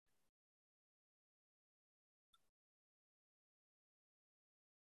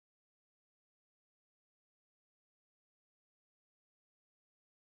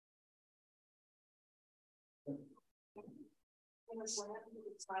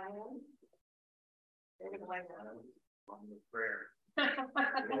Prayer.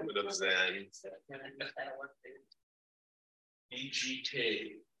 Moment of Zen.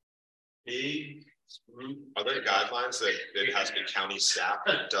 EGK. Are there guidelines that it has to be county staff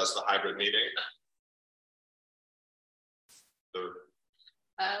that does the hybrid meeting?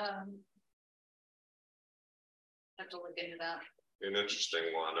 Have to look into that. An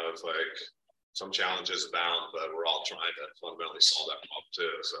interesting one of like some challenges abound, but we're all trying to fundamentally solve that problem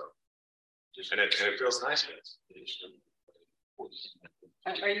too. So, and it feels nice.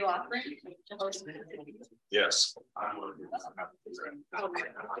 Are you offering to host? Yes. I'm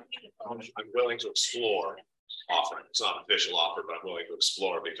willing to explore offering. It's not an official offer, but I'm willing to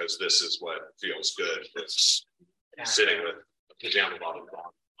explore because this is what feels good. It's sitting with a pajama bottom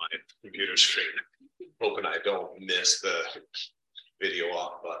on my computer screen, hoping I don't miss the video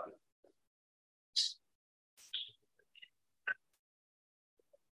off button.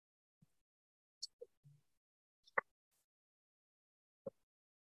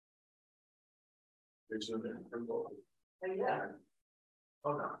 Oh, yeah.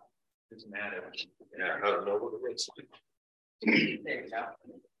 Oh, no. It's mad at me. Yeah, I don't know what it is. There you go.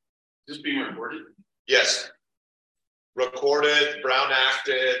 Just being recorded? Yes. Recorded, Brown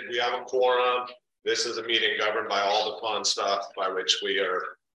acted, we have a quorum. This is a meeting governed by all the fun stuff by which we're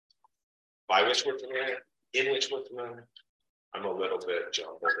familiar, in which we're familiar. I'm a little bit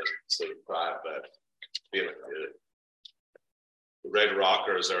jumbled and sleep deprived, but feeling good. The Red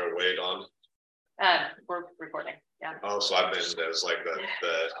Rockers are await on. We're recording, yeah. Oh, so I've been as like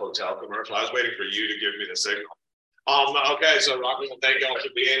the hotel commercial. I was waiting for you to give me the signal. Okay, so Rockers, thank y'all for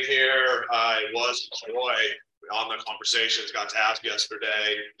being here. It was a joy on the conversations, got to ask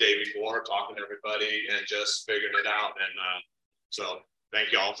yesterday, day before, talking to everybody and just figuring it out. And so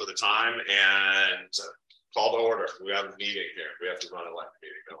thank y'all for the time and call to order. We have a meeting here. We have to run a live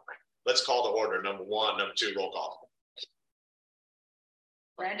meeting, don't we? Let's call to order. Number one, number two, roll call.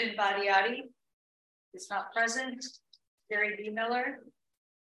 Brandon Badiotti is not present. Gary B. Miller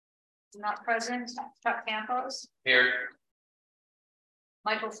is not present. Chuck Campos. Here.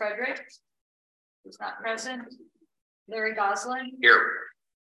 Michael Frederick is not present. Larry Goslin. Here.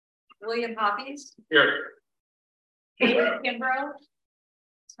 William Hoppies. Here. David Kimbrough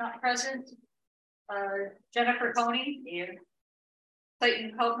is not present. Jennifer Coney. Here.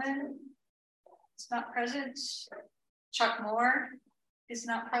 Clayton Copeman is not present. Chuck Moore is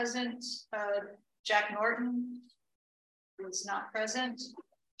not present. Jack Norton is not present.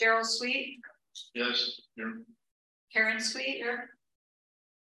 Daryl Sweet. Yes. Here. Karen Sweet. Here.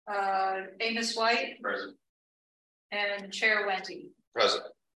 Amos White. Present. And Chair Wente. Present.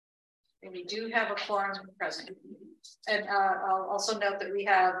 And we do have a quorum present. And I'll also note that we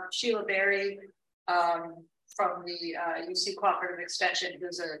have Sheila Berry from the UC Cooperative Extension,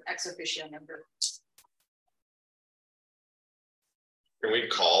 who's an ex officio member. Can we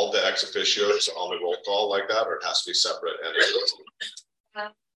call the ex officios on the roll call like that, or it has to be separate?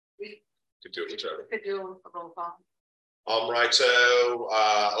 And We could do whichever. could do a roll call. Right, so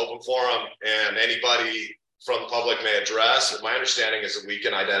open forum, and anybody from the public may address. My understanding is that we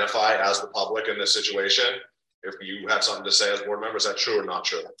can identify as the public in this situation. If you have something to say as board members, is that true or not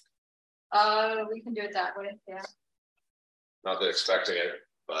true? We can do it that way, yeah. Not that expecting it,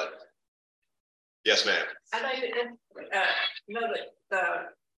 but yes, ma'am. I'd like to know that the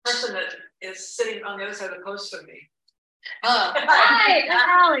person that is sitting on the other side of the post from me. Hi,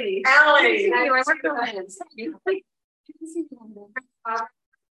 Allie. Allie.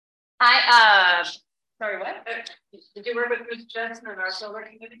 Sorry, what? Did you work with Bruce Jensen and our solar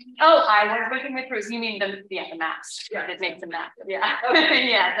committee? Oh, I was working with Bruce. You mean the maps? Yeah, it makes the map. Yeah,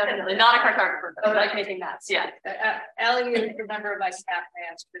 yeah, definitely. Not a cartographer, but I like making maps. Yeah. Allie is a member of my staff.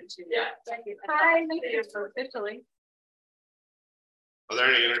 I asked her to. Yeah. Thank you. Hi, thank you for officially. Are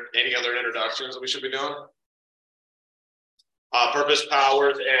there any other introductions that we should be doing? Purpose,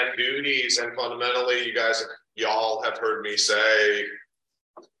 powers, and duties, and fundamentally, y'all have heard me say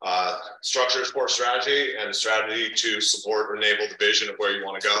structure, support, strategy, and strategy to support or enable the vision of where you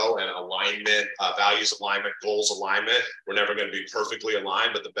want to go, and alignment, values alignment, goals alignment. We're never going to be perfectly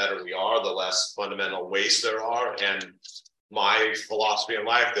aligned, but the better we are, the less fundamental waste there are. And my philosophy in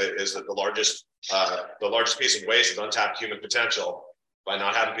life is that the largest piece of waste is untapped human potential. By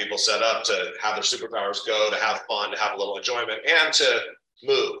not having people set up to have their superpowers go, to have fun, to have a little enjoyment, and to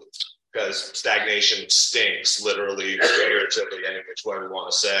move, because stagnation stinks, literally, figuratively, any which way we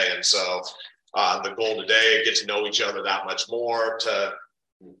want to say. And so the goal today, get to know each other that much more, to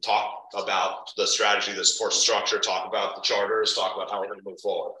talk about the strategy, the support structure, talk about the charters, talk about how we're going to move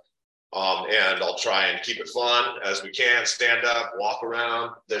forward. And I'll try and keep it fun as we can. Stand up, walk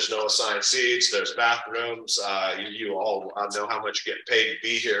around. There's no assigned seats. There's bathrooms. You all know how much you get paid to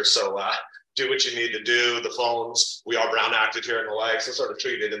be here. So do what you need to do. The phones, we are Brown acted here in the legs. So sort of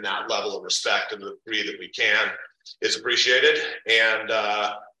treated in that level of respect and the degree that we can is appreciated. And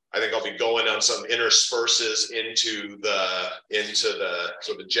I think I'll be going on some intersperses into the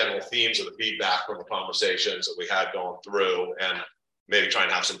sort of general themes of the feedback from the conversations that we had going through, and maybe try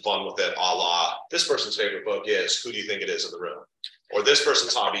and have some fun with it, a la this person's favorite book is, who do you think it is in the room? Or this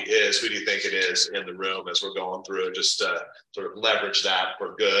person's hobby is, who do you think it is in the room, as we're going through, just to sort of leverage that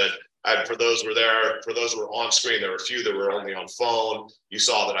for good. And for those who were there, for those who were on screen, there were a few that were only on phone. You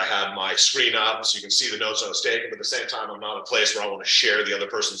saw that I had my screen up, so you can see the notes I was taking, but at the same time, I'm not in a place where I want to share the other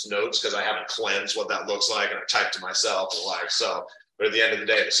person's notes because I haven't cleansed what that looks like, and I typed to myself and like, so, but at the end of the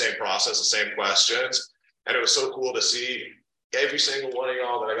day, the same process, the same questions. And it was so cool to see every single one of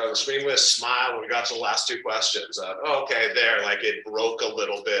y'all that I got on the screen with smile when we got to the last two questions. Oh, okay, there, like it broke a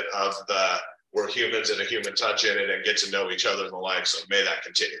little bit of the, we're humans and a human touch in it and get to know each other and the like, so may that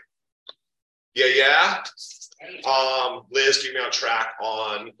continue. Yeah. Liz, keep me on track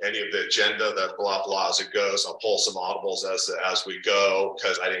on any of the agenda, the blah blah as it goes. I'll pull some audibles as we go,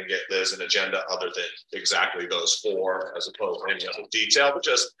 because I didn't get Liz an agenda other than exactly those four, as opposed to any other detail. But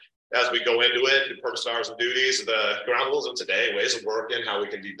just as we go into it, the purpose, hours, and duties, the ground rules of today, ways of working, how we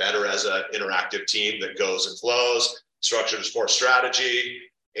can be better as an interactive team that goes and flows, structure to support strategy.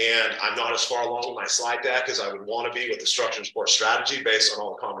 And I'm not as far along in my slide deck as I would want to be with the structure and support strategy based on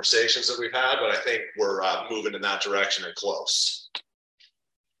all the conversations that we've had, but I think we're moving in that direction and close.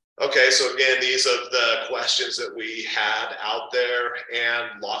 Okay, so again, these are the questions that we had out there,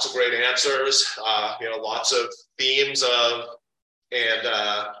 and lots of great answers, lots of themes of, and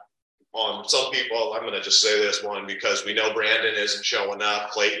on some people, I'm going to just say this one, because we know Brandon isn't showing up.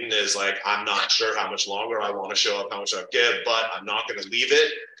 Clayton is like, I'm not sure how much longer I want to show up, how much I give, but I'm not going to leave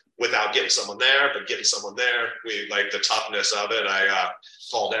it without getting someone there, but getting someone there. We like the toughness of it. I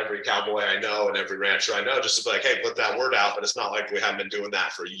called every cowboy I know and every rancher I know just to be like, hey, put that word out, but it's not like we haven't been doing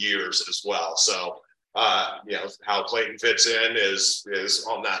that for years as well. So, how Clayton fits in is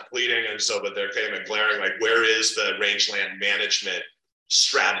on that fleeting. And so, but there came a glaring, like, where is the rangeland management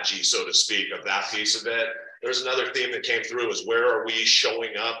strategy, so to speak, of that piece of it? There's another theme that came through is, where are we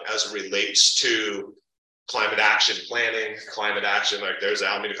showing up as it relates to climate action planning, climate action? Like, there's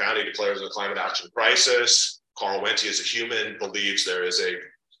Alameda County declares a climate action crisis. Carl Wente, as a human, believes there is a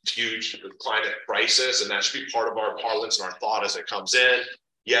huge climate crisis, and that should be part of our parlance and our thought as it comes in.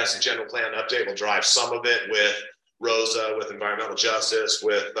 Yes, the general plan update will drive some of it with Rosa, with environmental justice,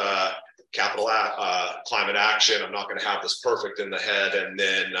 with climate action. I'm not going to have this perfect in the head. And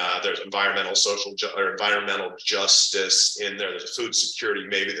then there's environmental justice in there. There's food security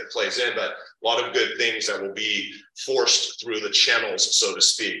maybe that plays in, but a lot of good things that will be forced through the channels, so to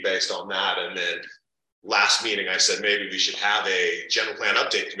speak, based on that. And then last meeting, I said, maybe we should have a general plan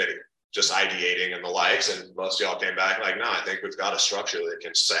update committee, just ideating and the likes. And most of y'all came back like, no, I think we've got a structure that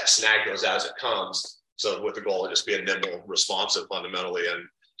can snag those as it comes. So with the goal of just being nimble, responsive fundamentally, and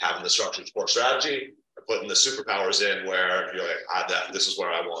having the structured support strategy, putting the superpowers in where you're like, this is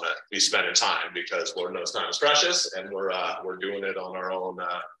where I want to be spending time, because Lord knows time is precious, and we're doing it on our own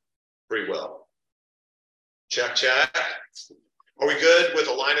free will. Check. Are we good with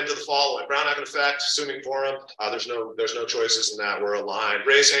aligning to the following? Brown Act effect, assuming quorum. There's no choices in that. We're aligned.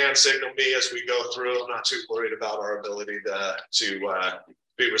 Raise hand, signal me as we go through. I'm not too worried about our ability to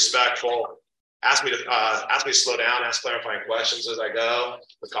be respectful. Ask me to slow down, ask clarifying questions as I go.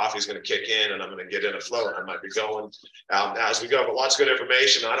 The coffee's going to kick in and I'm going to get in a flow, and I might be going as we go. But lots of good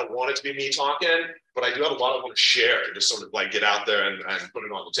information. I don't want it to be me talking, but I do have a lot I want to share, to just sort of like get out there and put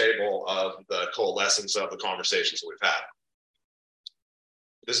it on the table of the coalescence of the conversations that we've had.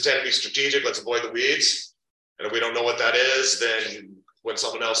 This is tend to be strategic. Let's avoid the weeds. And if we don't know what that is, then when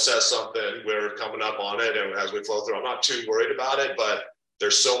someone else says something, we're coming up on it. And as we flow through, I'm not too worried about it, but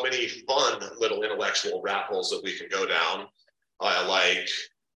there's so many fun little intellectual rat holes that we can go down. I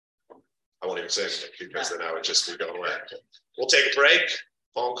won't even say anything, because then I would just be going away. We'll take a break,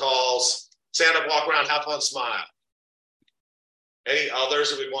 phone calls, stand up, walk around, have fun, smile. Any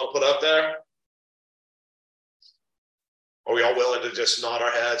others that we want to put up there? Are we all willing to just nod our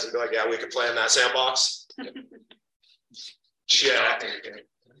heads and be like, yeah, we can play in that sandbox? Check.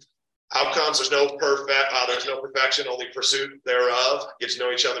 Outcomes, there's no perfection, only pursuit thereof. Get to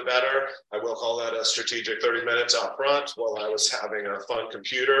know each other better. I will call that a strategic 30 minutes out front while I was having a fun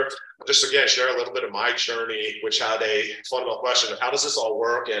computer. Just again, share a little bit of my journey, which had a fundamental question of how does this all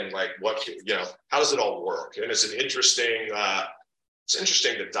work, and like how does it all work? And it's an interesting it's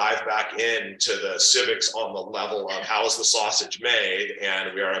interesting to dive back into the civics on the level of how is the sausage made,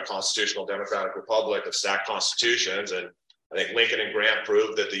 and we are a constitutional democratic republic of stacked constitutions, and I think Lincoln and Grant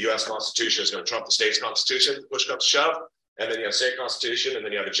proved that the U.S. Constitution is going to trump the state's constitution, push comes to shove, and then you have state constitution, and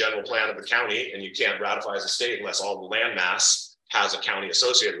then you have a general plan of the county, and you can't ratify as a state unless all the land mass has a county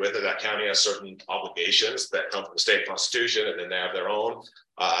associated with it. That county has certain obligations that come from the state constitution, and then they have their own.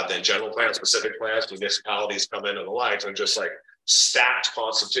 Then general plans, specific plans, municipalities come in and the like, and just like stacked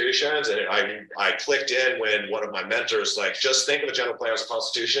constitutions. And I clicked in when one of my mentors, like, just think of a general plan as a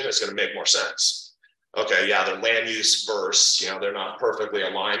constitution, it's going to make more sense. Okay, yeah, they're land use first, they're not perfectly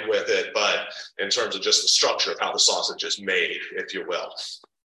aligned with it, but in terms of just the structure of how the sausage is made, if you will.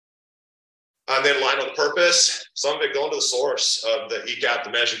 And then line on the purpose, some of it going to the source of the ECAP, the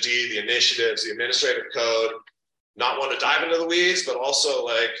Measure D, the initiatives, the administrative code. Not want to dive into the weeds, but also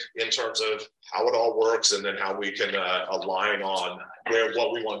like in terms of how it all works, and then how we can align on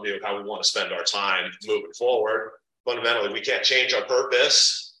what we want to do, how we want to spend our time moving forward. Fundamentally, we can't change our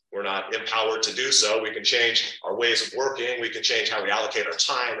purpose. We're not empowered to do so. We can change our ways of working. We can change how we allocate our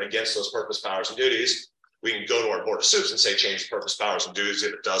time against those purpose, powers, and duties. We can go to our board of soups and say, change the purpose, powers, and duties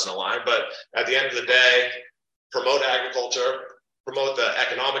if it doesn't align. But at the end of the day, promote agriculture, promote the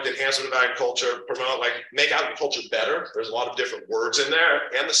economic enhancement of agriculture, make agriculture better. There's a lot of different words in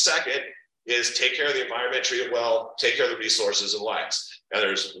there. And the second is take care of the environment, treat it well, take care of the resources and lives. And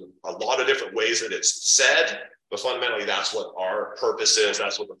there's a lot of different ways that it's said, but fundamentally that's what our purpose is.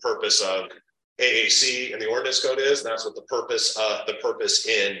 That's what the purpose of AAC and the ordinance code is. That's what the purpose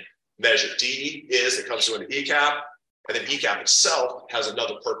in Measure D is that comes to an ECAP. And then ECAP itself has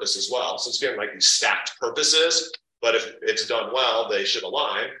another purpose as well. So it's getting like these stacked purposes, but if it's done well, they should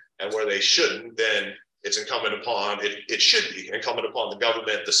align. And where they shouldn't, then it's incumbent upon, it should be incumbent upon the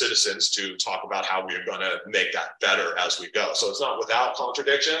government, the citizens, to talk about how we are going to make that better as we go. So it's not without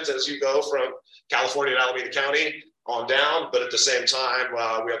contradictions as you go from California to Alameda County on down, but at the same time,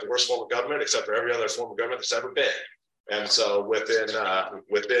 we have the worst form of government except for every other form of government that's ever been. And so within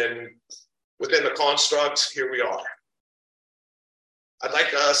the construct, here we are. I'd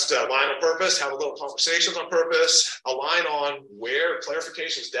like us to align on purpose, have a little conversations on purpose, align on where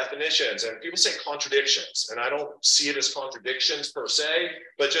clarifications, definitions, and people say contradictions, and I don't see it as contradictions per se,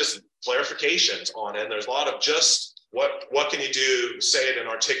 but just clarifications on it. And there's a lot of just what can you do, say it in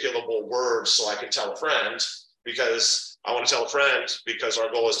articulable words so I can tell a friend, because I want to tell a friend, because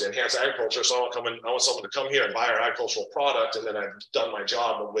our goal is to enhance agriculture. So I want someone to come here and buy our agricultural product, and then I've done my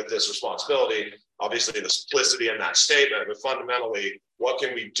job with this responsibility. Obviously, the simplicity in that statement, but fundamentally, what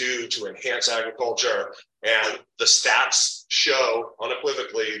can we do to enhance agriculture? And the stats show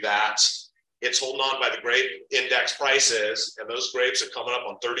unequivocally that it's holding on by the grape index prices, and those grapes are coming up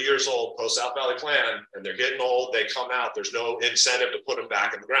on 30 years old post South Valley Plan, and they're getting old. They come out. There's no incentive to put them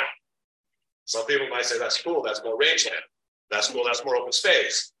back in the ground. Some people might say that's cool. That's more rangeland. That's cool. That's more open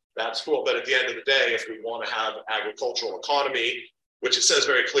space. That's cool. But at the end of the day, if we want to have agricultural economy, which it says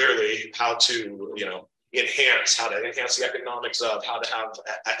very clearly how to, enhance the economics of how to have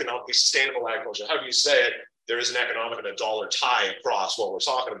economically sustainable agriculture. How do you say it? There is an economic and a dollar tie across what we're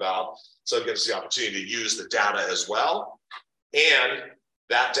talking about. So it gives us the opportunity to use the data as well. And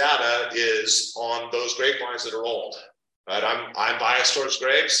that data is on those grapevines that are old. Right? I'm biased towards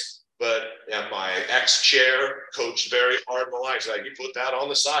grapes. But my ex-chair coached very hard in the line. Like, you put that on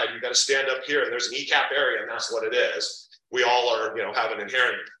the side, you got to stand up here, and there's an ECAP area, and that's what it is. We all are, have an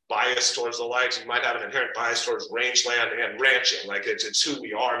inherent bias towards the likes. You might have an inherent bias towards rangeland and ranching. Like it's who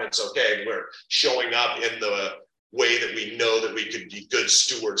we are, and it's okay. We're showing up in the way that we know that we could be good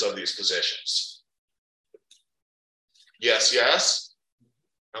stewards of these positions. Yes, yes.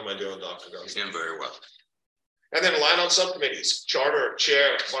 How am I doing, Dr. Guns? Doing very well. And then align on subcommittees, charter,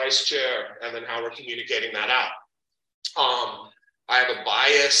 chair, vice chair, and then how we're communicating that out. I have a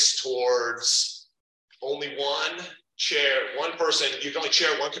bias towards only one person, you can only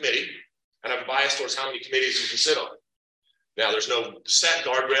chair one committee, and I have a bias towards how many committees you can sit on. Now, there's no set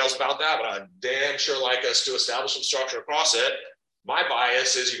guardrails about that, but I'd damn sure like us to establish some structure across it. My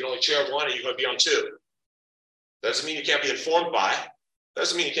bias is you can only chair one and you're going to be on two. Doesn't mean you can't be informed by,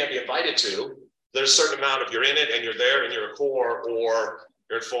 doesn't mean you can't be invited to. There's a certain amount of you're in it and you're there and you're a core, or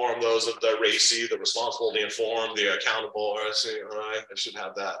you're informed, those of the RACI, the responsible, the informed, the accountable. Or I say, all right, I should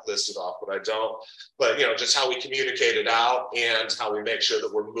have that listed off, but I don't. But just how we communicate it out and how we make sure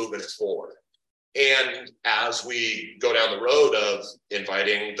that we're moving it forward. And as we go down the road of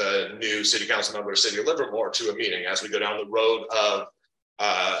inviting the new city council member of City of Livermore to a meeting, as we go down the road of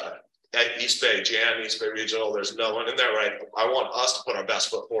at East Bay, Jan, East Bay Regional, there's no one in there, right? I want us to put our best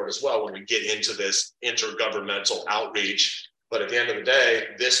foot forward as well when we get into this intergovernmental outreach But at the end of the day,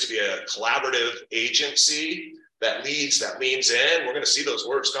 this to be a collaborative agency that leads, that leans in, we're going to see those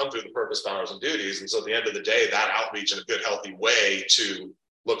words come through the purpose, powers, and duties. And so at the end of the day, that outreach in a good, healthy way to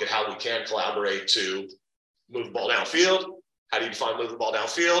look at how we can collaborate to move the ball downfield. How do you define move the ball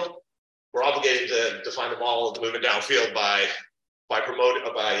downfield? We're obligated to define the ball moving downfield by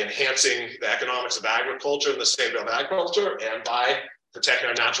enhancing the economics of agriculture and the sustainability of agriculture, and by protecting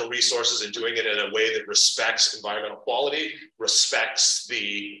our natural resources and doing it in a way that respects environmental quality, respects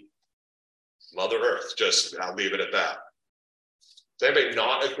the Mother Earth. Just, I'll leave it at that. Does anybody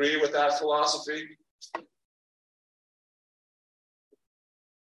not agree with that philosophy?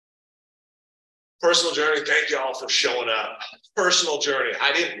 Personal journey, thank you all for showing up. Personal journey,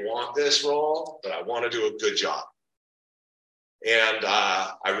 I didn't want this role, but I want to do a good job. And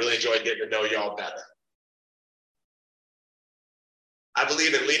I really enjoyed getting to know y'all better. I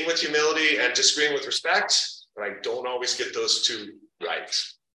believe in leading with humility and disagreeing with respect, but I don't always get those two right.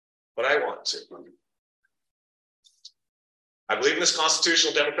 But I want to. I believe in this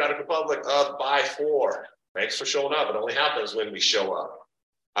constitutional democratic republic of by for. Thanks for showing up. It only happens when we show up.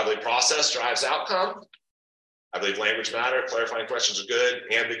 I believe process drives outcome. I believe language matter, clarifying questions are good,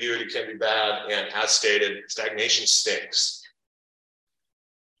 ambiguity can be bad, and as stated, stagnation stinks.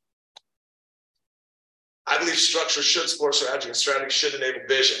 I believe structure should support strategy, and strategy should enable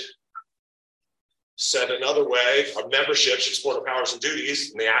vision. Said another way, our membership should support our powers and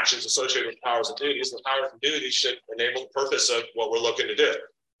duties, and the actions associated with powers and duties. The powers and duties should enable the purpose of what we're looking to do.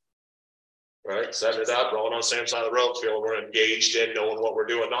 Right? Setting it up, rolling on the same side of the road, feeling we're engaged in knowing what we're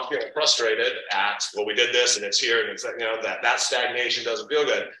doing, not feeling frustrated at, well, we did this and it's here, and it's, you know, that stagnation doesn't feel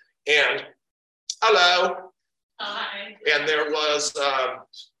good. And hello. Hi. And there was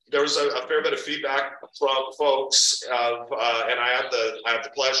a fair bit of feedback from folks of, and I have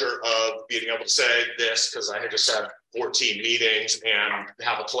the pleasure of being able to say this because I had just had 14 meetings and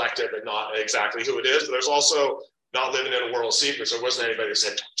have a collective and not exactly who it is. But there's also not living in a world of secrets. There wasn't anybody that said,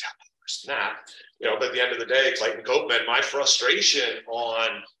 don't tell that person that. You know, but at the end of the day, Clayton Copeman, my frustration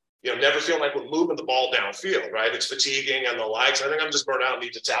on, you know, never feeling like we're moving the ball downfield, right? It's fatiguing and the likes. I think I'm just burnt out and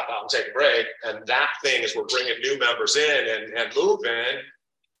need to tap out and take a break. And that thing is we're bringing new members in and moving.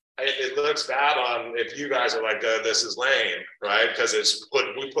 It looks bad on if you guys are like, this is lame, right? Because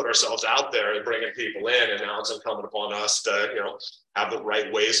we put ourselves out there and bringing people in, and now it's incumbent upon us to, you know, have the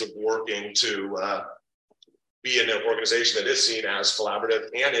right ways of working to be in an organization that is seen as collaborative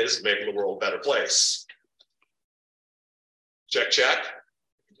and is making the world a better place. Check, check.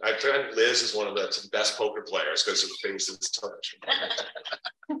 I find Liz is one of the best poker players because of the things that's touch.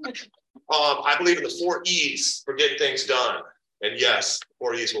 I believe in the 4 E's for getting things done. And yes,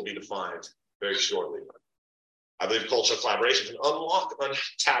 4 E's will be defined very shortly. I believe cultural collaboration can unlock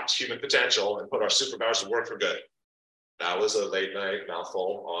untapped human potential and put our superpowers to work for good. That was a late night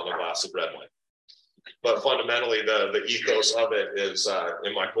mouthful on a glass of red wine. But fundamentally, the ethos of it is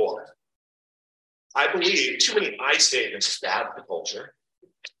in my core. I believe too many I statements is bad for culture.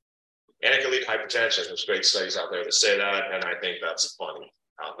 And it can lead to hypertension. There's great studies out there that say that, and I think that's funny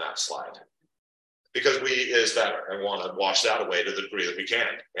on that slide. Because we is better and want to wash that away to the degree that we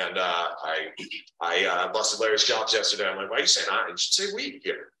can. And I busted Larry's chops yesterday. I'm like, why are you saying I? You should say we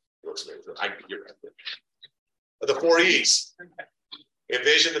here. He looks at me. You're right. The 4 E's.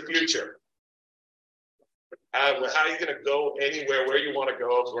 Envision the future. How are you going to go anywhere where you want to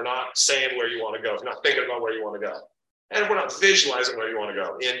go if we're not saying where you want to go, if you're not thinking about where you want to go? And if we're not visualizing where you want to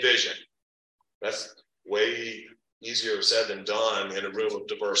go, envision. That's way easier said than done in a room of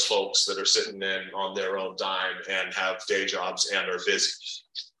diverse folks that are sitting in on their own dime and have day jobs and are busy.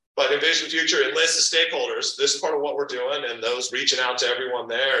 But envision the future, enlist the stakeholders. This is part of what we're doing, and those reaching out to everyone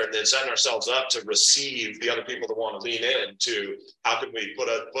there, and then setting ourselves up to receive the other people that want to lean in to how can we put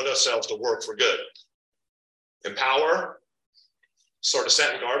ourselves to work for good. Empower, sort of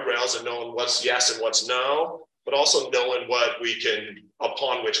setting guardrails and knowing what's yes and what's no, but also knowing what we can,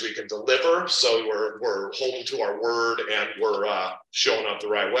 upon which we can deliver. So we're holding to our word and we're showing up the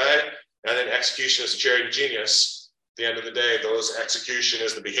right way. And then execution is the cherry to genius. At the end of the day, those execution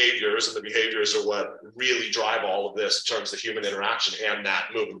is the behaviors, and the behaviors are what really drive all of this in terms of human interaction and that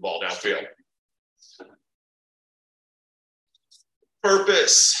moving the ball downfield.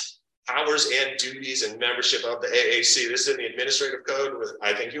 Purpose, powers and duties and membership of the AAC. This is in the administrative code with,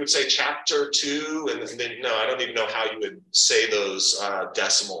 I think you would say chapter 2, and then, no, I don't even know how you would say those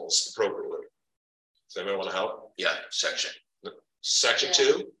decimals appropriately. Does anybody want to help? Yeah, section. Section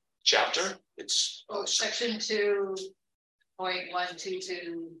 2, chapter? It's section 2.122.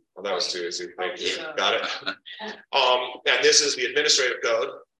 Well, that was too easy. Thank you. Got it. And this is the administrative code.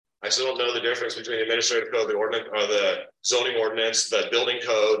 I still don't know the difference between the administrative code, the ordinance, or the zoning ordinance, the building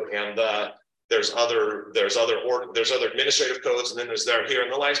code, and there's other administrative codes, and then there's here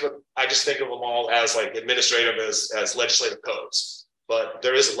and the likes. But I just think of them all as like administrative as legislative codes. But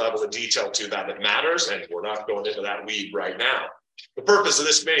there is a level of detail to that matters, and we're not going into that weed right now. The purpose of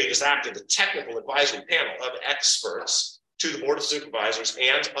this committee is to act as a technical advisory panel of experts to the Board of Supervisors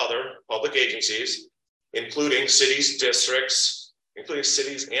and other public agencies, including cities and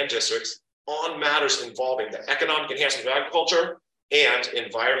districts, on matters involving the economic enhancement of agriculture and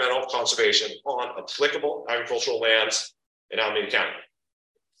environmental conservation on applicable agricultural lands in Alameda County.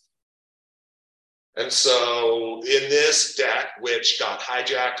 And so in this deck, which got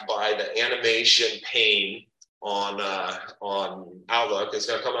hijacked by the animation pane on Outlook, it's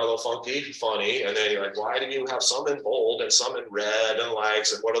gonna come out a little funny, and then you're like, why do you have some in bold and some in red and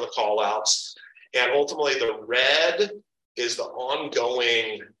likes, and what are the call outs? And ultimately the red is the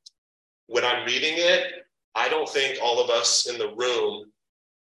ongoing, when I'm reading it, I don't think all of us in the room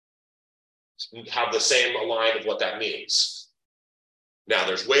have the same line of what that means. Now,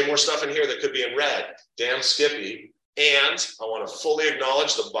 there's way more stuff in here that could be in red. Damn Skippy. And I want to fully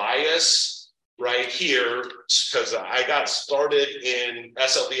acknowledge the bias right here, because I got started in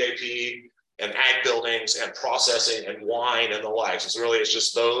SLDAP and ag buildings and processing and wine and the likes. It's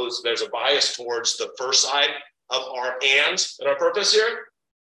just those, there's a bias towards the first side of our and our purpose here.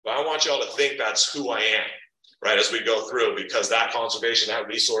 But I want y'all to think that's who I am, right, as we go through, because that conservation, that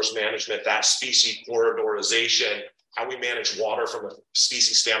resource management, that species corridorization, how we manage water from a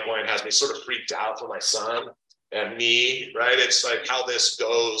species standpoint has me sort of freaked out for my son and me, right? It's like how this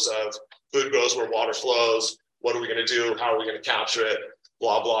goes of food grows where water flows. What are we going to do? How are we going to capture it?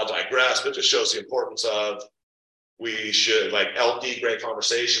 Blah, blah, digress, but just shows the importance of, we should, like Elke, great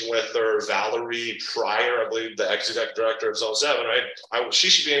conversation with her, Valerie Pryor, I believe the executive director of Zone 7, right? She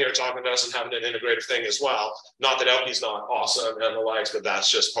should be in here talking to us and having an integrative thing as well. Not that Elke's not awesome and the likes, but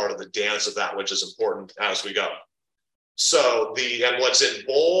that's just part of the dance of that, which is important as we go. So and what's in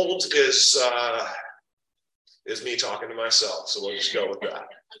bold is me talking to myself. So we'll just go with that.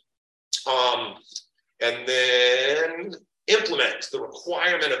 And then implement the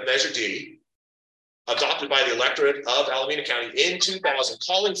requirement of Measure D adopted by the electorate of Alameda County in 2000,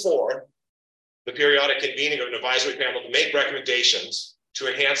 calling for the periodic convening of an advisory panel to make recommendations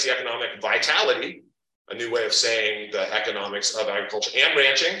to enhance the economic vitality, a new way of saying the economics of agriculture and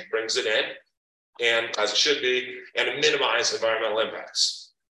ranching, brings it in, and as it should be, and to minimize environmental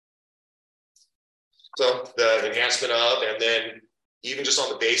impacts. So the enhancement of, and then even just on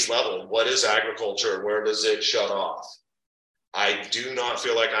the base level, what is agriculture? Where does it shut off? I do not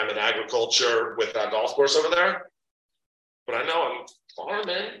feel like I'm in agriculture with that golf course over there, but I know I'm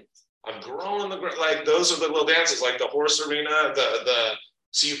farming, I'm growing the, like those are the little dances, like the horse arena, the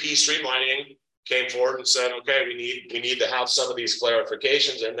CUP streamlining came forward and said, okay, we need to have some of these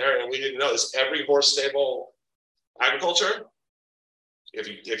clarifications in there. And we didn't know this. Every horse stable agriculture, if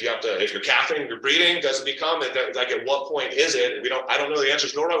you're calving, you're breeding, does it become it? Like at what point is it? I don't know the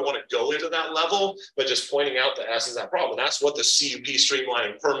answers, nor do I want to go into that level, but just pointing out the essence of that problem. And that's what the CUP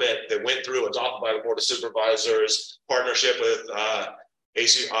streamlining permit that went through, adopted by the Board of Supervisors, partnership with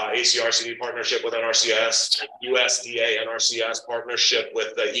ACRC, partnership with NRCS, USDA, NRCS, partnership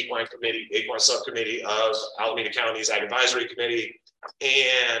with the equine subcommittee of Alameda County's Ag Advisory Committee,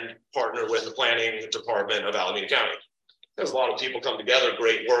 and partner with the planning department of Alameda County. There's a lot of people come together,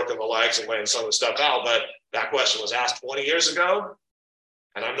 great work and the likes, and laying some of the stuff out, but that question was asked 20 years ago,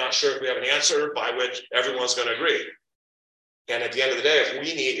 and I'm not sure if we have an answer by which everyone's going to agree. And at the end of the day,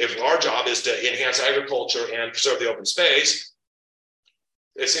 if our job is to enhance agriculture and preserve the open space,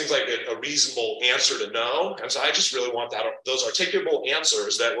 it seems like a reasonable answer to know. And so I just really want those articulable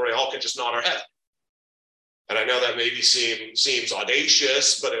answers that we all can just nod our head. And I know that maybe seems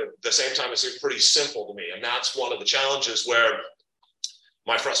audacious, but at the same time, it seems pretty simple to me. And that's one of the challenges where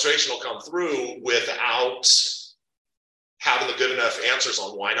my frustration will come through without having the good enough answers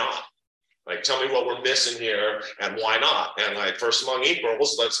on why not. Like, tell me what we're missing here and why not? And like, first among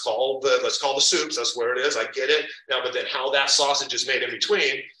equals, let's call the soups. That's where it is. I get it now, but then how that sausage is made in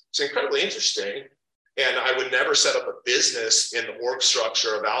between, it's incredibly interesting. And I would never set up a business in the org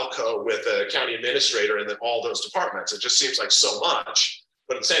structure of Alco with a county administrator and then all those departments. It just seems like so much.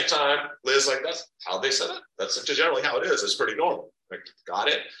 But at the same time, Liz, like, that's how they set it. That's generally how it is. It's pretty normal. Like, got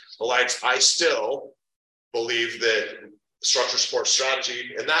it. But like, I still believe that structure support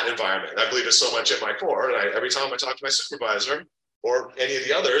strategy in that environment, I believe is so much at my core. And every time I talk to my supervisor or any of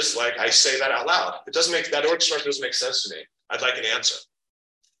the others, like, I say that out loud. It doesn't make, that org structure doesn't make sense to me. I'd like an answer.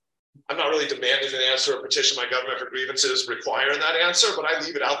 I'm not really demanding an answer or petition my government for grievances requiring that answer, but I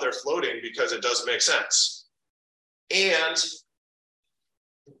leave it out there floating because it does make sense. And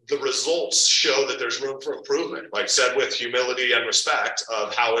the results show that there's room for improvement, like said, with humility and respect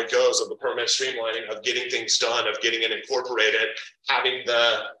of how it goes, of the permit streamlining, of getting things done, of getting it incorporated, having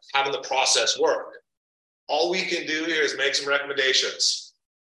the process work. All we can do here is make some recommendations,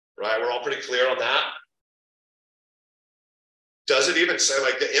 right? We're all pretty clear on that. Does it even say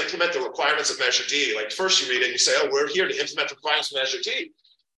like to implement the requirements of Measure D? Like first you read it and you say, oh, we're here to implement the requirements of Measure D.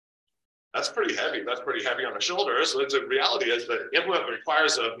 That's pretty heavy. That's pretty heavy on the shoulders. So the reality is that implement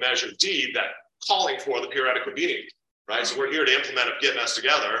requires of Measure D that calling for the periodic meeting, right? So we're here to implement it, getting us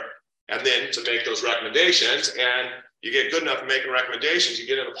together, and then to make those recommendations. And you get good enough at making recommendations, you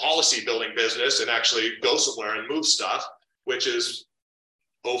get in a policy building business and actually go somewhere and move stuff, which is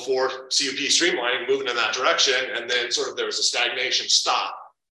 04 CUP streamlining, moving in that direction. And then sort of there was a stagnation stop.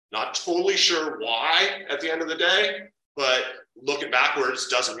 Not totally sure why at the end of the day, but looking backwards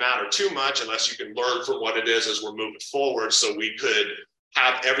doesn't matter too much unless you can learn from what it is as we're moving forward. So we could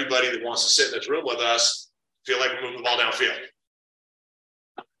have everybody that wants to sit in this room with us feel like we're moving the ball downfield.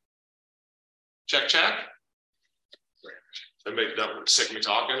 Check, check. Everybody done sick of me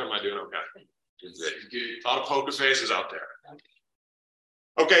talking? Or am I doing okay? A lot of poker faces out there.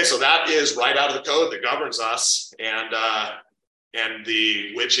 Okay, so that is right out of the code that governs us, and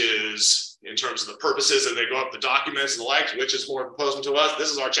which is in terms of the purposes that they go up the documents and the likes, which is more proposing to us.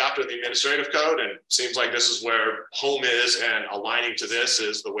 This is our chapter of the administrative code, and it seems like this is where home is, and aligning to this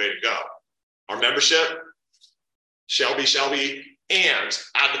is the way to go. Our membership shall be, and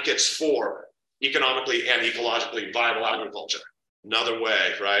advocates for economically and ecologically viable agriculture. Another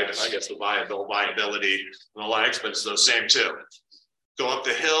way, right? I guess the viability and the likes, but it's those same two. Go up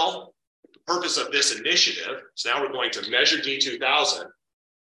the hill. The purpose of this initiative, so now we're going to Measure D 2000,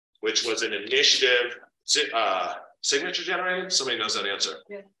 which was an initiative, signature generated? Somebody knows that answer.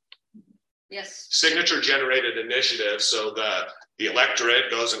 Yeah. Yes. Signature generated initiative. So the electorate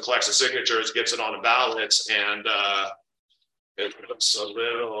goes and collects the signatures, gets it on a ballot, and it looks a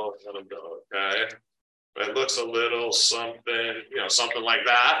little, okay. It looks a little something, something like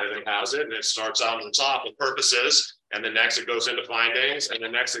that, and it has it, and it starts out on the top with purposes, and then next it goes into findings, and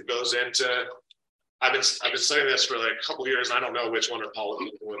then next it goes into, I've been saying this for like a couple of years, and I don't know which one or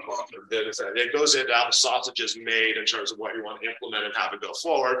policy did is that it goes into how the sausage is made in terms of what you want to implement and have it go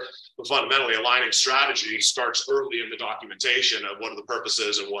forward. But fundamentally, aligning strategy starts early in the documentation of what are the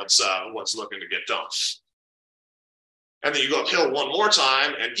purposes and what's looking to get done. And then you go uphill one more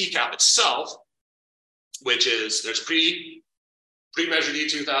time, and ECAP itself, which is there's pre-Measure D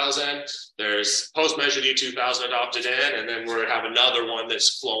 2000, there's post-Measure D 2000 adopted in, and then we have another one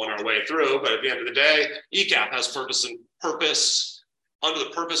that's flowing our way through. But at the end of the day, ECAP has purpose under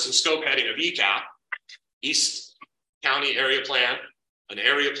the purpose and scope heading of ECAP, East County Area Plan, an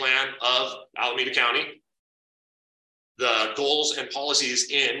area plan of Alameda County. The goals and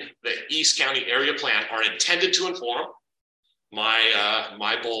policies in the East County Area Plan are intended to inform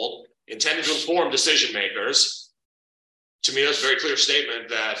my bold, intended to inform decision makers. To me, that's a very clear statement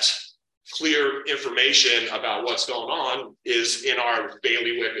that clear information about what's going on is in our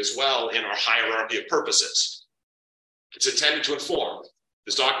bailiwick as well, in our hierarchy of purposes. It's intended to inform.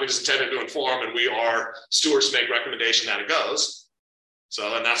 This document is intended to inform, and we are stewards to make recommendation that it goes.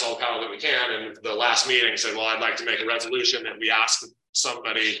 So, and that's all the power that we can. And the last meeting said, well, I'd like to make a resolution that we ask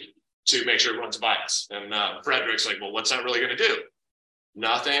somebody to make sure it runs by us. And Frederick's like, well, what's that really going to do?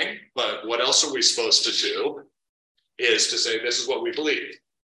 Nothing, but what else are we supposed to do is to say, this is what we believe.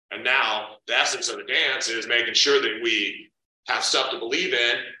 And now the essence of the dance is making sure that we have stuff to believe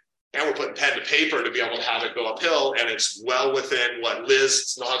in, and we're putting pen to paper to be able to have it go uphill. And it's well within what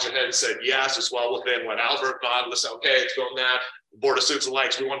Liz nods her head and said, yes, it's well within what Albert nodded and said, okay, it's going that. Board of Suits and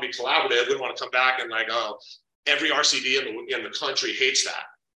Likes, we want to be collaborative. We want to come back and like, oh, every RCD in the country hates that.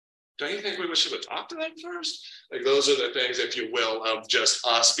 Don't you think we should have talked to them first? Like those are the things, if you will, of just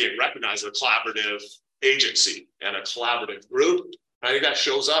us being recognized as a collaborative agency and a collaborative group. I think that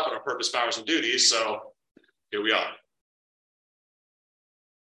shows up in our purpose, powers, and duties. So here we are.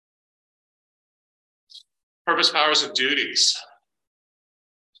 Purpose, powers, and duties.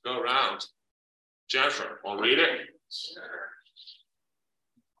 Let's go around. Jennifer, I'll read it. Sure.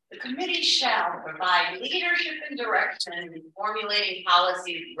 The committee shall provide leadership and direction in formulating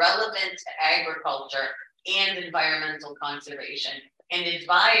policies relevant to agriculture and environmental conservation, and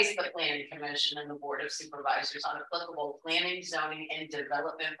advise the Planning Commission and the Board of Supervisors on applicable planning, zoning, and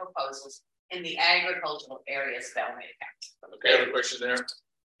development proposals in the agricultural areas of Alameda County. Okay, I have a question there.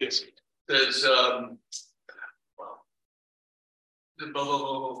 Yes. Does blah, blah,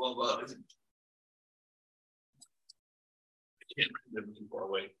 blah, blah, blah, blah. I can't remember too far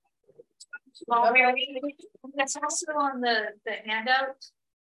away. Well, that's also on the handout,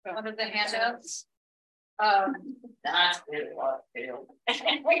 one of the handouts. That's good.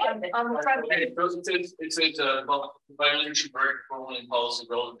 On the front page. It says, by leadership, very formally and policy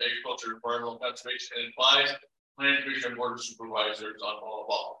relevant to agriculture, environmental conservation, and applies planning commission and board of supervisors on all of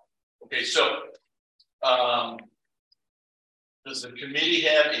all. Okay, so, does the committee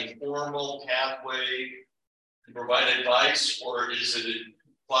have a formal pathway to provide advice, or is it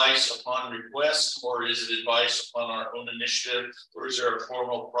advice upon request, or is it advice upon our own initiative, or is there a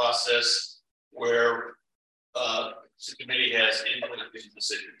formal process where the committee has input in these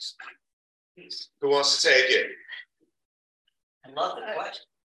decisions? Who wants to take it? I love the question.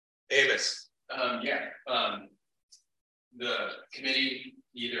 Amos. The committee,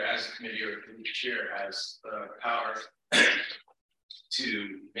 either as a committee or the chair, has the power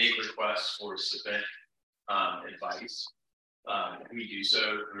to make requests or submit advice. We do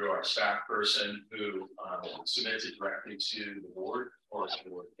so through our staff person who submits it directly to the board or to the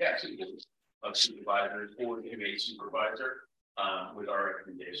board of supervisors or the committee supervisor with our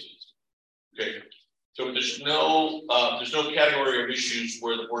recommendations. Okay, so there's no category of issues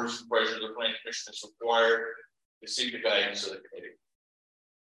where the board of supervisors or the planning commission is required to seek the guidance of the committee.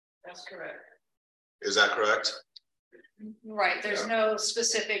 That's correct. Is that correct? Right, there's no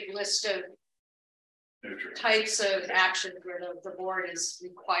specific list of types of actions where the board is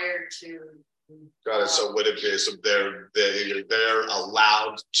required to. Got it. So would it be, so they're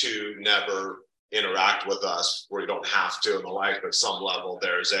allowed to never interact with us where you don't have to and the like, but at some level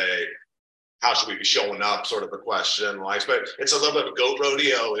there's a how should we be showing up sort of a question, like, but it's a little bit of a goat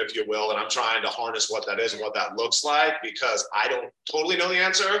rodeo, if you will, and I'm trying to harness what that is and what that looks like, because I don't totally know the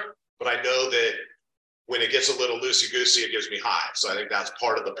answer, but I know that when it gets a little loosey-goosey, it gives me high. So I think that's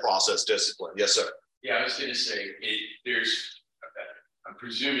part of the process discipline. Yes, sir. Yeah, I was going to say, I'm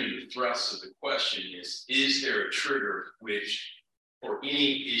presuming the thrust of the question is there a trigger which, for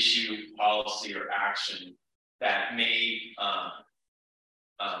any issue, policy, or action that may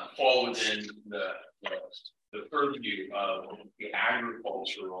fall within the purview of the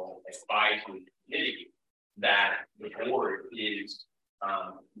agricultural advisory committee that the board is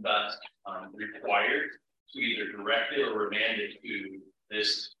thus required to either direct it or remand it to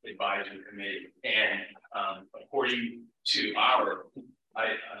this advisory committee. And according to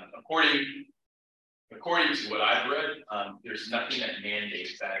according to what I've read, there's nothing that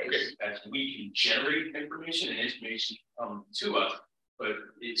mandates that. Okay. As we can generate information and information to us, but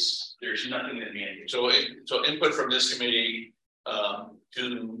there's nothing that mandates. So input from this committee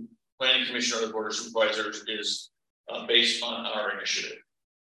to planning commission or the board of supervisors is based on our initiative.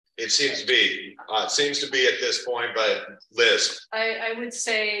 It seems to be. At this point, but Liz. I would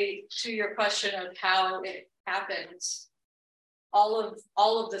say to your question of how it happens, all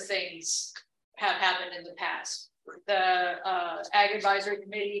of the things have happened in the past. The Ag Advisory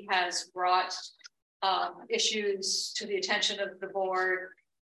Committee has brought issues to the attention of the board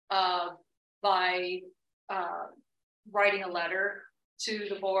by writing a letter to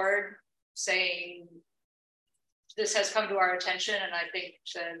the board saying this has come to our attention, and I think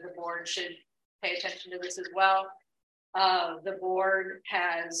the board should pay attention to this as well. The board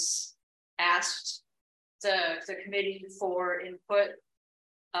has asked the committee for input.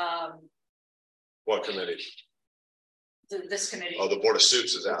 What committee? This committee. Oh, the Board of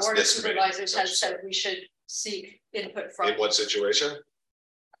Sups has asked. The Board of Supervisors committee. has said we should seek input from. In what situation?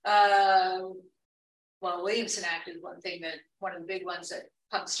 Well, Williamson Act is one of the big ones that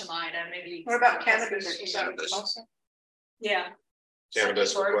comes to mind, and maybe. What about cannabis? Yeah.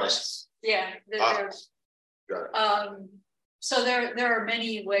 Cannabis requests. Yeah. Got it. So there are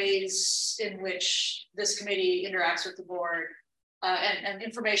many ways in which this committee interacts with the board, and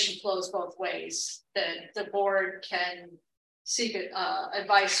information flows both ways. The board can seek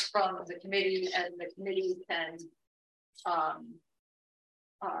advice from the committee, and the committee can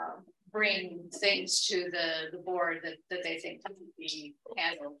bring things to the board that they think can be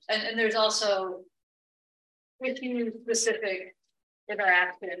handled. And there's also issue specific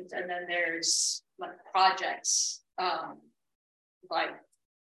interactions, and then there's like projects like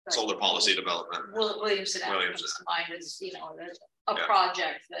Solar policy development. Williamson Act comes to mind as, a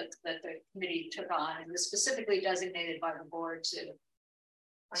project that the committee took on and was specifically designated by the board to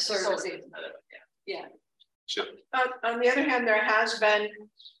serve as Sure. On the other hand, there has been,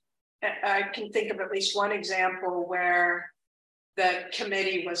 I can think of at least one example where the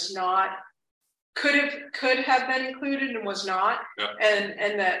committee was not, could have been included and was not. Yeah.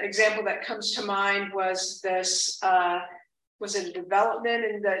 And the example that comes to mind was this was it a development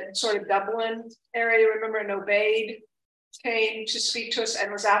in the sort of Dublin area, remember, and Obaid came to speak to us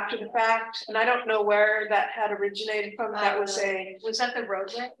and was after the fact, and I don't know where that had originated from. That was that the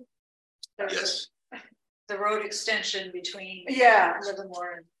roadway? Yes. The road extension between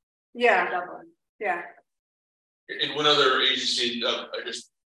Livermore and Dublin. Yeah. And one other agency, I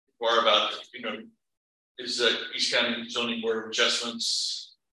just more about, is the East County Zoning Board of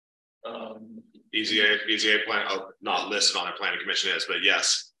Adjustments. BZA plan, not listed on our planning commission is, but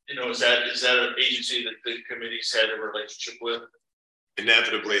yes. Is that an agency that the committee's had a relationship with?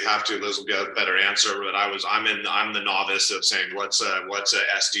 Inevitably have to. Liz will get a better answer, but I'm the novice of saying what's a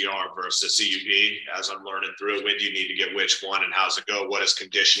SDR versus CUP as I'm learning through it. When do you need to get which one and how's it go? What does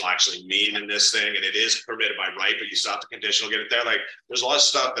conditional actually mean in this thing? And it is permitted by right, but you still have to conditional get it there. Like there's a lot of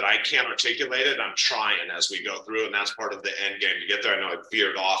stuff that I can't articulate it. I'm trying as we go through, and that's part of the end game to get there. I know I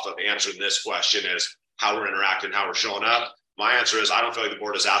veered off of answering this question is how we're interacting, how we're showing up. My answer is I don't feel like the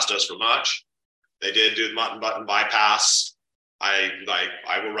board has asked us for much. They did do the button bypass. I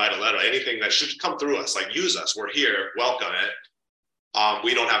will write a letter. Anything that should come through us, like use us. We're here. Welcome it.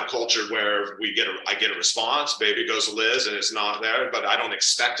 We don't have a culture where I get a response. Baby goes to Liz, and it's not there. But I don't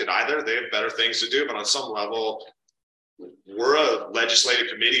expect it either. They have better things to do. But on some level, we're a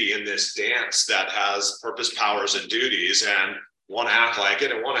legislative committee in this dance that has purpose, powers, and duties, and want to act like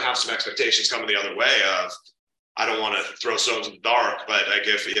it, and want to have some expectations coming the other way. Of I don't want to throw stones in the dark, but like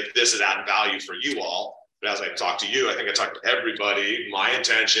if this is adding value for you all. But as I talk to you, I think I talk to everybody. My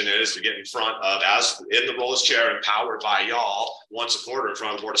intention is to get in front of, as in the role as chair, empowered by y'all, once a quarter in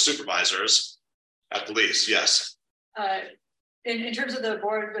front of the board of supervisors, at the least. Yes. In terms of the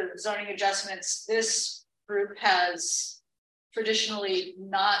board of zoning adjustments, this group has traditionally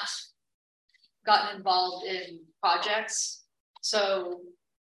not gotten involved in projects. So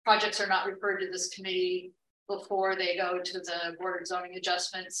projects are not referred to this committee before they go to the board of zoning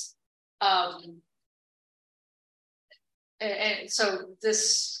adjustments. And so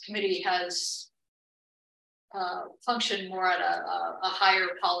this committee has functioned more at a higher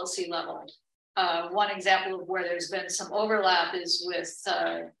policy level. One example of where there's been some overlap is with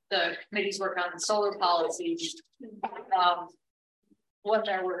the committee's work on solar policy. When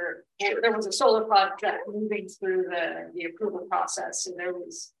there was a solar project moving through the approval process, so there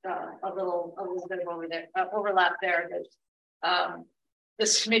was a little bit of overlap there. That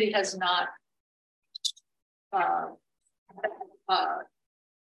this committee has not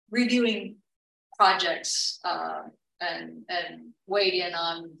reviewing projects and weighed in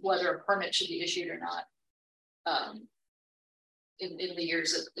on whether a permit should be issued or not in the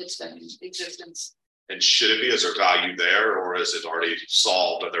years that it's been in existence. And should it be? Is there value there, or is it already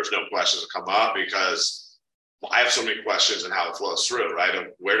solved that there's no questions that come up? Because I have so many questions and how it flows through, right? Of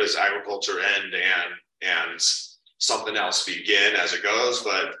where does agriculture end and something else begin as it goes,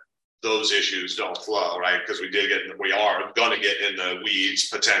 but those issues don't flow, right? Because we are going to get in the weeds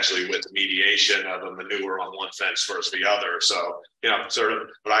potentially with mediation of a manure on one fence versus the other. So,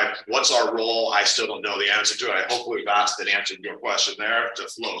 what's our role? I still don't know the answer to it. I hope we've asked and answered your question there to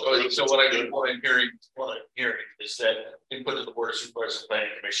flow. So what I'm hearing is that input of the Board of Supervisors Planning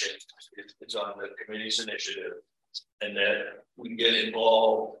Commission, it's on the committee's initiative, and that we can get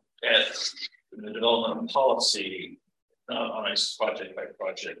involved in the development of policy on a project by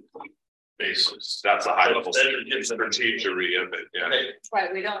project basis. That's a high level strategy of it. Yeah.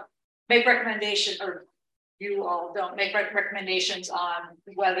 Right. We don't make recommendations, or you all don't make recommendations on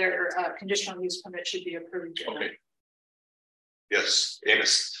whether a conditional use permit should be approved. Okay. Yes,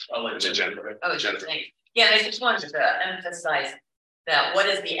 Amos. I'll let Jennifer. Oh, Jennifer. Yeah, I just wanted to emphasize that what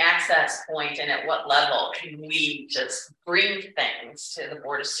is the access point and at what level can we just bring things to the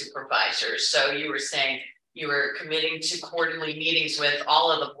Board of Supervisors? So you were saying you were committing to quarterly meetings with all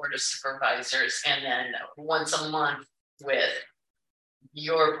of the Board of Supervisors, and then once a month with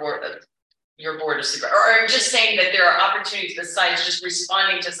your board of supervisors, or just saying that there are opportunities besides just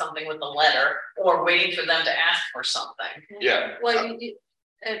responding to something with a letter or waiting for them to ask for something. Yeah. Well,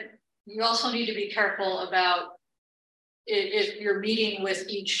 you also need to be careful about if you're meeting with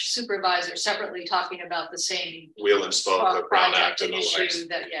each supervisor separately, talking about the same wheel and spoke of Brown Act and the issue.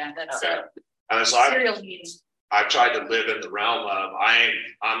 like. That's okay. And so I've tried to live in the realm of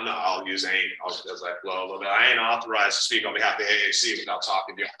I'll use as I flow a little bit. I ain't authorized to speak on behalf of the AAC without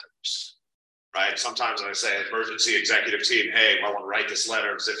talking to others. Right. Sometimes when I say emergency executive team, hey, I want to write this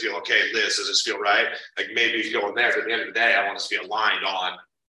letter. Does it feel okay? Liz, does this feel right? Like maybe going there, but at the end of the day, I want us to be aligned on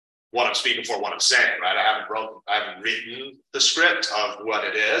what I'm speaking for, what I'm saying, right? I haven't written the script of what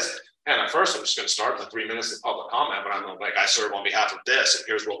it is. And at first, I'm just going to start with 3 minutes of public comment, but I'm like, I serve on behalf of this, and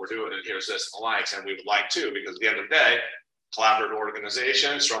here's what we're doing, and here's this and the likes, and we would like to, because at the end of the day, collaborative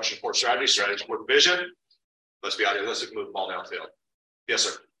organization, structure, support strategy, strategy, support vision. Let's be idealistic, move the ball downfield. Yes,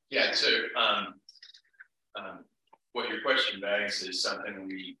 sir. Yeah, so what your question begs is something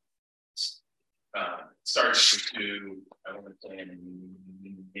we started to do, I want to say in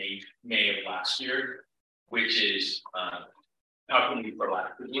May of last year, which is how can we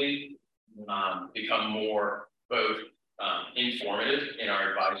proactively become more both informative in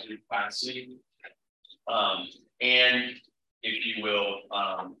our advisory capacity and, if you will,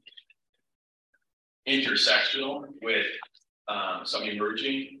 intersectional with some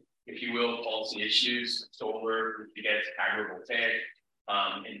emerging, if you will, policy issues, solar, against agrivoltaic,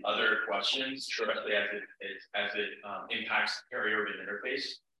 and other questions, especially as it impacts the carrier-urban interface.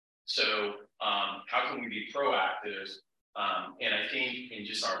 So how can we be proactive? And I think in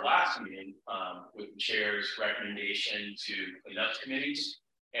just our last meeting with the chair's recommendation to clean up committees,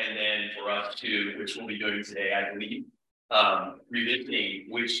 and then for us to, which we'll be doing today, I believe, revisiting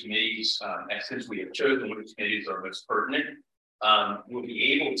which committees, since we have chosen which committees are most pertinent, we'll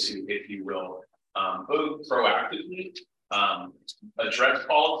be able to, if you will, both proactively address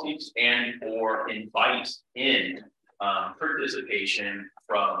policies and or invite in participation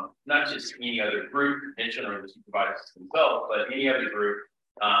from not just any other group, mentioned or the supervisors themselves, but any other group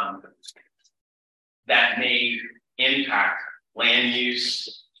that may impact land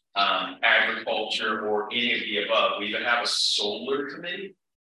use, agriculture, or any of the above. We even have a solar committee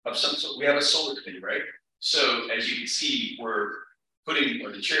of some sort. We have a solar committee, right? So as you can see, we're putting,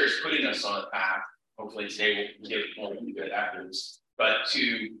 or the chair is putting us on a path. Hopefully today we'll get more good afterwards, but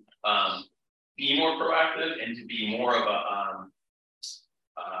to be more proactive and to be more of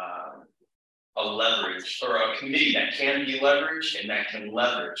a leverage, or a committee that can be leveraged and that can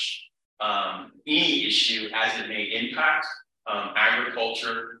leverage any issue as it may impact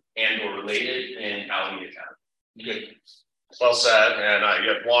agriculture and or related in Alameda County. Good. Well said. And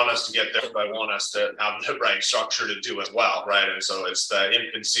you want us to get there, but I want us to have the right structure to do it well, right? And so it's the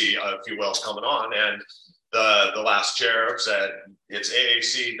infancy, if you will, coming on. And the last chair said, it's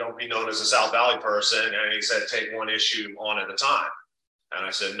AAC, don't be known as a South Valley person. And he said, take one issue on at a time. And I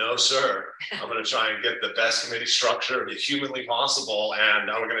said, no, sir, I'm going to try and get the best committee structure humanly possible. And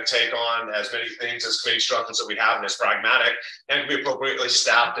we're going to take on as many things as committee structures that we have and as pragmatic and be appropriately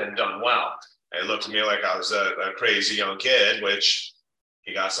staffed and done well. It looked to me like I was a crazy young kid, which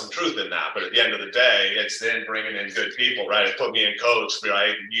he got some truth in that. But at the end of the day, it's then bringing in good people, right? It put me in coach,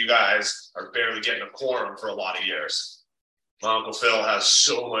 right? You guys are barely getting a quorum for a lot of years. My Uncle Phil has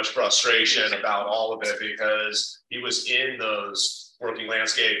so much frustration about all of it because he was in those working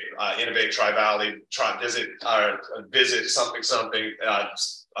landscape, innovate Tri-Valley, visit something,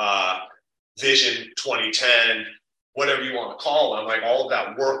 Vision 2010, whatever you want to call them. Like all of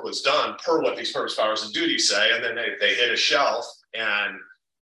that work was done per what these purpose, powers, and duties say, and then they hit a shelf, and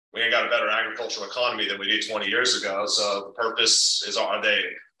we ain't got a better agricultural economy than we did 20 years ago. So the purpose is, are they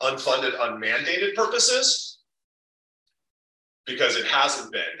unfunded, unmandated purposes? Because it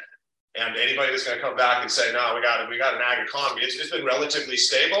hasn't been. And anybody that's going to come back and say, no, we got an ag economy, it's been relatively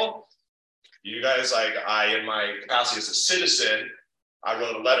stable. You guys, like in my capacity as a citizen, I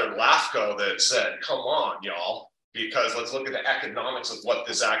wrote a letter to LAFCO that said, come on, y'all, because let's look at the economics of what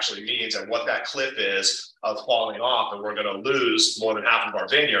this actually means and what that cliff is of falling off. And we're going to lose more than half of our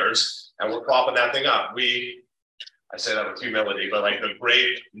vineyards, and we're propping that thing up. I say that with humility, but like the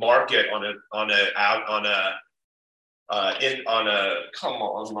great market on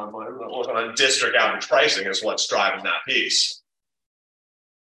district average pricing is what's driving that piece.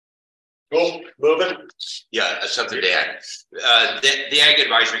 Cool, moving. Yeah, something to add. The Ag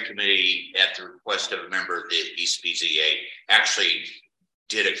Advisory Committee, at the request of a member of the East BZA, actually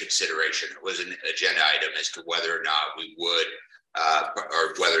did a consideration. It was an agenda item as to whether or not we would,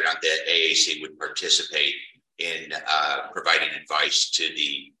 or whether or not the AAC would participate in providing advice to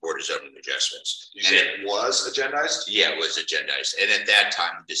the Board of Zoning Adjustments. And it was agendized? Yeah, it was agendized. And at that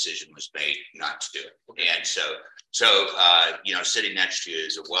time, the decision was made not to do it. Okay. And so sitting next to you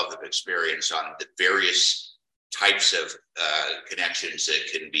is a wealth of experience on the various types of connections that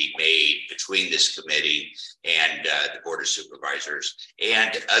can be made between this committee and the Board of Supervisors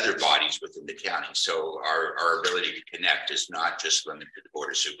and other bodies within the county. So our ability to connect is not just limited to the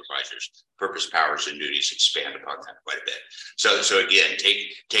Board of Supervisors. Purpose, powers, and duties expand upon that quite a bit. So again,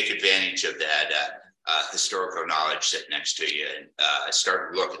 take advantage of that historical knowledge sitting next to you and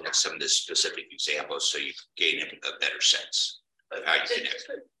start looking at some of the specific examples so you gain a better sense of how you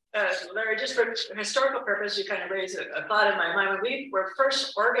connect. Larry, just for historical purpose, you kind of raised a thought in my mind. When we were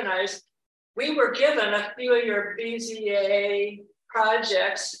first organized, we were given a few of your BZA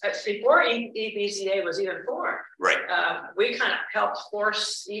projects before EBZA was even formed. Right. We kind of helped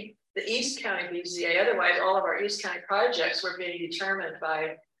force the East County BZA. Otherwise, all of our East County projects were being determined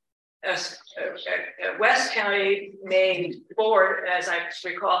by West County made board, as I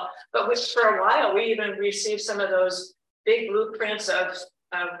recall. But for a while, we even received some of those big blueprints of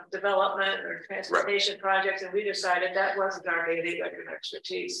development or transportation projects, and we decided that wasn't our area of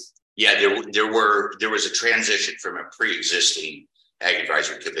expertise. Yeah, there was a transition from a pre-existing Ag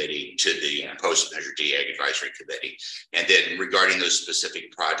Advisory Committee to the post-Measure D Ag Advisory Committee. And then regarding those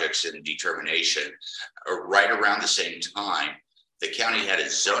specific projects and determination, right around the same time, the county had a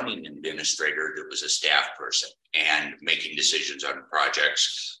zoning administrator that was a staff person and making decisions on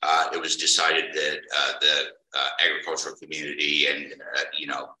projects. It was decided that the agricultural community and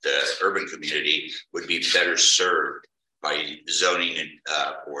the urban community would be better served by zoning and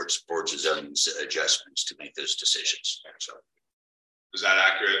boards of zoning adjustments to make those decisions. So, is that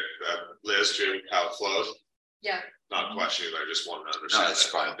accurate, Liz, to how it flows? Yeah. Not questioning, I just wanted to understand. No, that's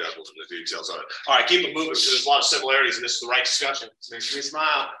fine. Devil's in the details of it. All right, keep it moving because there's a lot of similarities and this is the right discussion. It makes me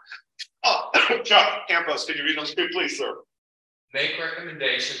smile. Oh, Chuck Campos, can you read those two, please, sir? Make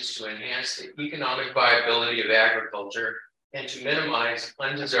recommendations to enhance the economic viability of agriculture and to minimize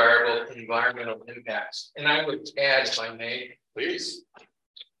undesirable environmental impacts. And I would add, if I may, Please.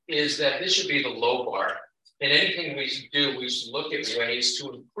 is that this should be the low bar. And anything we should do, we should look at ways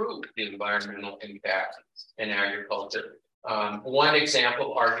to improve the environmental impact in agriculture. One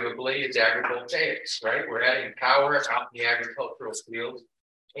example, arguably, is agrivoltaics, right? We're adding power out in the agricultural field,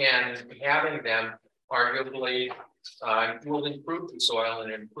 and having them arguably will improve the soil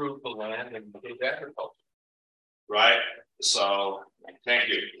and improve the land and improve agriculture. Right. So, thank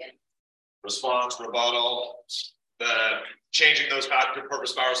you. Response, rebuttal. Changing those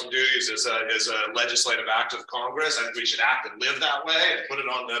purpose, powers, and duties is a legislative act of Congress. I think we should act and live that way and put it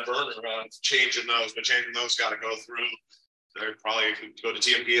on the burner of changing those. But changing those got to go through. They probably go to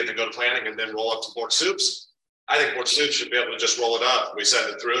TMP and then go to planning and then roll up to Board of Soups. I think Board of Soups should be able to just roll it up. We send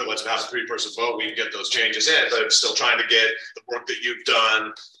it through. Let's have a 3-person vote. We can get those changes in. But I'm still trying to get the work that you've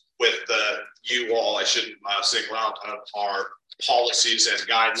done with you all. I shouldn't single out our policies and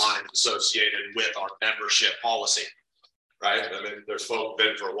guidelines associated with our membership policy. Right? I mean, there's folk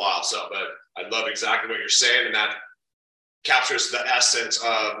been for a while, but I love exactly what you're saying, and that captures the essence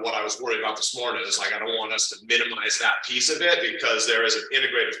of what I was worried about this morning. It's like, I don't want us to minimize that piece of it because there is an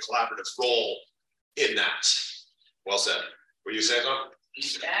integrative collaborative role in that. Well said. Were you saying something?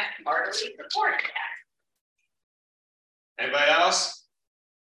 That heartily support that. Anybody else?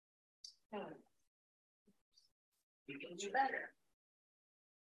 You can do better.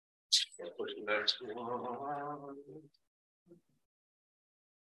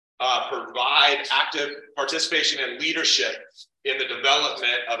 Provide active participation and leadership in the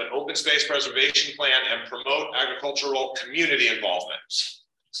development of an open space preservation plan and promote agricultural community involvement. Is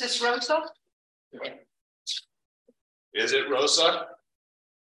this Rosa? Is it Rosa?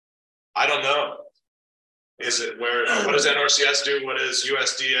 I don't know. Is it where? What does NRCS do? What does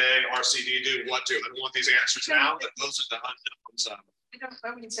USDA, RCD do? What do? I don't want these answers now, but those are the unknowns. I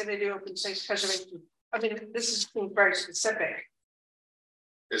wouldn't say they do open space preservation. I mean, this is very specific.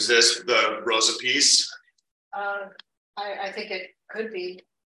 Is this the Rosa piece? I think it could be,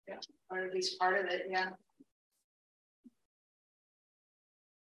 or at least part of it, yeah.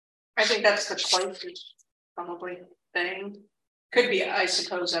 I think that's the closest probably thing. Could be, I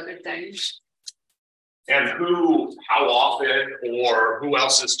suppose, other things. And how often, or who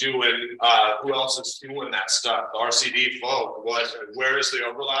else is doing that stuff? The RCD folk, where is the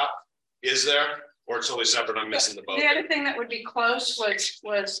overlap? Is there? Or it's totally separate, I'm missing the boat. The other thing that would be close was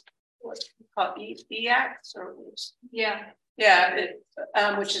what's called EACS, or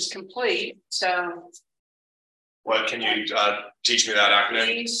which is complete. So what can you teach me that acronym?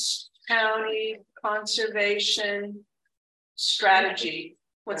 East County Conservation Strategy.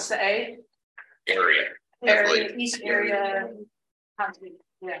 What's the A? Area. East area.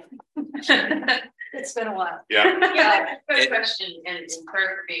 Yeah. It's been a while. Yeah. Yeah, good question, and sorry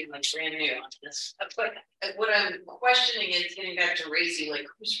for being like brand new on this. But what I'm questioning is getting back to Racy, like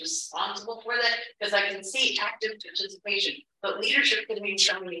who's responsible for that? Because I can see active participation, but leadership can mean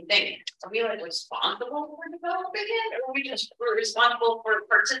so many things. Are we like responsible for developing it, or are we just responsible for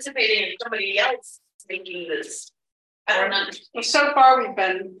participating in somebody else making this? I don't know. Well, so far we've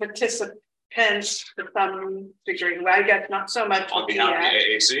been participants to some degree. Well, I guess not so much On behalf of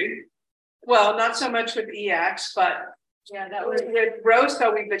the AAC. Well, not so much with EACS, but Yeah, that was with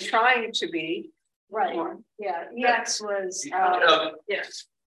Rosa, we've been trying to be. right. More. Yeah, EX was Yes.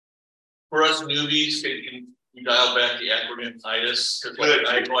 For us newbies, You dial back the acronym IDIS, because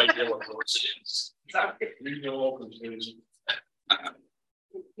I have no idea what those is. Regional open space.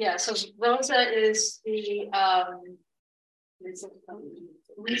 Yeah, so ROSA is the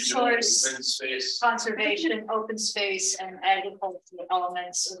resource Open space. conservation, open space, and agricultural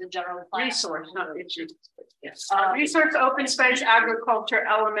elements of the general plan. Resource, not issue. Yes. Resource, open space, agriculture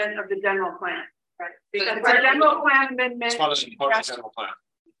element of the general plan. Right. Because the general plan amendment, It's part of the general plan.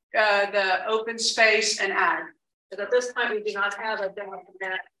 the open space and ag. But at this time, we do not have a general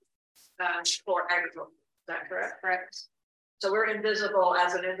plan for agriculture. Is that correct? Correct. So we're invisible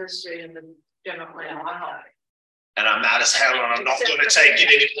as an industry in the general plan. And I'm mad as hell, and I'm not going to take it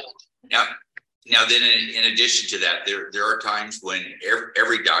anymore. Now then, in addition to that, there are times when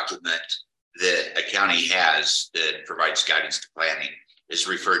every document that a county has that provides guidance to planning is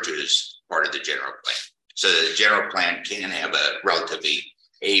referred to as part of the general plan. So the general plan can have a relatively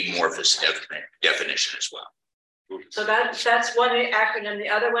amorphous definition as well. So that's one acronym. The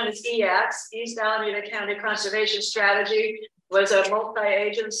other one is EACS, East Alameda County Conservation Strategy, was a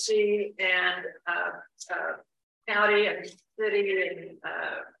multi-agency and county and city and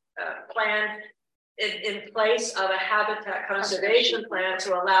plan in place of a habitat conservation plan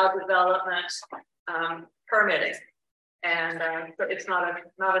to allow development permitting. And so it's not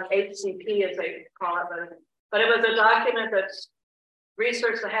an HCP as they call it, but it was a document that's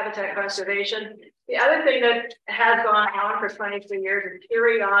researched the habitat conservation. The other thing that has gone on for 23 years is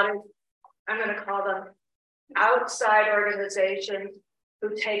periodic, I'm going to call them outside organizations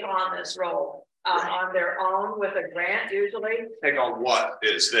who take on this role on their own with a grant usually. Take on what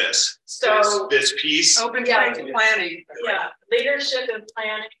is this? So this piece. Open space planning. Yeah, leadership and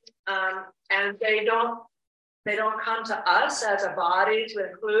planning, and they don't come to us as a body to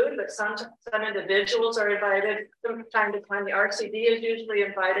include, but some individuals are invited. From time to time, the RCD is usually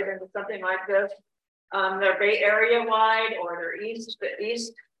invited into something like this. They're Bay Area wide, or they're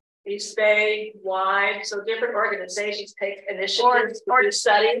East Bay wide. So different organizations take initiatives or to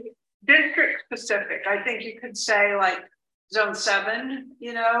study. District specific. I think you could say like zone 7,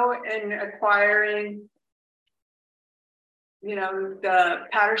 you know, and acquiring, you know, the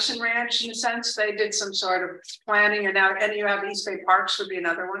Patterson Ranch in a sense. They did some sort of planning, and now, and you have East Bay Parks would be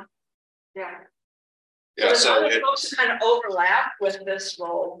another one. Yeah. Yeah, so other folks kind of overlap with this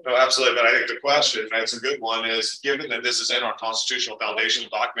role. no, absolutely. But I think the question, and it's a good one, is given that this is in our constitutional foundational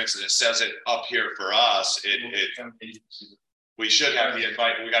documents and it says it up here for us, we should have the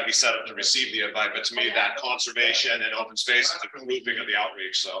invite. We got to be set up to receive the invite. But to me, that conservation and open space is the grouping of the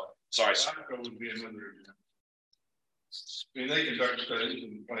outreach. So sorry. Would be another. I mean, they conduct studies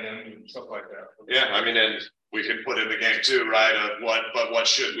and plans and stuff like that. Yeah, I mean, and we can put in the game too, right? Of what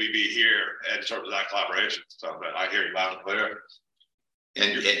should we be here in terms of that collaboration? So but I hear you loud and clear.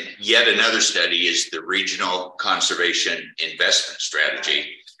 And yet another study is the Regional Conservation Investment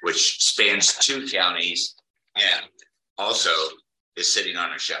Strategy, which spans 2 counties and also is sitting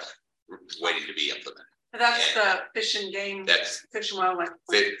on a shelf waiting to be implemented. That's the fish and game. That's fish and wildlife.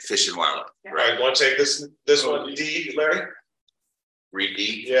 Fish and wildlife. Yeah. Right. You want to take this one, D, Larry? Read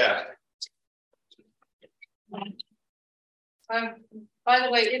D. Yeah. By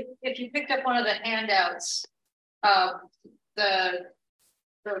the way, if you picked up one of the handouts, the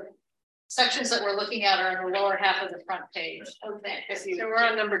sections that we're looking at are in the lower half of the front page. Okay. So we're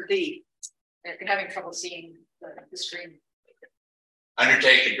on number D. If you're having trouble seeing the screen.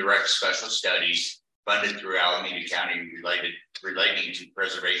 Undertake and direct special studies funded through Alameda County relating to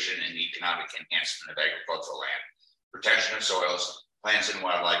preservation and economic enhancement of agricultural land, protection of soils, plants and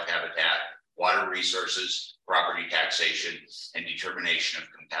wildlife habitat, water resources, property taxation, and determination of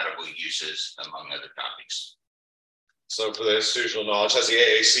compatible uses, among other topics. So for the institutional knowledge, has the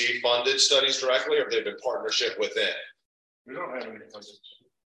AAC funded studies directly, or have they been partnership with it? We don't have any.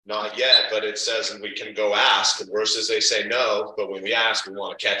 Not yet, but it says, and we can go ask, and versus they say no, but when we ask, we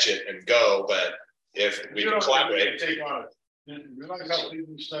want to catch it and go. But if we can collaborate. Take on it. You realize how big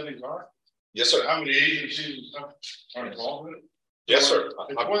these studies are? Yes, sir. How many agencies and stuff are involved in it? Yes, sir.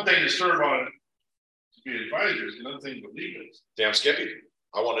 It's one thing to serve on it, to be advisors, another thing to lead it. Damn Skippy.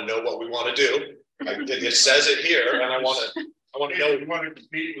 I want to know what we want to do. It says it here, and I want to know. You want to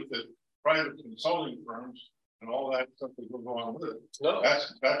compete with the private consulting firms and all that stuff that goes along with it. No.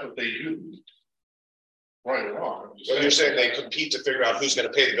 That's what they do. Right along. So you're saying they compete to figure out who's going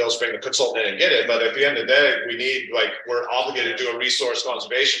to pay the bills, bring the consultant in and get it. But at the end of the day, we need, like, we're obligated to do a resource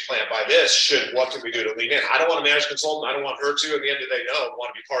conservation plan by this. What can we do to lean in? I don't want to manage consultant. I don't want her to. At the end of the day, no, I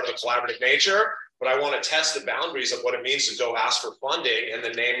want to be part of the collaborative nature. But I want to test the boundaries of what it means to go ask for funding in the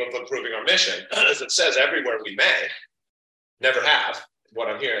name of improving our mission. As it says everywhere we may, never have, what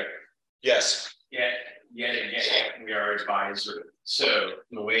I'm hearing. Yes. Yeah, yet again, we are advisory. So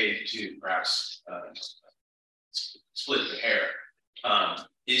the way to perhaps split the hair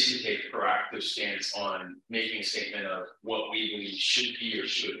is to take a proactive stance on making a statement of what we believe should be or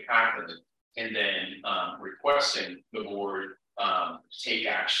should happen, and then requesting the board take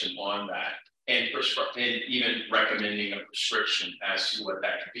action on that, and even recommending a prescription as to what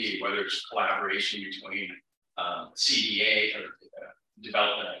that could be, whether it's collaboration between CDA or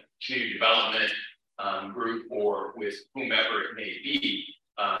community development group, or with whomever it may be,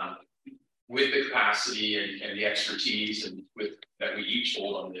 with the capacity and the expertise and with that we each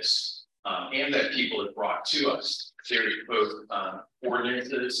hold on this, and that people have brought to us. There's both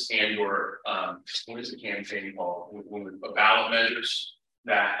ordinances and or what is the campaign called? Ballot measures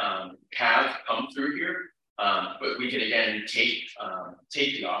that have come through here. But we can again take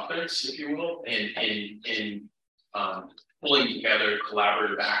the offense, if you will, in pulling together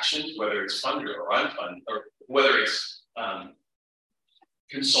collaborative actions, whether it's funded or unfunded, or whether it's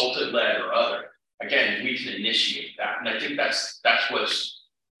consultant led or other. Again, we can initiate that, and I think that's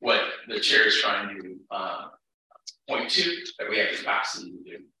what the chair is trying to point to, that we have capacity to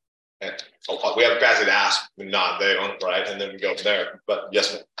do. And we have capacity to ask, not they don't, right? And then we go from there. But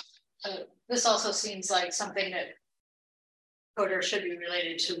yes, ma'am. This also seems like something that Coder should be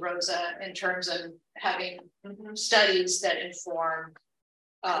related to Rosa in terms of having studies that inform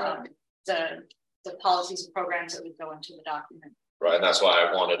the policies and programs that would go into the document. Right, and that's why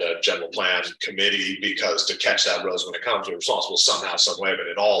I wanted a general plan committee, because to catch that, Rose, when it comes, we're responsible somehow, some way, but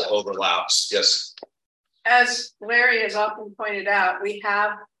it all overlaps. Yes. As Larry has often pointed out, we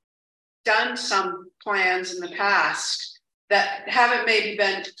have done some plans in the past that haven't maybe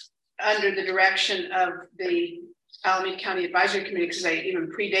been under the direction of the Alameda County Advisory Committee, because they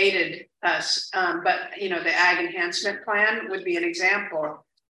even predated us. But you know, the Ag Enhancement Plan would be an example.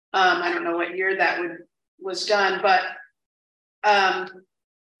 I don't know what year that was done, but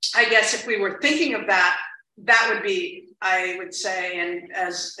I guess if we were thinking of that, that would be, I would say, and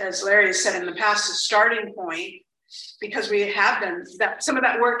as Larry has said in the past, a starting point, because we have done that. Some of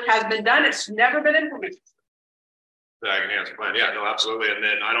that work has been done. It's never been implemented. The Ag Enhancement Plan, yeah, no, absolutely. And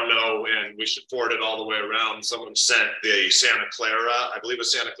then I don't know, and we should forward it all the way around. Someone sent the Santa Clara, I believe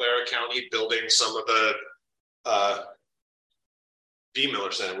it's Santa Clara County, building some of the B.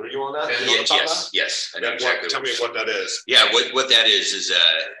 Miller Center. Were you on that? Yes. I know Yeah, exactly tell me what that is. Yeah, what that is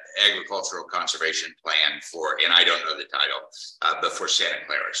a agricultural conservation plan for, and I don't know the title, but for Santa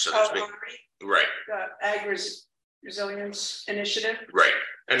Clara. So there's right. The Ag Resilience Initiative. Right.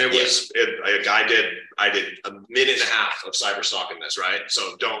 And it was, I did a minute and a half of cyber stalking this, right?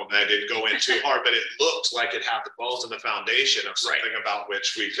 So I didn't go in too hard, but it looked like it had the bones and the foundation of something about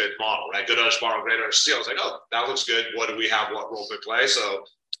which we could model, right? Good as borrow, great as steal. I was like, oh, that looks good. What do we have? What role to play? So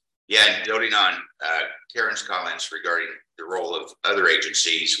yeah, and building on Karen's comments regarding the role of other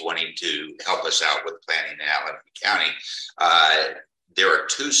agencies wanting to help us out with planning in Alameda County, there are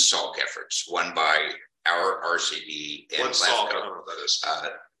two SALC efforts, one by our RCD and what's SALC? I don't know what that is.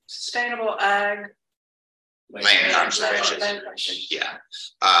 Sustainable Ag. Land conservation. Yeah.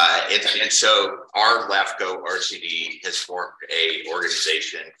 And so our LAFCO RCD has formed a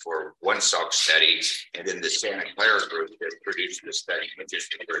organization for one SALC study, and then the Santa Clara group that produced the study, which is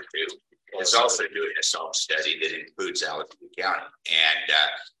number 2, is also doing a SALC study that includes Alameda County. And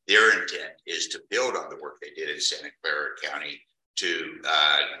their intent is to build on the work they did in Santa Clara County to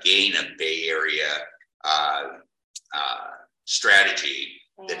gain a Bay Area strategy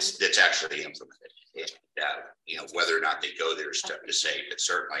that's actually implemented. And, whether or not they go there is tough to say, but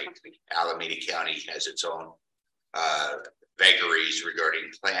certainly Alameda County has its own vagaries regarding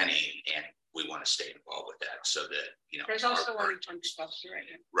planning, and we want to stay involved with that so that, There's also one in stuff right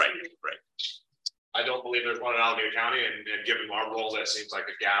now. Right. I don't believe there's one in Alameda County, and given our role, that seems like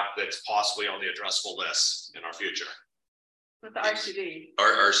a gap that's possibly on the addressable list in our future. With the RCD.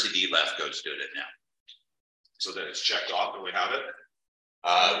 Our RCD LAFCO's doing it now. So then it's checked off and we have it.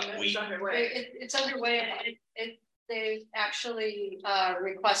 It's underway. It's underway. They actually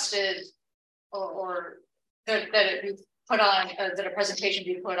requested or that it be put on, that a presentation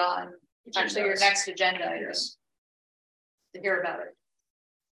be put on actually your next agenda is to hear about it.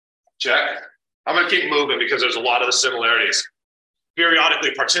 Check. I'm going to keep moving because there's a lot of the similarities.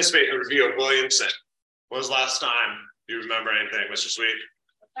 Periodically participate in the review of Williamson. When was the last time you remember anything, Mr. Sweet?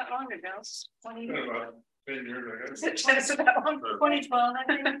 Not long ago. 10 years ago. Is it that long? 2012, I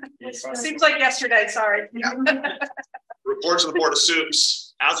think. It seems like yesterday, sorry. Yeah. Reports of the Board of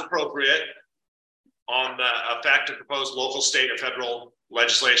Soups as appropriate on the effect of proposed local, state, and federal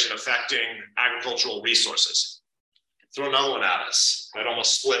legislation affecting agricultural resources. throw another one at us. I'd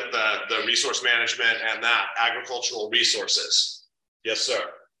almost split the resource management and that agricultural resources. Yes, sir.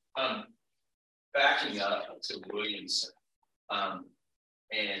 Backing up to Williamson,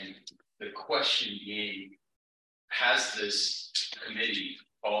 and the question being, has this committee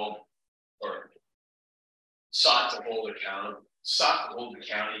called or sought to hold the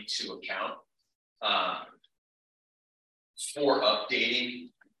county to account for updating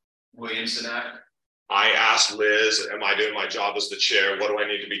Williamson Act? I asked Liz, am I doing my job as the chair? What do I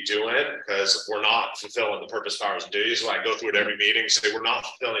need to be doing? Because if we're not fulfilling the purpose, powers, and duties, I go through it every meeting, say we're not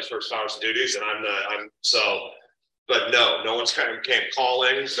fulfilling these purpose, powers, and duties, and but no one's kind of came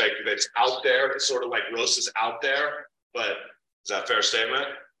calling. It's like it's out there. It's sort of like Rose is out there. But is that a fair statement?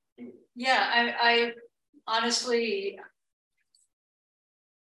 Yeah, I honestly,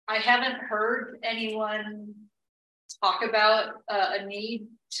 I haven't heard anyone talk about a need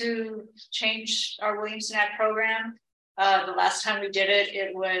to change our Williamson Act program. The last time we did it,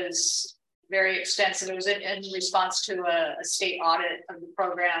 it was very extensive. It was in response to a state audit of the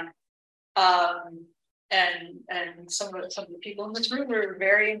program. And some of the people in this room were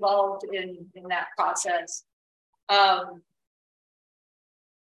very involved in that process.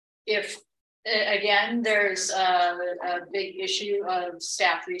 If again, there's a big issue of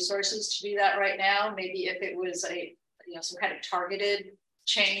staff resources to do that right now. Maybe if it was some kind of targeted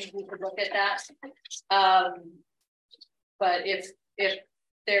change, we could look at that. But if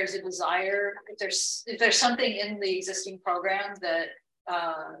there's a desire, if there's something in the existing program that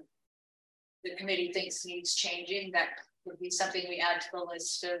the committee thinks needs changing, that would be something we add to the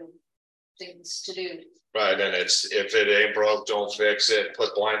list of things to do. Right, and it's, if it ain't broke, don't fix it,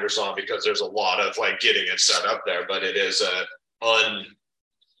 put blinders on, because there's a lot of getting it set up there, but it is a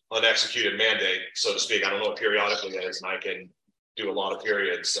unexecuted mandate, so to speak. I don't know what periodically it is, and I can do a lot of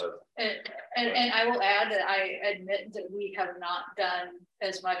periods. So. And I will add that I admit that we have not done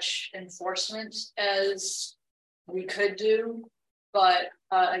as much enforcement as we could do, but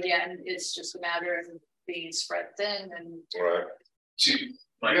again, it's just a matter of being spread thin and. Right. To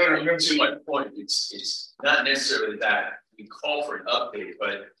my point, it's not necessarily that we call for an update,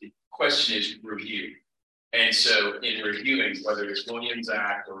 but the question is review. And so in reviewing, whether it's Williams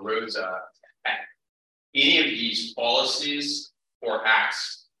Act or Rhodes Act, any of these policies or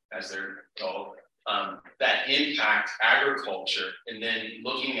acts, as they're called, that impact agriculture, and then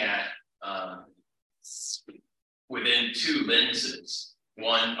looking at within two lenses.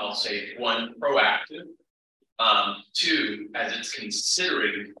 One, I'll say one proactive. Two, as it's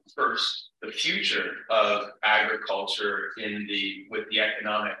considering first the future of agriculture with the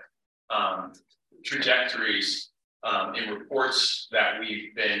economic trajectories in reports that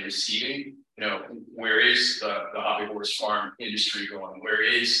we've been receiving. Where is the hobby horse farm industry going? Where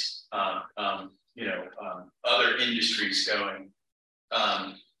is other industries going?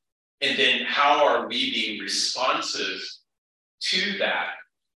 And then how are we being responsive to that?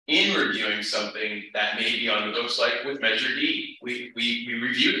 In reviewing something that may be on the books, like with Measure D, we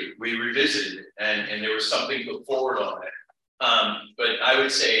reviewed it, we revisited it, and there was something put forward on it. But I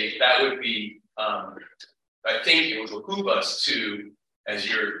would say that would be, I think it would behoove us to, as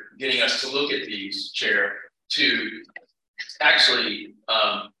you're getting us to look at these, Chair, to actually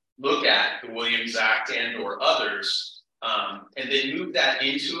look at the Williams Act and or others, and then move that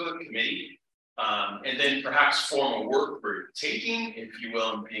into a committee. And then perhaps form a work group, taking, if you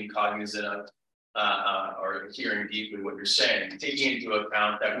will, and being cognizant of or hearing deeply what you're saying, taking into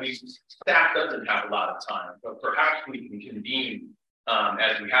account that staff doesn't have a lot of time, but perhaps we can convene,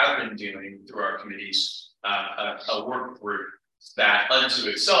 as we have been doing through our committees, a work group that unto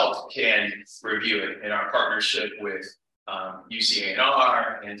itself can review it in our partnership with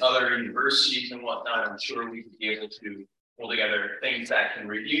UCANR and other universities and whatnot. I'm sure we could be able to pull together things that can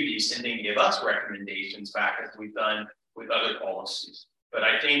review these and then give us recommendations back, as we've done with other policies. But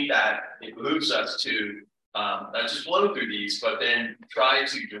I think that it behooves us to not just blow through these, but then try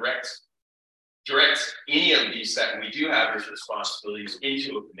to direct any of these that we do have as responsibilities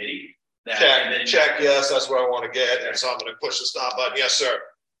into a committee. Check, yes, that's where I want to get. And so I'm going to push the stop button. Yes, sir.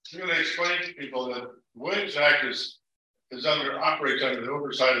 You're going to explain to people that Williams Act operates under the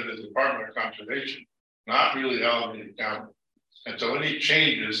oversight of the Department of Conservation, not really Alameda County. And so any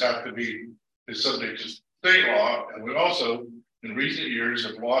changes have to be subject to state law. And we also, in recent years,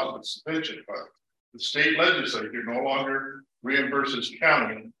 have lost the suspension fund. The state legislature no longer reimburses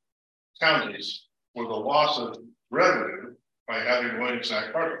counties for the loss of revenue by having Williams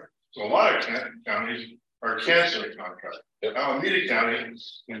Act partner. So a lot of counties are canceling contracts. Alameda County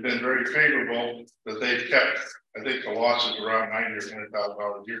has been very favorable that they've kept, I think the loss is around $90,000 or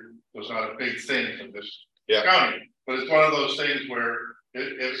 $100,000 a year. So it's not a big thing from this county. But it's one of those things where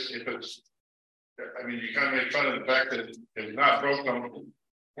if it's, I mean, you kind of make fun of the fact that it's not broke, don't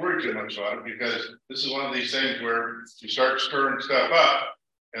worry too much about it, because this is one of these things where you start stirring stuff up,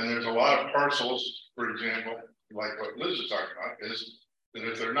 and there's a lot of parcels, for example, like what Liz is talking about, is that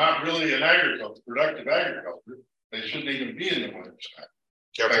if they're not really in agriculture, productive agriculture, they shouldn't even be in the Williams Act.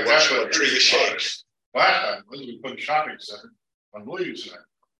 Careful, what tree you shake. Last time, we put a shopping center on Williams Act,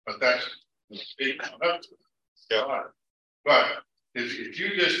 but that's the state coming up to it. Yeah. But if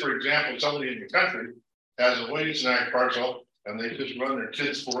you just, for example, somebody in the country has a Williams Act parcel and they just run their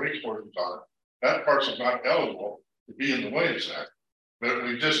kids 4-H courses on it, that parcel's not eligible to be in the Williams Act. But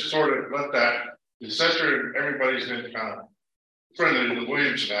we just sort of let that, essentially everybody's been kind of friendly to the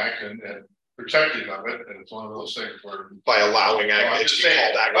Williams Act and protective of it, and it's one of those things where By allowing it to be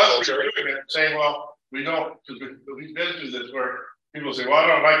called agriculture. Saying, well, we don't, because we've been through this where people say, well, I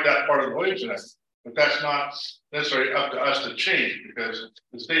don't like that part of the Williams Act, but that's not necessarily up to us to change, because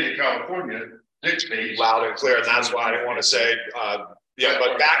the state of California dictates. Loud and clear, and that's why I want to say, yeah,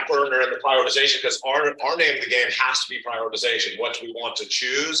 but back burner and the prioritization, because our name of the game has to be prioritization. What do we want to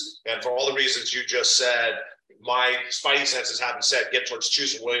choose? And for all the reasons you just said, my spidey senses haven't said get towards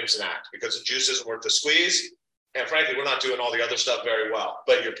choosing Williamson Act, because the juice isn't worth the squeeze. And frankly, we're not doing all the other stuff very well.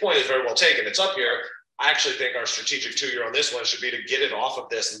 But your point is very well taken. It's up here. I actually think our strategic 2-year on this one should be to get it off of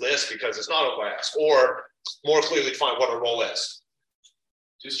this list, because it's not owned by us, or more clearly define what our role is.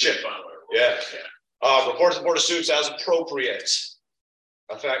 Just chip on it. Yeah. Report to the Board of Suits as appropriate,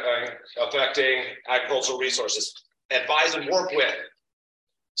 affecting agricultural resources. Advise and work with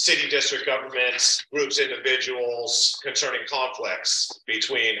city, district governments, groups, individuals concerning conflicts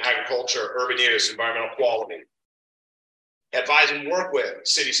between agriculture, urban use, environmental quality. Advise and work with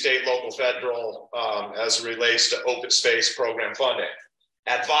city, state, local, federal, as it relates to open space program funding.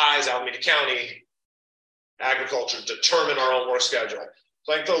 Advise Alameda County agriculture, determine our own work schedule.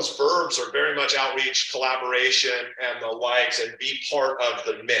 So I think those verbs are very much outreach, collaboration, and the likes, and be part of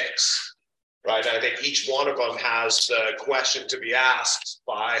the mix, right? And I think each one of them has the question to be asked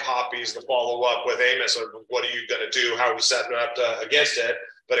by Hoppies to follow up with Amos, or what are you going to do? How are we setting up against it?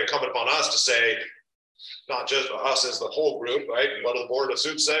 But incumbent upon us to say, not just us as the whole group, right? What does the Board of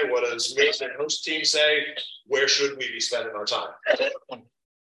Suits say? What does Mason and host team say? Where should we be spending our time? Is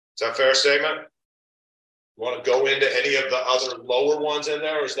that a fair statement? Want to go into any of the other lower ones in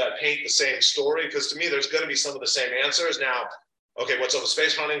there, or is that paint the same story? Because to me, there's going to be some of the same answers. Now, okay, what's open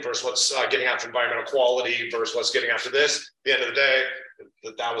space hunting versus what's getting after environmental quality versus what's getting after this? At the end of the day,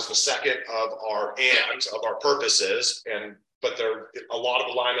 that was the second of our purposes, but there a lot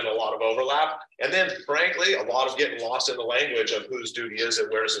of alignment, a lot of overlap, and then frankly, a lot of getting lost in the language of whose duty is it,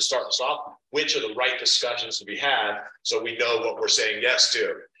 where does it start and stop, which are the right discussions to be had, so we know what we're saying yes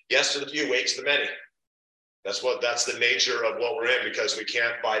to. Yes to the few, wait to the many. That's the nature of what we're in, because we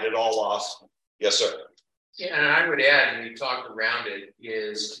can't bite it all off. Yes, sir. Yeah, and I would add, and we talked around it,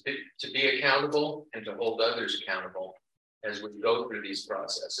 is to be accountable and to hold others accountable as we go through these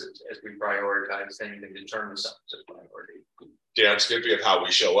processes, as we prioritize things and determine something's a priority. Yeah, it's good of how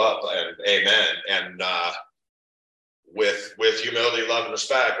we show up, and amen. And with humility, love, and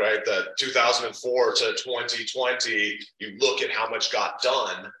respect, right? The 2004 to 2020, you look at how much got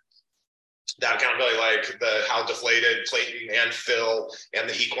done. That accountability, like how deflated Clayton and Phil and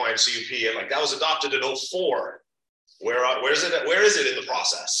the equine CUP, and like that was adopted in 2004. Where is it in the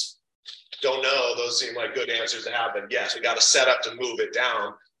process? Don't know. Those seem like good answers to have, but yes, we got to set up to move it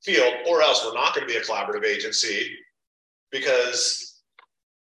down field, or else we're not going to be a collaborative agency, because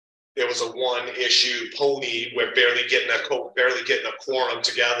it was a one issue pony. We're barely getting a quorum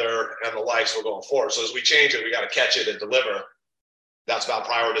together, and the likes were going forward. So as we change it, we got to catch it and deliver. That's about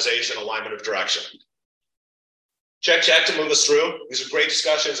prioritization, alignment of direction. Check to move us through. These are great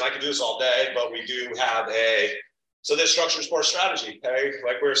discussions. I could do this all day, but we do have so this structure support strategy, okay?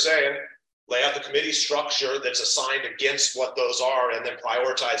 Like we were saying, lay out the committee structure that's assigned against what those are, and then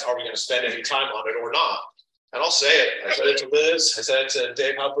prioritize, are we going to spend any time on it or not? And I'll say it. I said it to Liz. I said it to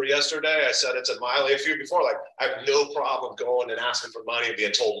Dave Hopper yesterday. I said it to Miley a few before. Like, I have no problem going and asking for money and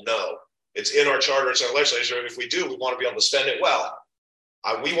being told no. It's in our charter, it's in our legislature. And if we do, we want to be able to spend it well.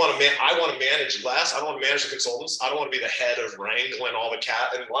 I want to manage less. I don't want to manage the consultants. I don't want to be the head of wrangling all the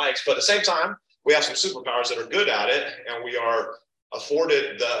cat and likes. But at the same time, we have some superpowers that are good at it, and we are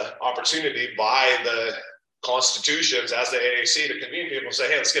afforded the opportunity by the constitutions as the AAC to convene people and say,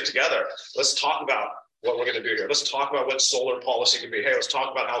 hey, let's get together. Let's talk about what we're going to do here. Let's talk about what solar policy can be. Hey, let's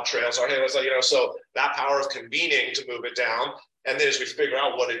talk about how trails are. Hey, let's, so that power of convening to move it down. And then as we figure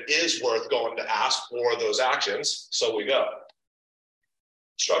out what it is worth going to ask for those actions, so we go.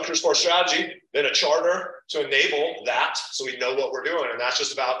 structures for strategy, then a charter to enable that so we know what we're doing. And that's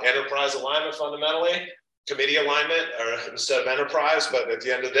just about enterprise alignment fundamentally, committee alignment or instead of enterprise, but at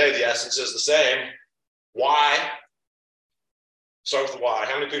the end of the day, the essence is the same. Why? Start with the why.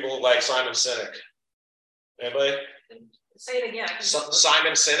 How many people like Simon Sinek? Anybody? Say it again.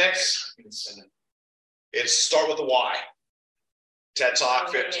 Simon Sinek. It's start with the why. TED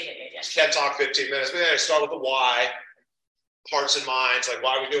Talk, TED Talk 15 minutes. But anyway, start with the why, hearts and minds, like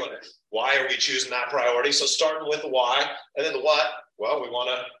why are we doing it? Why are we choosing that priority? So starting with the why, and then the what? Well, we want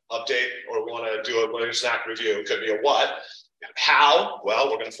to update or we want to do a snack review. It could be a what. How? Well,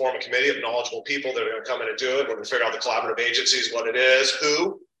 we're going to form a committee of knowledgeable people that are going to come in and do it. We're going to figure out the collaborative agencies, what it is,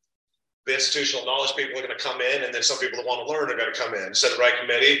 who. The institutional knowledge people are going to come in, and then some people that want to learn are going to come in, set the right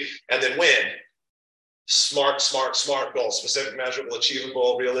committee, and then when. Smart goals, specific, measurable,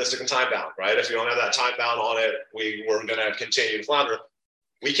 achievable, realistic, and time bound, right? If you don't have that time bound on it, we're going to continue to flounder.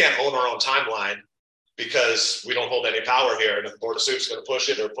 We can't own our own timeline because we don't hold any power here. And if the Board of Soup is going to push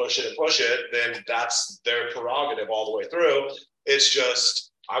it, then that's their prerogative all the way through. It's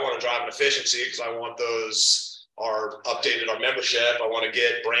just, I want to drive an efficiency because I want those are updated our membership. I want to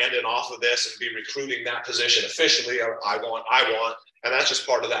get Brandon off of this and be recruiting that position officially. I want. And that's just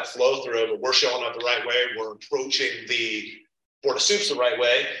part of that flow through, but we're showing up the right way. We're approaching the Board of Soups the right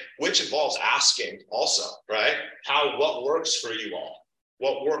way, which involves asking also, right? What works for you all?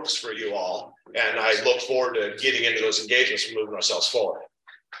 What works for you all? And I look forward to getting into those engagements and moving ourselves forward.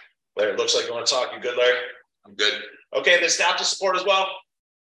 Larry, it looks like you want to talk. You good, Larry? I'm good. Okay, then staff to support as well.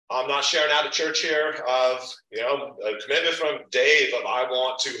 I'm not sharing out of church here of, a commitment from Dave of I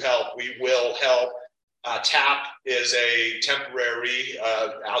want to help. We will help. TAP is a temporary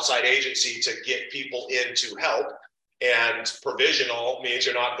outside agency to get people in to help, and provisional means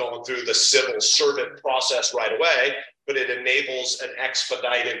you're not going through the civil servant process right away, but it enables an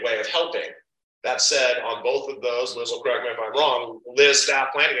expedited way of helping. That said, on both of those, Liz will correct me if I'm wrong, Liz staff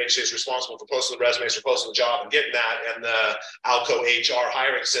planning agency is responsible for posting the resumes or posting the job and getting that, and the Alco HR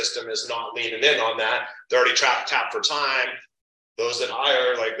hiring system is not leaning in on that. They're already tapped for time. Those that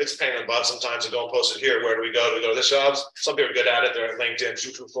hire, like it's a pain in the butt sometimes to don't post it here. Where do we go? Do we go to this jobs? Some people are good at it. They're at LinkedIn,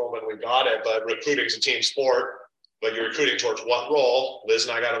 and we've got it. But recruiting is a team sport. But you're recruiting towards what role? Liz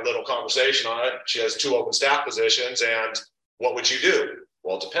and I got a little conversation on it. She has 2 open staff positions. And what would you do?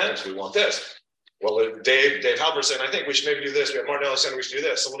 Well, it depends. We want this. Well, Dave Halpert saying, I think we should maybe do this. We have Martinelli saying we should do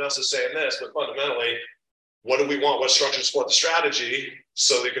this. Someone else is saying this. But fundamentally, what do we want? What structure to support the strategy?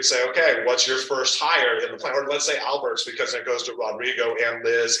 So they could say, okay, what's your first hire in the plan? Or let's say Albert's, because it goes to Rodrigo and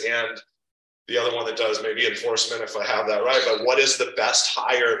Liz and the other one that does maybe enforcement, if I have that right. But what is the best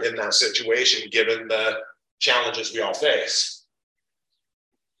hire in that situation, given the challenges we all face?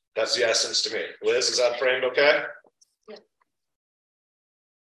 That's the essence to me. Liz, is that framed okay? Yeah.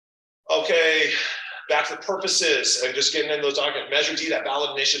 Okay, back to the purposes and just getting in those documents. Measure D, that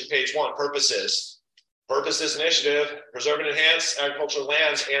ballot initiative, page 1, purposes. Purposes initiative, preserve and enhance agricultural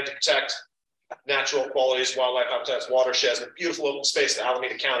lands and to protect natural qualities, wildlife habitats, watersheds, and beautiful open space in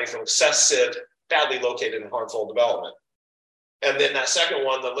Alameda County from excessive, badly located and harmful development. And then that second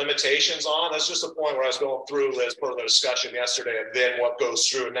one, the limitations on, that's just a point where I was going through as part of the discussion yesterday, and then what goes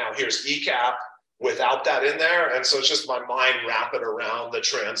through, and now here's ECAP without that in there. And so it's just my mind wrapping around the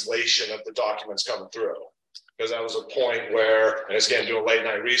translation of the documents coming through. Because that was a point where, and again, doing late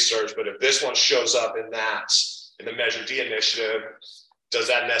night research, but if this one shows up in the Measure D initiative, does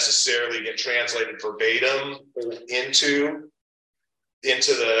that necessarily get translated verbatim into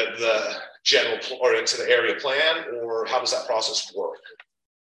the general or into the area plan, or how does that process work?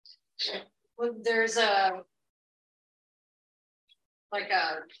 Well, there's I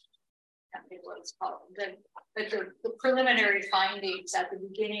can't think what it's called, the preliminary findings at the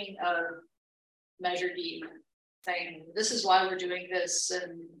beginning of Measure D, saying this is why we're doing this,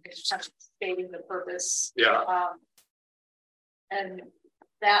 and kind of stating the purpose. Yeah. And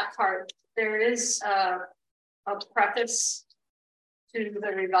that part, there is a preface to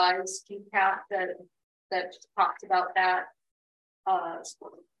the revised ECAP that talks about that. I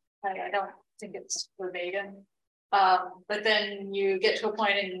don't think it's verbatim. But then you get to a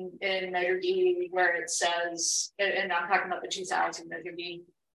point in Measure D where it says, and I'm talking about the 2000 Measure D,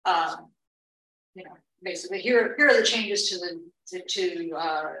 basically here are the changes to the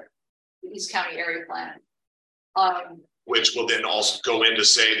East County Area Plan. Which will then also go in to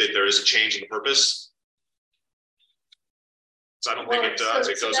say that there is a change in purpose. So I don't think it does.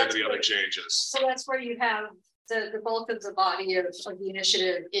 It goes into the other changes. So that's where you have the bulk of the body of the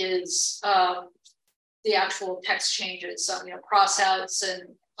initiative is the actual text changes. So cross outs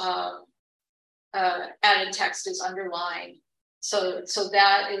and added text is underlined. So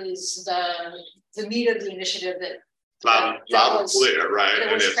that is the meat of the initiative that Loud and clear, right? that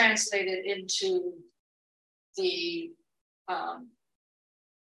And was if, translated into the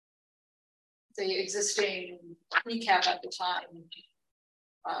existing recap at the time.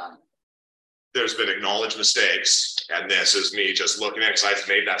 there's been acknowledged mistakes, and this is me just looking at, because I've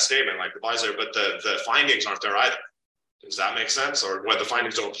made that statement like the advisor, but the findings aren't there either. Does that make sense? Or what, the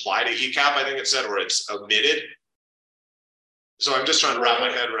findings don't apply to ECAP, I think it said, or it's omitted. So I'm just trying to wrap my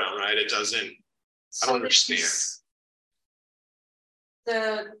head around, right? It doesn't, I don't understand.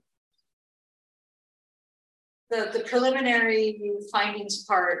 The preliminary findings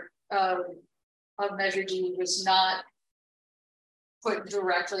part of Measure D was not put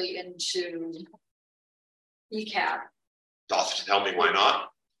directly into ECAP. Tell me why not?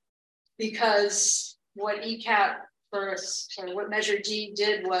 Because what ECAP first, or what Measure D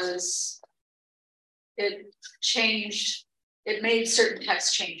did was it changed, it made certain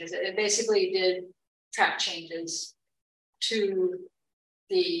text changes. It basically did track changes to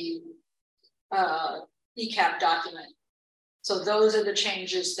the ECAP document. So those are the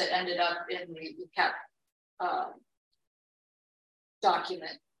changes that ended up in the ECAP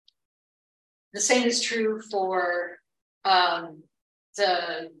document. The same is true for the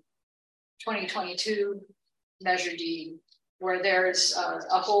 2022 Measure D, where there's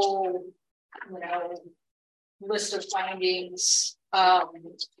a whole, list of findings,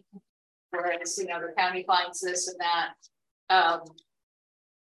 whereas, the county finds this and that.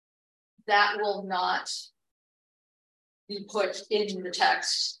 That will not be put in the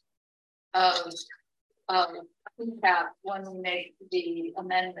text of ECAP when we make the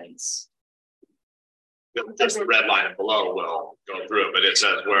amendments. Just the red line below will go through it, but it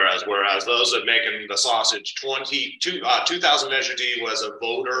says whereas those that making the sausage 2000 Measure D was a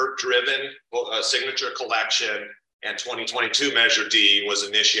voter driven signature collection, and 2022 Measure D was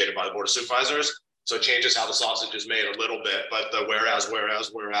initiated by the Board of Supervisors. So it changes how the sausage is made a little bit, but the whereas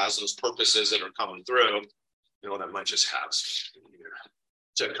those purposes that are coming through, that might just have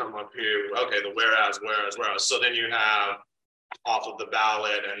to come up here. Okay, the whereas. So then you have off of the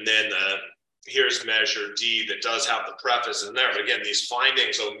ballot, and then here's Measure D that does have the preface in there. But again, these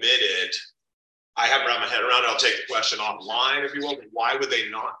findings omitted. I haven't wrapped my head around it. I'll take the question offline if you will. Why would they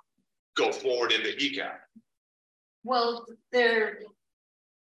not go forward into ECAP? Well,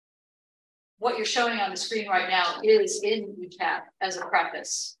 what you're showing on the screen right now is in ECAP as a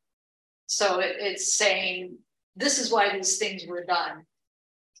preface. So it's saying, this is why these things were done.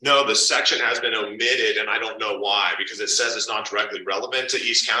 No, the section has been omitted, and I don't know why, because it says it's not directly relevant to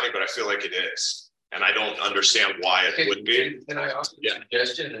East County, but I feel like it is. And I don't understand why it would be. Can I offer a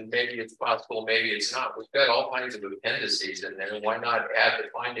suggestion? And maybe it's possible, maybe it's not. We've got all kinds of appendices in there. Why not add the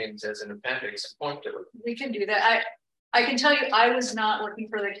findings as an appendix and point to it? We can do that. I can tell you, I was not working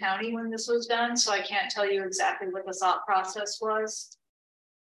for the county when this was done, so I can't tell you exactly what the thought process was.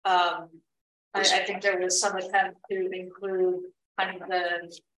 I think there was some attempt to include kind of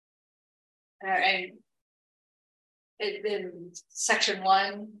and in section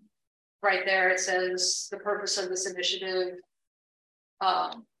 1, right there, it says the purpose of this initiative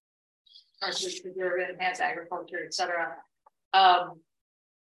are to preserve and enhance agriculture, etc.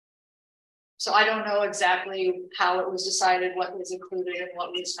 So I don't know exactly how it was decided, what was included and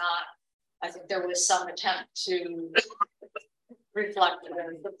what was not. I think there was some attempt to reflect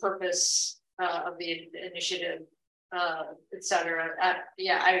the purpose of the initiative, etc.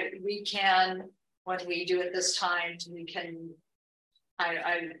 We can, when we do it this time, we can,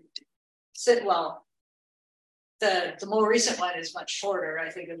 the more recent one is much shorter. I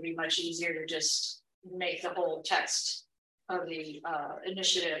think it would be much easier to just make the whole text of the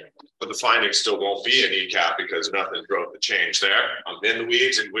initiative. But the findings still won't be in ECAP because nothing drove the change there. I'm in the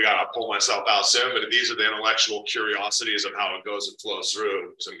weeds and we gotta pull myself out soon, but these are the intellectual curiosities of how it goes and flows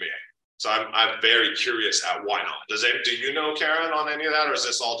through to me. So I'm very curious at why not. Do you know, Karen, on any of that, or is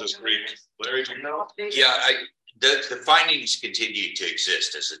this all just Greek? Larry, do you know? Yeah, the findings continue to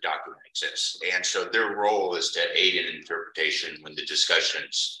exist as the document exists. And so their role is to aid in interpretation when the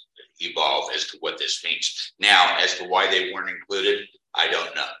discussions evolve as to what this means. Now, as to why they weren't included, I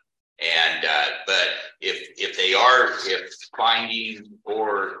don't know. And but if finding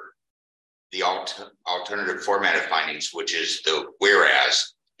or the alternative formatted findings, which is the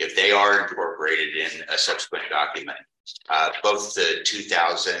whereas, if they are incorporated in a subsequent document, both the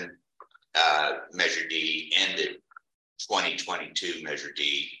 2000 Measure D and the 2022 Measure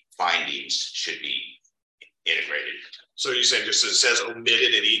D findings should be integrated. So you're saying just as it says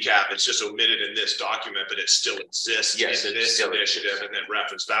omitted in ECAP, it's just omitted in this document, but it still exists in this initiative and then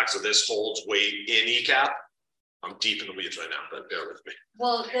referenced back. So this holds weight in ECAP? I'm deep in the weeds right now, but bear with me.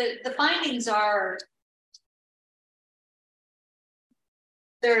 Well, the findings are.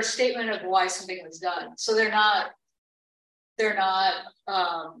 They're a statement of why something was done, so they're not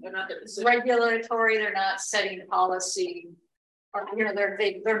regulatory, they're not setting policy. Or, you know,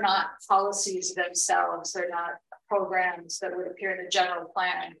 they're not policies themselves, they're not programs that would appear in the general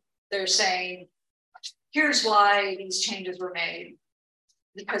plan. They're saying, here's why these changes were made.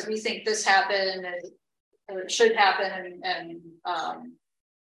 Because we think this happened and it should happen, and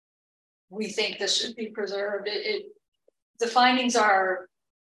we think this should be preserved. The findings are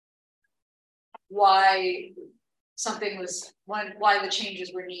why something was why the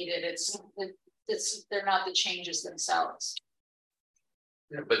changes were needed. They're not the changes themselves.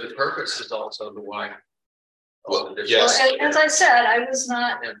 Yeah, but the purpose is also the why. Well, yes. Well, as I said, I was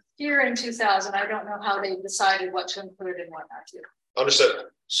not here in 2000. I don't know how they decided what to include and what not to. Understood.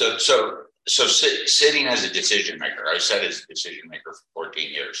 So sitting as a decision maker, I sat as a decision maker for 14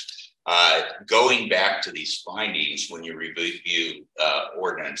 years. Going back to these findings when you review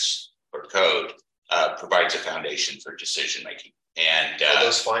ordinance or code provides a foundation for decision making. And are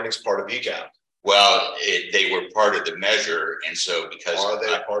those findings part of ECAP? Well, they were part of the measure, and so because are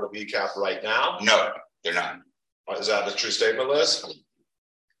they part of ECAP right now? No, they're not. Is that a true statement, Liz?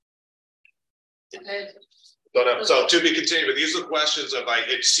 Okay. Don't know. So to be continued, but these are the questions of like,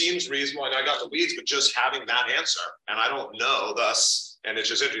 it seems reasonable, and I got the weeds, but just having that answer, and I don't know, thus, and it's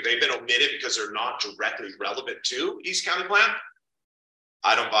just interesting, they've been omitted because they're not directly relevant to East County Plan.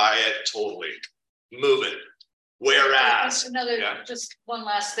 I don't buy it totally. Moving. Whereas, just one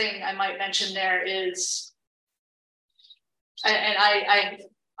last thing I might mention there is, and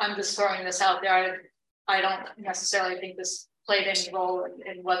I'm just throwing this out there. I don't necessarily think this played any role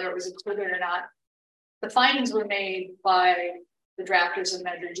in whether it was included or not. The findings were made by the drafters of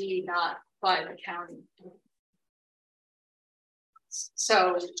Measure D, not by the county.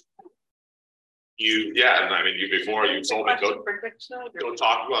 So. And I mean, before you told me go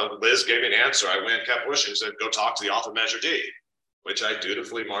talk. Well, Liz gave me an answer. I went and kept pushing and said, go talk to the author of Measure D, which I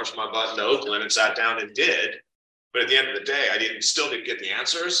dutifully marched my butt in Oakland and sat down and did. But at the end of the day, I still didn't get the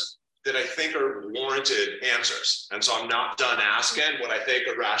answers that I think are warranted answers. And so I'm not done asking what I think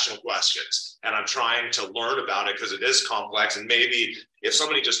are rational questions. And I'm trying to learn about it because it is complex. And maybe if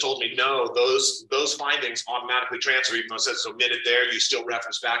somebody just told me, no, those findings automatically transfer, even though it says it's omitted there, you still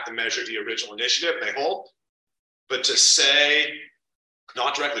reference back the Measure D original initiative and they hold. But to say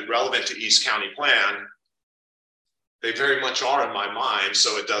not directly relevant to East County Plan, they very much are in my mind,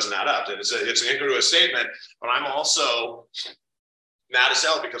 so it doesn't add up. And it's an incongruous statement, but I'm also mad as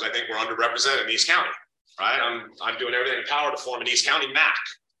hell because I think we're underrepresented in East County, right? I'm doing everything in power to form an East County MAC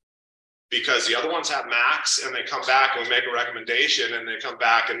because the other ones have MACs and they come back and make a recommendation and they come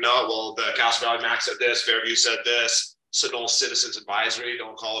back and no, well, the Castro Valley MAC said this, Fairview said this, Sonoma Citizens Advisory,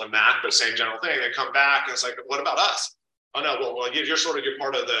 don't call it a MAC, but same general thing. They come back and it's like, what about us? Oh no, well, you're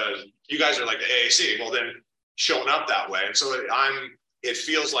part of you guys are like the AAC. Well, then showing up that way. And so it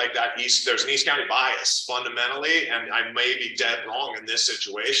feels like there's an East County bias fundamentally, and I may be dead wrong in this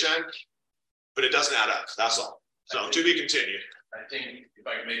situation, but it doesn't add up. That's all. So to be continued. I think if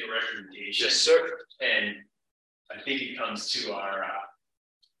I can make a recommendation. Yes, sir. And I think it comes to our,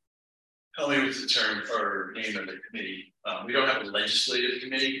 help me with the term or name of the committee. We don't have a legislative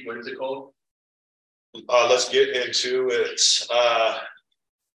committee. What is it called? Let's get into it.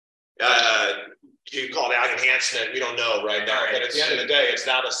 You call it ag enhancement. We don't know right now, but at the end of the day, it's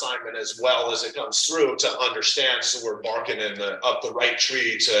that assignment as well as it comes through to understand. So we're barking up the right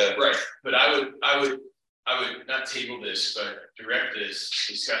tree to. Right, but I would not table this, but direct this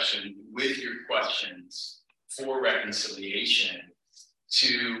discussion with your questions for reconciliation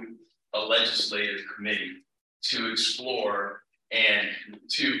to a legislative committee to explore and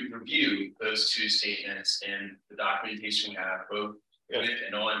to review those two statements and the documentation we have both with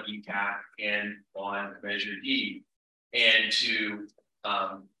and on ECAP and on Measure D, and to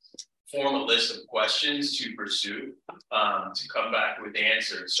form a list of questions to pursue, to come back with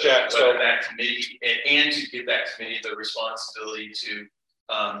answers. So whether that committee and to give that committee the responsibility to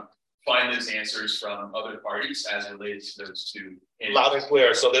find those answers from other parties as related to those two. Loud and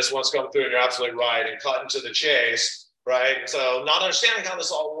clear. So this one's coming through, and you're absolutely right, and cutting to the chase. Right. So not understanding how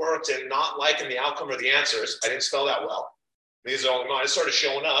this all worked and not liking the outcome or the answers. I didn't spell that well. These are all, I started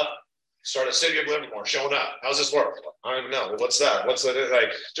showing up, started City of Livermore, showing up. How's this work? I don't even know. What's that? What's the,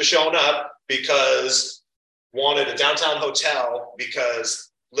 like, just showing up because wanted a downtown hotel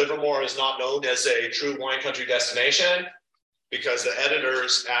because Livermore is not known as a true wine country destination, because the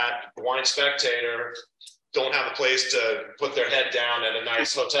editors at the Wine Spectator don't have a place to put their head down at a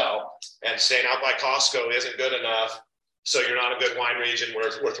nice hotel, and staying out by Costco isn't good enough. So you're not a good wine region.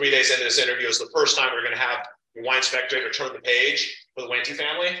 We're 3 days into this interview. Is the first time we're going to have Wine Spectator turn the page for the Wente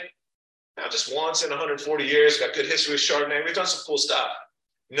family. Now, just once in 140 years, got good history with Chardonnay. We've done some cool stuff.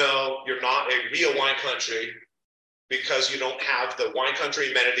 No, you're not a real wine country because you don't have the wine country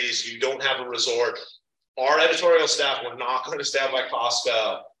amenities. You don't have a resort. Our editorial staff, we're not going to stand by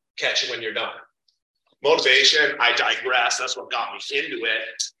Costco, catch you when you're done. Motivation, I digress. That's what got me into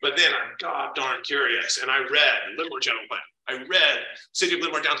it. But then I'm god darn curious. And I read Livermore General Plan. I read City of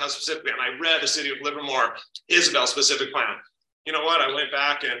Livermore Downtown Specific Plan. I read the City of Livermore Isabel Specific Plan. You know what? I went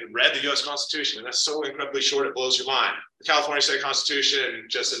back and read the US Constitution, and that's so incredibly short, it blows your mind. The California State Constitution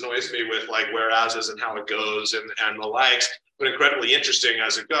just annoys me with like whereases and how it goes and the likes, but incredibly interesting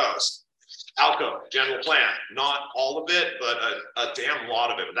as it goes. ALCO, general plan, not all of it, but a damn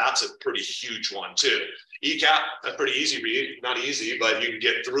lot of it. That's a pretty huge one too. ECAP, a pretty easy read, not easy, but you can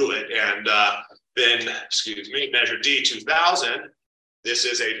get through it. And then, excuse me, Measure D 2000, this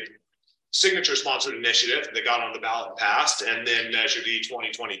is a signature sponsored initiative that got on the ballot and passed, and then Measure D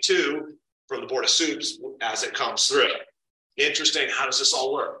 2022 from the Board of Soups as it comes through. Interesting, how does this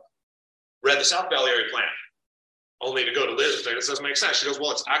all work? Read the South Valley Area Plan, only to go to Liz and say, this doesn't make sense. She goes,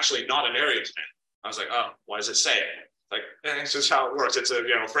 well, it's actually not an area plan. I was like, oh, why does it say it? Like, it's just how it works. It's a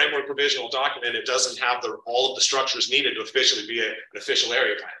framework provisional document. It doesn't have all of the structures needed to officially be an official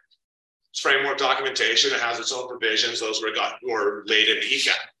area plan. It's framework documentation. It has its own provisions. Those were laid in the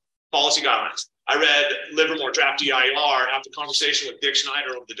ECAP. Policy guidelines. I read Livermore draft EIR after conversation with Dick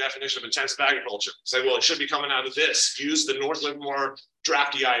Schneider over the definition of intensive agriculture. Say, well, it should be coming out of this. Use the North Livermore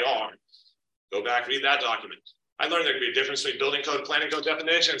draft EIR. Go back, read that document. I learned there could be a difference between building code and planning code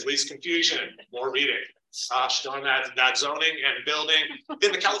definitions, least confusion, more reading. Gosh, darn that zoning and building.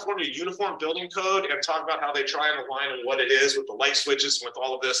 In the California Uniform Building Code, and talk about how they try and align on what it is with the light switches and with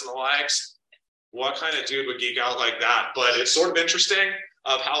all of this and the likes. What kind of dude would geek out like that? But it's sort of interesting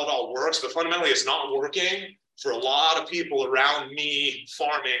of how it all works, but fundamentally it's not working for a lot of people around me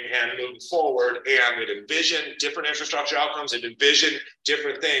farming and moving forward. And it envisioned different infrastructure outcomes. It envisioned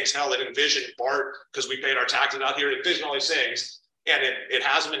different things. Hell, it envisioned BART because we paid our taxes out here. It envisioned all these things. And it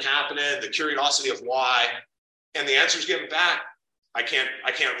hasn't been happening. The curiosity of why, and the answers given back, I can't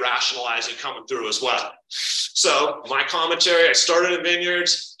rationalize it coming through as well. So my commentary, I started in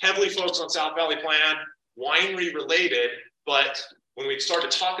vineyards, heavily focused on South Valley Plan, winery related, but when we started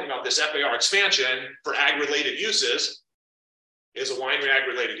talking about this FAR expansion for ag-related uses, is a winery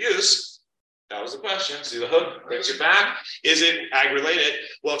ag-related use? That was the question. See the hook, brings you back. Is it ag-related?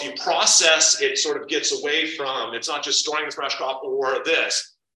 Well, if you process, it sort of gets away from, it's not just storing the fresh crop or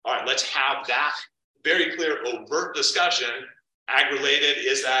this. All right, let's have that very clear, overt discussion. Ag-related,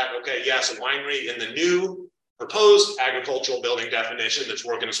 is that, okay, yes, a winery in the new proposed agricultural building definition that's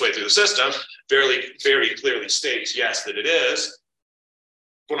working its way through the system, very clearly states, yes, that it is.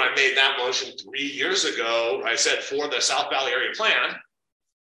 When I made that motion 3 years ago, I said for the South Valley Area Plan,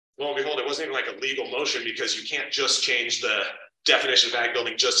 lo and behold, it wasn't even like a legal motion because you can't just change the definition of ag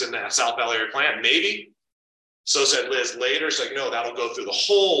building just in that South Valley Area Plan. Maybe. So said Liz later. It's like, no, that'll go through the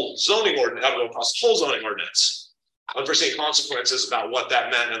whole zoning ordinance. That'll go across the whole zoning ordinance. Unforeseen consequences about what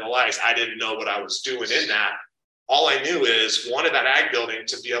that meant and the likes. I didn't know what I was doing in that. All I knew is wanted that ag building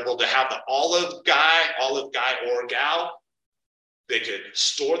to be able to have the olive guy or gal. They could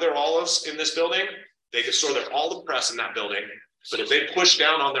store their olives in this building. They could store their olive press in that building. But if they push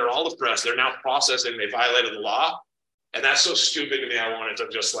down on their olive press, they're now processing, they violated the law. And that's so stupid to me. I wanted to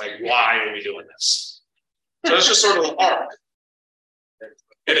just like, why are we doing this? So it's just sort of the arc.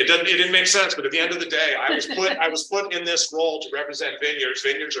 And it didn't make sense. But at the end of the day, I was put in this role to represent vineyards.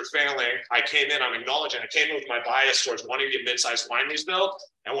 Vineyards are failing. I came in, I'm acknowledging, I came in with my bias towards wanting to get mid-sized wineries built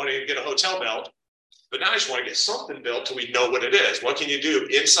and wanting to get a hotel built. But now I just want to get something built till we know what it is. What can you do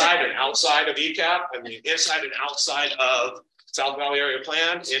inside and outside of ECAP and the inside and outside of South Valley Area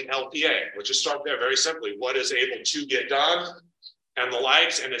Plan in LPA? We'll just start there very simply. What is able to get done and the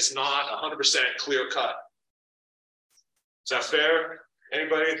likes, and it's not 100% clear cut. Is that fair?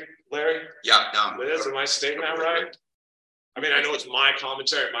 Anybody? Larry? Yeah, no. Liz, am I stating that right? I mean, I know it's my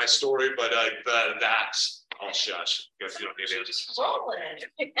commentary, my story, but that's, I'll shush. If you don't need to just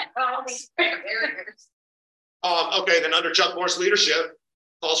okay, then under Chuck Moore's leadership,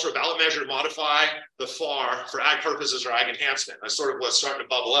 calls for a ballot measure to modify the FAR for ag purposes or ag enhancement. That's sort of what's starting to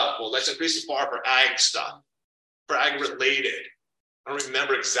bubble up. Well, let's increase the FAR for ag stuff, for ag related. I don't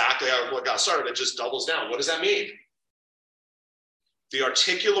remember exactly what got started. It just doubles down. What does that mean? The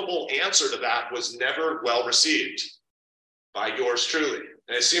articulable answer to that was never well received by yours truly.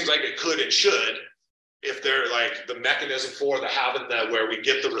 And it seems like it could and should. if they're like the mechanism for the having that where we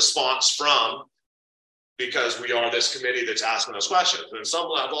get the response from, because we are this committee that's asking those questions. And at some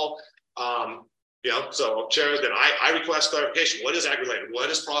level, so Chair, then I request clarification. What is ag-related? What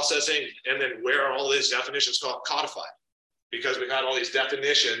is processing? And then where are all these definitions codified? Because we've had all these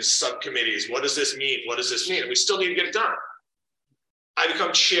definitions, subcommittees. What does this mean? What does this mean? And we still need to get it done. I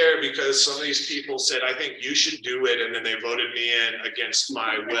become chair because some of these people said, I think you should do it. And then they voted me in against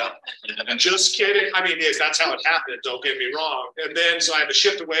my will. Just kidding. I mean, that's how it happened. Don't get me wrong. And then, so I had to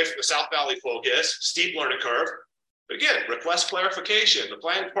shift away from the South Valley focus, steep learning curve. But again, request clarification. The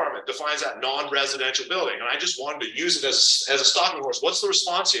planning department defines that non-residential building. And I just wanted to use it as a stalking horse. What's the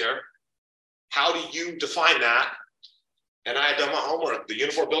response here? How do you define that? And I had done my homework. The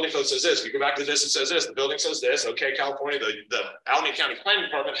Uniform Building Code says this. We go back to this, it says this. The building says this. Okay, California, the Alameda County Planning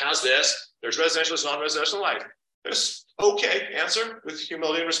Department has this. There's residential, there's non-residential life. There's okay answer with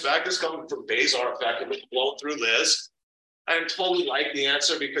humility and respect. This coming from Bazar, effectively blown through Liz. I didn't totally like the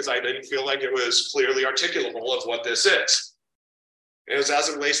answer because I didn't feel like it was clearly articulable of what this is. It was as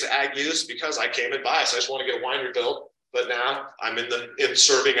it relates to ag use because I came in bias. I just want to get a winery built. But now I'm in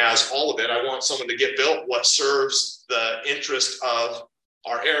serving as all of it. I want someone to get built what serves the interest of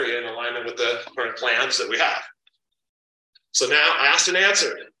our area in alignment with the current plans that we have. So now I asked and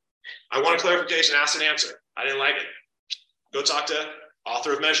answered. I want a clarification, asked and answered. I didn't like it. Go talk to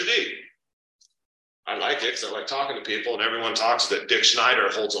author of Measure D. I like it because I like talking to people, and everyone talks that Dick Schneider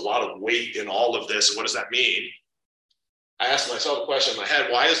holds a lot of weight in all of this. And what does that mean? I asked myself a question in my head,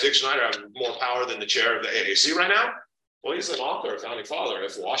 why does Dick Schneider have more power than the chair of the AAC right now? Well, he's an author, a founding father.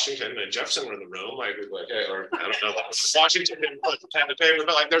 If Washington and Jefferson were in the room, I would be like, hey, or I don't know, Washington didn't put the pen to paper,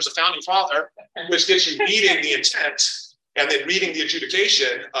 but like there's a founding father, which gets you reading the intent and then reading the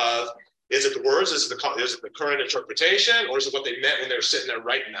adjudication of, is it the words, is it the current interpretation, or is it what they meant when they were sitting there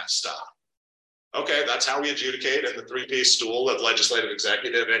writing that stuff? Okay, that's how we adjudicate in the three-piece stool of legislative,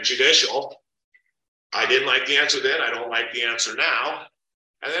 executive, and judicial. I didn't like the answer then, I don't like the answer now.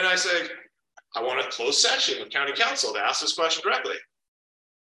 And then I say, I want a closed session with county council to ask this question directly.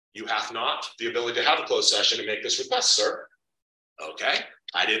 You have not the ability to have a closed session to make this request, sir. Okay,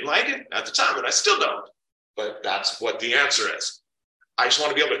 I didn't like it at the time, and I still don't, but that's what the answer is. I just want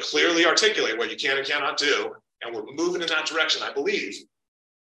to be able to clearly articulate what you can and cannot do, and we're moving in that direction, I believe.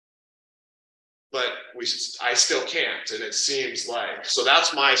 But I still can't, and it seems like, so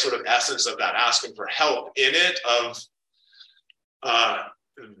that's my sort of essence of that, asking for help in it, of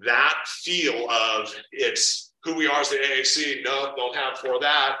that feel of it's who we are as the AAC, no, don't have for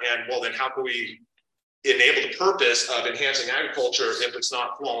that, and well, then how can we enable the purpose of enhancing agriculture if it's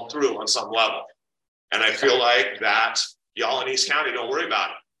not flowing through on some level? And I feel like that y'all in East County don't worry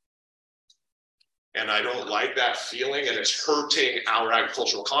about it. And I don't like that feeling, and it's hurting our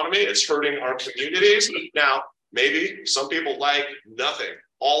agricultural economy. It's hurting our communities. Now, maybe some people like nothing,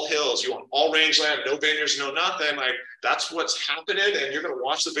 all hills, you want all rangeland, no vineyards, no nothing. Like that's what's happening. And you're going to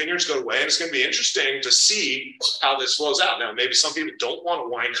watch the vineyards go away. And it's going to be interesting to see how this flows out. Now, maybe some people don't want a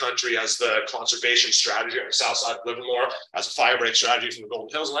wine country as the conservation strategy on the south side of Livermore, as a fire break strategy from the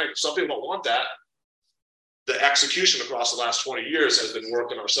Golden Hills. Like some people don't want that. The execution across the last 20 years has been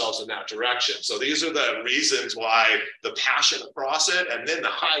working ourselves in that direction. So these are the reasons why the passion across it, and then the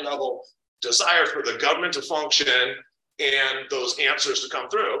high level desire for the government to function and those answers to come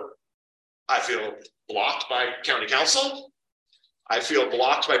through. I feel blocked by county council. I feel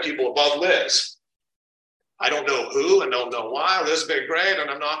blocked by people above Liz. I don't know who and don't know why. Liz has been great, and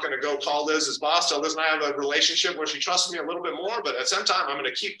I'm not going to go call Liz's boss. So Liz and I have a relationship where she trusts me a little bit more, but at the same time, I'm going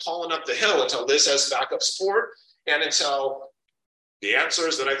to keep calling up the hill until Liz has backup support and until the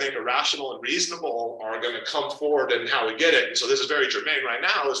answers that I think are rational and reasonable are going to come forward and how we get it. And so this is very germane right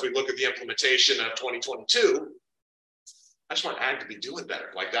now as we look at the implementation of 2022. I just want ag to be doing better.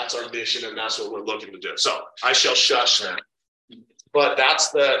 Like that's our mission, and that's what we're looking to do. So I shall shush now. But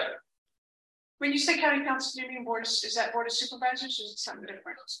that's the. When you say county council, do you mean is that board of supervisors, or is it something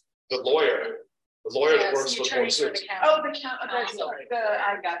different? The lawyer that works for the board of supervisors. Oh, the count.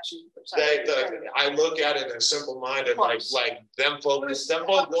 I got you. I look at it in a simple minded, like them folks they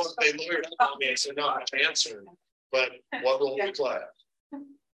lawyered up on me and said, no, I'm answering. But what role do we play?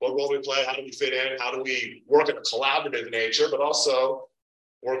 What role do we play? How do we fit in? How do we work in a collaborative nature, but also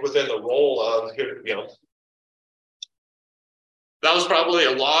work within the role of, that was probably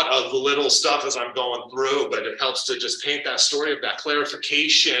a lot of little stuff as I'm going through, but it helps to just paint that story of that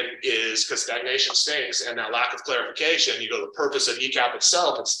clarification is because stagnation stinks, and that lack of clarification, the purpose of ECAP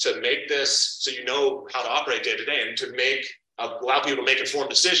itself, it's to make this so you know how to operate day to day and to allow people to make informed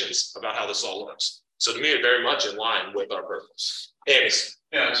decisions about how this all works. So to me, it's very much in line with our purpose. Amy.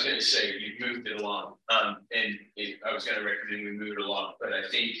 Yeah, I was going to say you moved it along, I was going to recommend we move it along, but I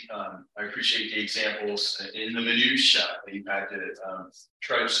think I appreciate the examples in the minutia that you had to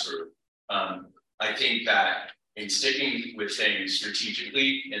trudge through. I think that in sticking with things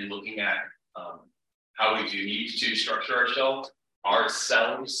strategically and looking at how we do need to structure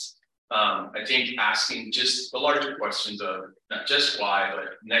ourselves. I think asking just the larger questions of not just why,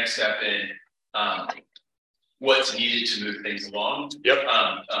 but next step in what's needed to move things along. Yep.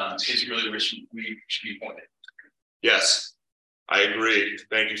 Is really where we should be pointed. Yes, I agree.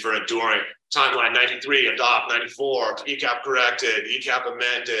 Thank you for enduring. Timeline 93, adopt 94, ECAP corrected, ECAP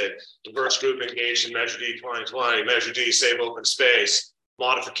amended, diverse group engaged in Measure D 2020, Measure D save open space,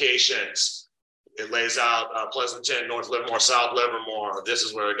 modifications. It lays out Pleasanton, North Livermore, South Livermore. This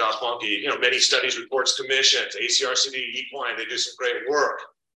is where it got funky. You know, many studies, reports, commissions, ACRCD, Equine, they do some great work.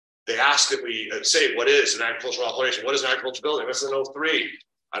 They ask that we say, what is an agricultural operation? What is an agricultural building? This is an 03.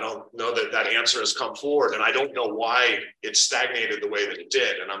 I don't know that that answer has come forward, and I don't know why it stagnated the way that it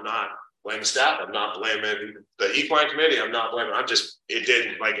did. And I'm not blaming staff. I'm not blaming the Equine committee. I'm not blaming. It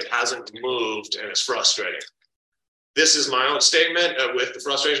didn't, like, it hasn't moved, and it's frustrating. This is my own statement with the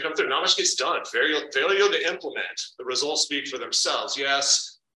frustration come through. Not much gets done. Failure to implement. The results speak for themselves.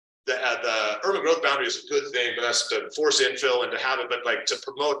 Yes, the urban growth boundary is a good thing, but that's to force infill and to have it. But like to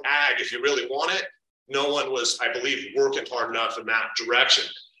promote ag, if you really want it, no one was, I believe, working hard enough in that direction.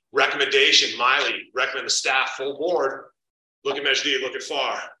 Recommendation, Miley, recommend the staff full board. Look at Measure D, look at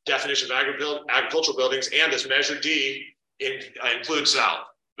FAR. Definition of agricultural buildings, and this Measure D includes South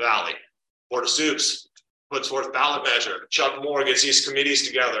Valley. Board of Soups puts forth ballot measure. Chuck Moore gets these committees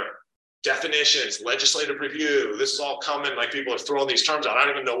together. Definitions, legislative review. This is all coming, like people are throwing these terms out. I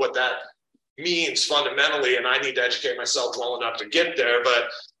don't even know what that means fundamentally, and I need to educate myself well enough to get there. But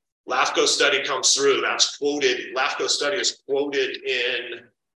LAFCO study comes through. That's quoted. LAFCO study is quoted in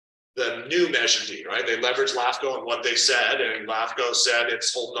the new Measure D, right? They leveraged LAFCO and what they said, and LAFCO said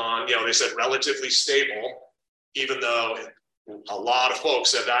it's holding on. You know, they said relatively stable, even though a lot of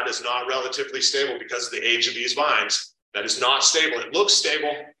folks said that is not relatively stable because of the age of these vines. That is not stable. It looks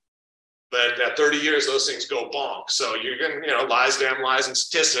stable, but at 30 years, those things go bonk. So you're going to, you know, lies, damn lies, and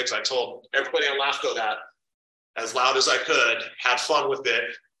statistics. I told everybody on LAFCO that as loud as I could, had fun with it,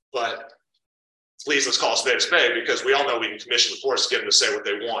 but please let's call a spade because we all know we can commission the force to get them to say what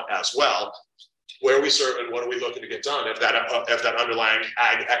they want as well. Where are we serving? What are we looking to get done? If that underlying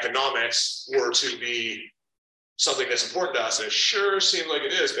ag economics were to be something that's important to us, and it sure seemed like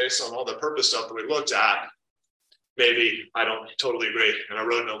it is based on all the purpose stuff that we looked at, maybe I don't totally agree. And I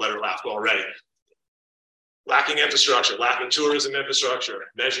wrote in a letter to LAFCO already. Lacking infrastructure, lacking tourism infrastructure,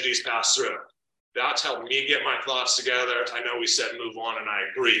 Measure D's passed through. That's helped me get my thoughts together. I know we said move on, and I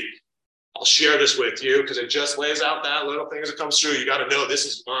agree. I'll share this with you because it just lays out that little thing as it comes through. You got to know this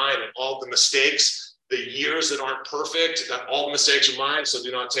is mine, and all the mistakes, the years that aren't perfect, that all the mistakes are mine. So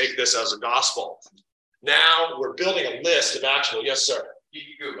do not take this as a gospel. Now we're building a list of actual, yes, sir. You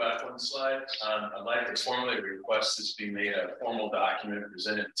can go back one slide. I'd like to formally request this be made a formal document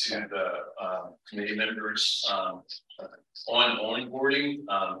presented to the committee members on onboarding.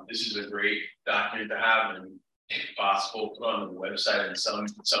 This is a great document to have, and if possible, put on the website in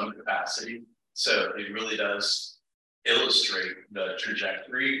some capacity. So it really does illustrate the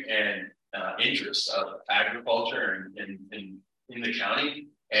trajectory and interest of agriculture in the county,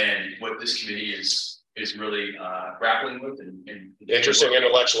 and what this committee is really grappling with. And interesting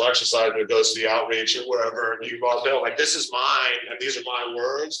intellectual exercise when it goes to the outreach or wherever you brought bill. Like, this is mine, and these are my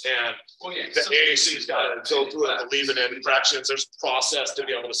words, and the AAC's got to go through it, believe in it, fractions. There's a process to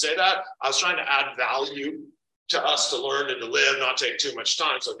be able to say that. I was trying to add value to us to learn and to live, not take too much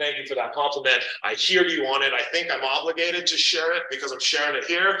time. So thank you for that compliment. I hear you on it. I think I'm obligated to share it because I'm sharing it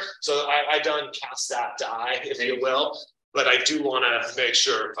here. So I done cast that die, if you will, but I do want to make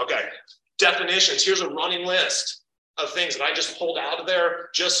sure. Okay, definitions. Here's a running list of things that I just pulled out of there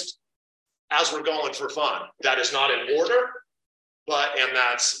just as we're going for fun. That is not in order, but at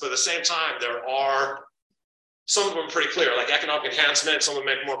the same time, there are some of them pretty clear, like economic enhancement. Some of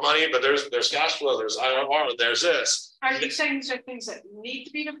them make more money, but there's cash flow, there's IRR, there's this. Are you saying these are things that need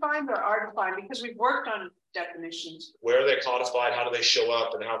to be defined or are defined? Because we've worked on definitions. Where are they codified? How do they show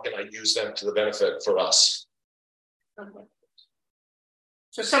up? And how can I use them to the benefit for us? Okay.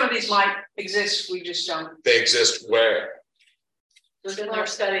 So some of these might exist, we just don't. They exist where? Within our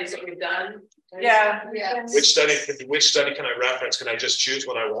studies that we've done. Yeah. Which study can I reference? Can I just choose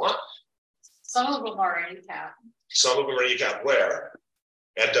what I want? Some of them are in ECAP. Some of them are ECAP where?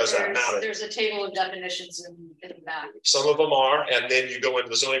 And does that matter? There's a table of definitions in the back. Some of them are, and then you go into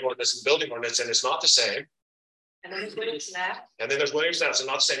the zoning ordinance and building ordinance, and it's not the same. And then there's Williams-Knapp. And then there's Williams-Knapp, it's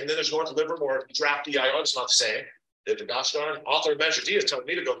not the same. And then there's North Livermore draft EIR, it's not the same. The gosh darn author of Measure D is telling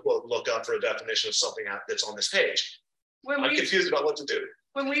me to go quote look up for a definition of something that's on this page. I'm confused about what to do.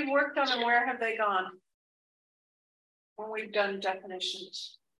 When we worked on them, where have they gone? When we've done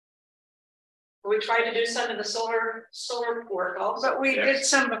definitions. We tried to do some of the solar work also. But we did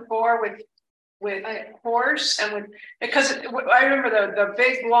some before with horse and with, because I remember the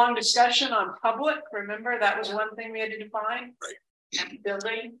big long discussion on public, remember that was one thing we had to define? Right.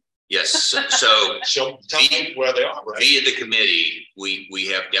 Building. Yes, so Tell me where they are, right? via the committee, we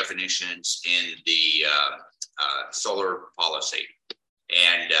have definitions in the solar policy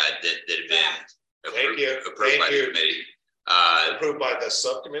and that have been approved by the committee. Approved by the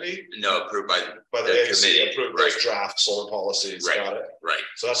subcommittee? No, approved by the committee. Approved right. Draft solar policies. Right. Got it. Right.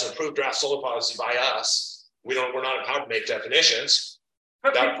 So that's an approved draft solar policy by us. We're not empowered to make definitions.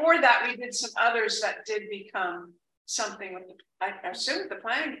 But before that, we did some others that did become something with I assume the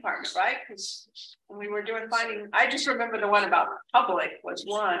planning department, right? Because when we were doing finding, I just remember the one about public was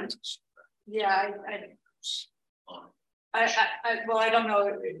one. Yeah, well, I don't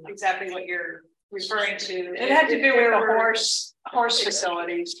know exactly what you're referring to. It had to do with the horse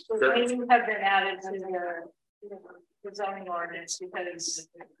facilities. Things have been added to the zoning ordinance because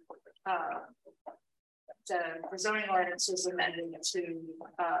the zoning ordinance was amended to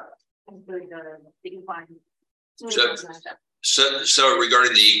include the equine. So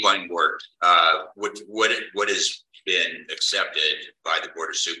regarding the equine work, what has been accepted by the Board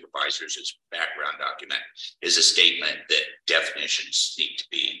of Supervisors as background document is a statement that definitions need to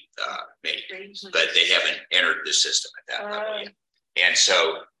be made, but they haven't entered the system at that level yet. And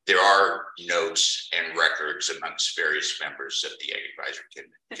so there are notes and records amongst various members of the Ag Advisory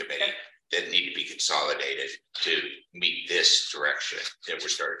Committee that need to be consolidated to meet this direction that we're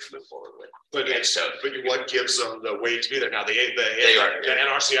starting to move forward with. But what gives them the weight to be there now? The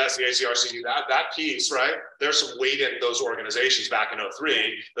NRCS, the ACRC, that piece, right? There's some weight in those organizations back in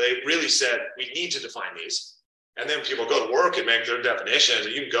 2003. They really said we need to define these. And then people go to work and make their definitions.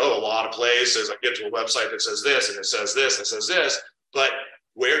 And you can go a lot of places. I get to a website that says this and it says this and it says this, but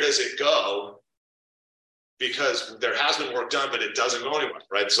where does it go? Because there has been work done, but it doesn't go anywhere,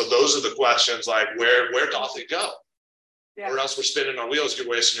 right? So those are the questions like, where doth it go? Yeah. Or else we're spinning our wheels, you're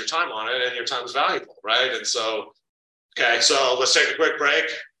wasting your time on it, and your time is valuable, right? And so, okay, so let's take a quick break.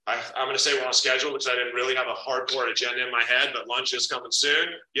 I'm going to say we're on schedule because I didn't really have a hardcore agenda in my head, but lunch is coming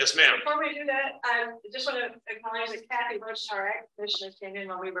soon. Yes, ma'am. Before we do that, I just want to acknowledge that Kathy Bush, our ag commissioner, came in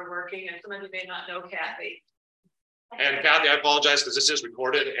while we were working, and some of you may not know Kathy. And Kathy, I apologize because this is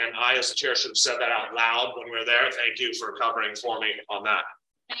recorded, and I, as the chair, should have said that out loud when we were there. Thank you for covering for me on that.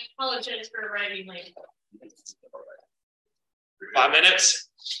 I apologize for arriving late. 5 minutes.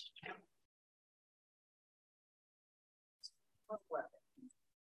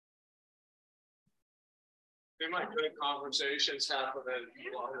 My good conversations happening,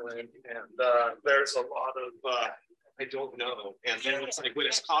 and there's a lot of I don't know, and then it's like when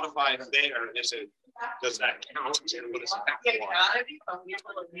it's codified there, does that count? And what is that?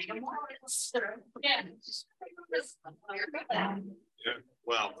 Yeah.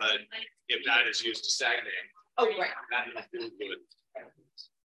 Well, but if that is used to stagnate, that is good.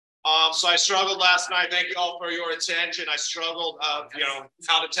 So I struggled last night. Thank you all for your attention. I struggled of,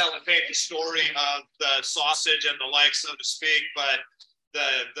 how to tell and paint the story of the sausage and the like, so to speak, but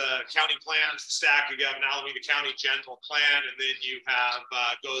the county plans, the stack, you have an Alameda County general plan, and then you have,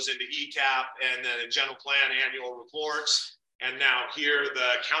 goes into ECAP and then a general plan annual reports. And now here,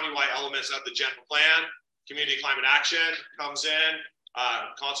 the countywide elements of the general plan, community climate action comes in,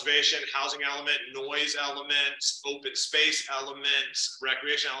 conservation, housing element, noise elements, open space elements,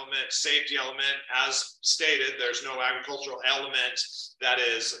 recreation element, safety element. As stated, there's no agricultural element that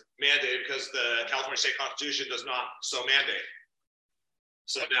is mandated because the California State Constitution does not so mandate.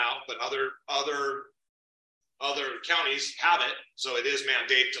 So now, but other counties have it, so it is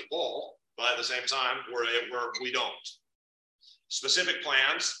mandatable, but at the same time, we don't. Specific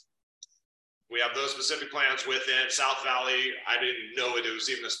plans. We have those specific plans within South Valley. I didn't know it was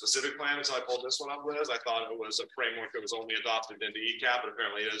even a specific plan until I pulled this one up, Liz. I thought it was a framework that was only adopted into ECAP, but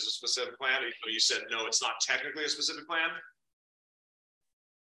apparently it is a specific plan. You said, no, it's not technically a specific plan.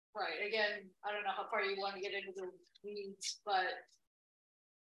 Right, again, I don't know how far you want to get into the weeds, but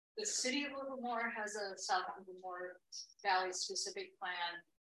the city of Livermore has a South Livermore Valley specific plan.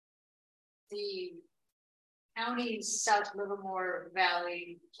 The county's South Livermore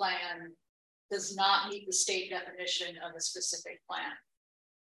Valley plan does not meet the state definition of a specific plan.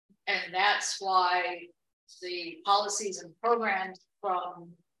 And that's why the policies and programs from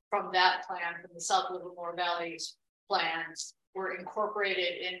that plan, from the South Livermore Valley's plans, were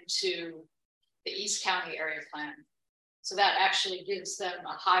incorporated into the East County area plan. So that actually gives them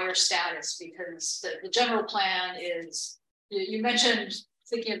a higher status, because the general plan is, you mentioned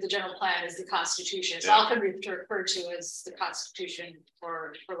thinking of the general plan as the Constitution. It's often referred to as the Constitution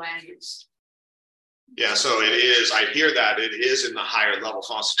for land use. Yeah, so it is, I hear that it is in the higher level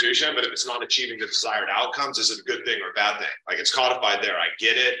constitution, but if it's not achieving the desired outcomes, is it a good thing or a bad thing? Like, it's codified there, I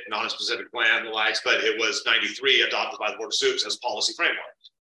get it, not a specific plan, the likes, but it was 93 adopted by the Board of Soups as policy framework.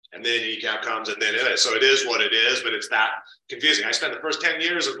 And then ECAP comes, and then it is. So it is what it is, but it's that confusing. I spent the first 10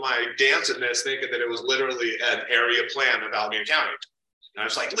 years of my dance in this thinking that it was literally an area plan of Alameda County. And I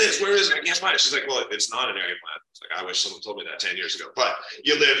was like, Liz, where is it? I can't find it. She's like, well, it's not an area plan. It's like, I wish someone told me that 10 years ago. But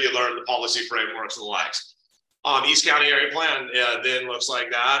you live, you learn the policy frameworks and the likes. East County area plan then looks like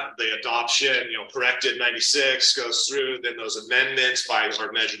that. The adoption, corrected 96 goes through. Then those amendments by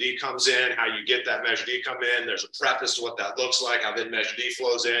where Measure D comes in, how you get that Measure D come in. There's a preface to what that looks like, how then Measure D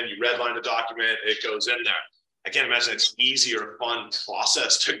flows in. You redline the document, it goes in there. I can't imagine it's easier, fun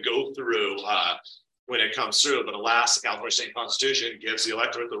process to go through when it comes through. But alas, the California State Constitution gives the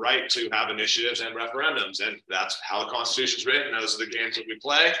electorate the right to have initiatives and referendums. And that's how the Constitution is written. Those are the games that we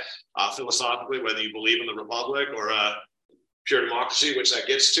play. Philosophically, whether you believe in the Republic or pure democracy, which that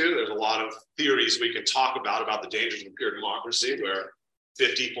gets to, there's a lot of theories we can talk about the dangers of pure democracy, where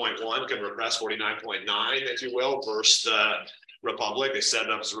 50.1 can repress 49.9, if you will, versus the Republic. They set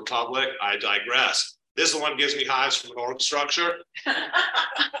it up as a Republic. I digress. This one gives me hives from an org structure.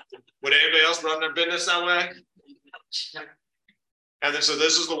 Would anybody else run their business that way? No. And then, so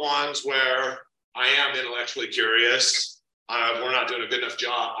this is the ones where I am intellectually curious. We're not doing a good enough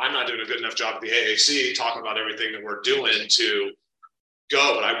job. I'm not doing a good enough job at the AAC talking about everything that we're doing to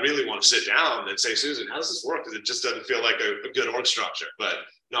go. But I really want to sit down and say, Susan, how does this work? Because it just doesn't feel like a good org structure, but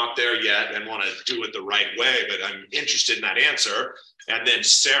not there yet, and want to do it the right way. But I'm interested in that answer. And then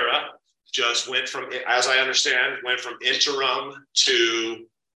Sarah just went from, as I understand, went from interim to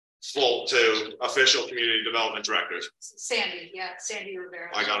full to official community development directors. Sandy Rivera.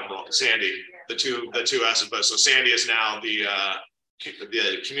 I got them wrong. Sandy, the two S's, but so Sandy is now the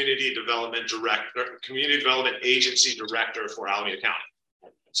community development director, community development agency director for Alameda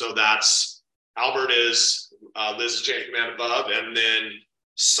County. So that's Albert is Liz's chain of command above, and then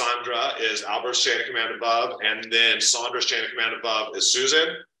Sandra is Albert's chain of command above, and then Sandra's chain of command above is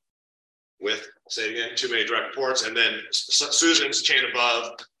Susan, with, say again, too many direct reports, and then Susan's chain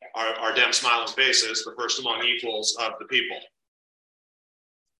above are them smiling faces, the first among equals of the people.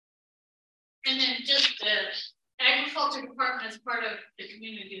 And then just the agriculture department is part of the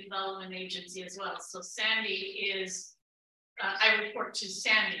community development agency as well. So Sandy is, I report to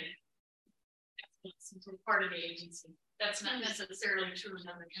Sandy. Since we're part of the agency. That's not necessarily true in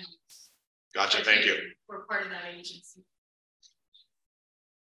other counties. Gotcha, thank you. We're part of that agency.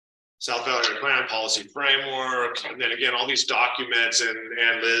 South Valley Plan Policy Framework, and then again, all these documents,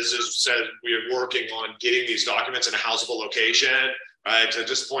 and Liz has said we are working on getting these documents in a houseable location, right? To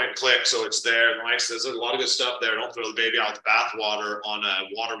just point and click, so it's there. And like says, there's a lot of good stuff there. Don't throw the baby out with the bathwater on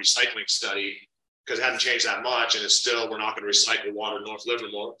a water recycling study, because it hasn't changed that much, and it's still, we're not going to recycle water in North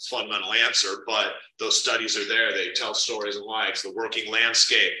Livermore. Fundamental answer, but those studies are there. They tell stories and likes. The working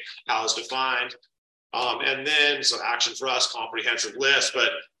landscape, how it's defined, and then so action for us, comprehensive list, but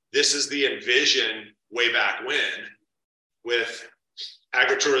this is the envision way back when with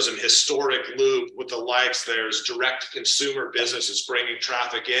agritourism, historic loop with the likes. There's direct consumer businesses bringing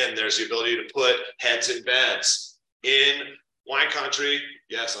traffic in. There's the ability to put heads in beds in wine country.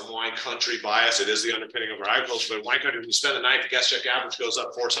 Yes, I'm wine country bias. It is the underpinning of our agriculture, but wine country, when you spend the night, the guest check average goes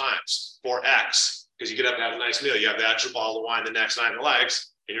up 4x, 4x, because you get up and have a nice meal. You have the extra bottle of wine the next night in the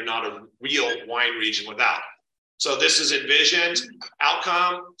legs, and you're not a real wine region without. So this is envisioned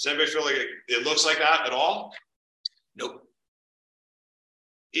outcome. Does anybody feel like it looks like that at all? Nope.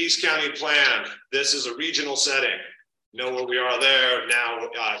 East County Plan. This is a regional setting. Know where we are there now.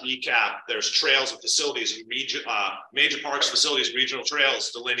 ECAP. There's trails and facilities and major parks, facilities, regional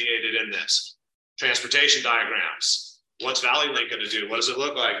trails delineated in this. Transportation diagrams. What's Valley Link going to do? What does it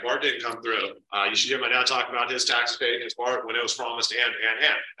look like? Bart didn't come through. You should hear my dad talk about his taxes paid against Bart when it was promised and.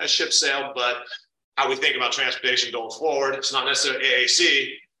 That ship sailed, but how we think about transportation going forward, it's not necessarily AAC,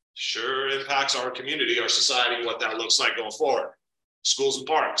 sure impacts our community, our society, what that looks like going forward. Schools and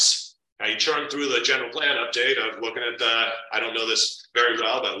parks. Now you churn through the general plan update of looking at the, I don't know this very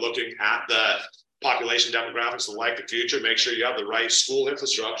well, but looking at the population demographics will like the future, make sure you have the right school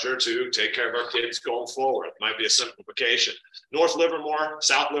infrastructure to take care of our kids going forward. It might be a simplification. North Livermore,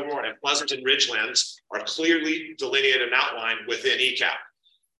 South Livermore, and Pleasanton Ridgelands are clearly delineated and outlined within ECAP.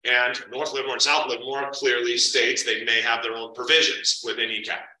 And North Livermore and South Livermore clearly states they may have their own provisions within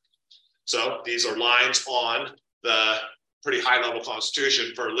ECAP. So these are lines on the pretty high level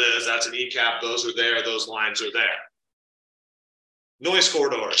constitution for Liz. That's an ECAP. Those are there. Those lines are there. Noise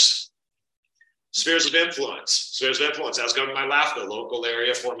corridors. Spheres of influence. Spheres of influence as governed by LAFCO, Local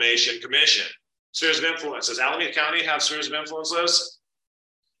Area Formation Commission. Spheres of influence. Does Alameda County have spheres of influence, Liz?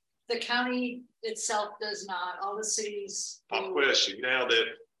 The county itself does not. All the cities. Pop quiz, you nailed it.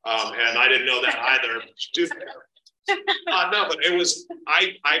 And I didn't know that either. No, but it was,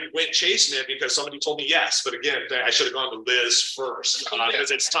 I went chasing it because somebody told me yes. But again, I should have gone to Liz first because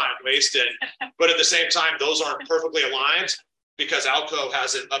it's time wasted. But at the same time, those aren't perfectly aligned because ALCO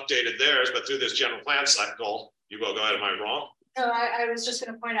hasn't updated theirs, but through this general plan cycle, you will go ahead, am I wrong? No, I was just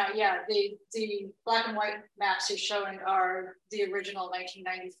going to point out, yeah, the black and white maps you're showing are the original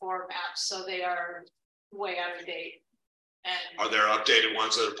 1994 maps. So they are way out of date. And are there updated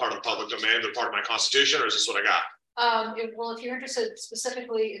ones that are part of the public domain? They're part of my constitution, or is this what I got? Well, if you're interested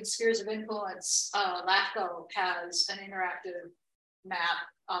specifically in spheres of influence, LAFCO has an interactive map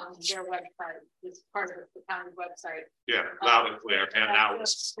on their website. It's part of the county website. Yeah, loud and clear. And that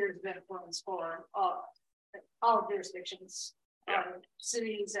was spheres of influence for all jurisdictions,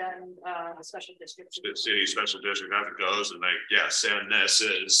 cities and special districts. City, special district, as it goes, and they, yes, and this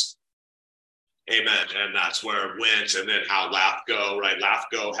is. Amen. And that's where it went. And then how LAFCO, right?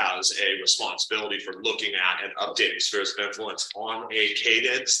 LAFCO has a responsibility for looking at and updating spheres of influence on a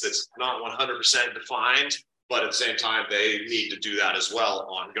cadence that's not 100% defined, but at the same time, they need to do that as well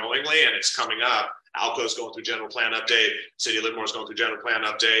ongoingly. And it's coming up. ALCO's going through general plan update. City of Livermore's going through general plan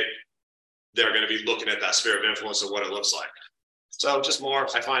update. They're going to be looking at that sphere of influence and what it looks like. So just more,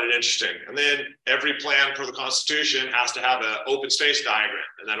 I find it interesting. And then every plan per the Constitution has to have an open space diagram.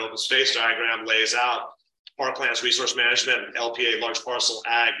 And that open space diagram lays out parklands, resource management, LPA, large parcel,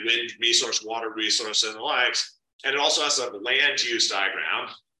 ag, wind resource, water resource, and the likes. And it also has to have a land use diagram.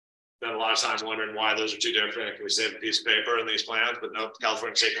 Spent a lot of times wondering why those are two different. Can we save a piece of paper in these plans? But no,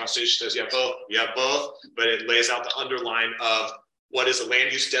 California State Constitution says you have both. You have both, but it lays out the underline of what is a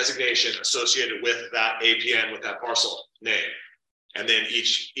land use designation associated with that APN, with that parcel name. And then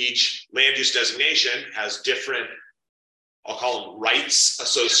each land use designation has different, I'll call them rights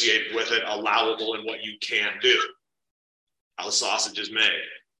associated with it, allowable in what you can do. How the sausage is made.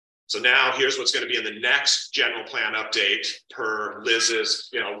 So now here's what's going to be in the next general plan update per Liz's,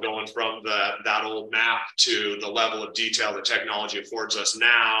 going from that old map to the level of detail that technology affords us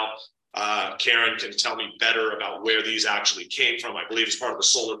now. Karen can tell me better about where these actually came from. I believe it's part of the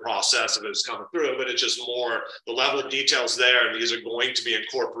solar process of it's coming through, but it's just more the level of details there. And these are going to be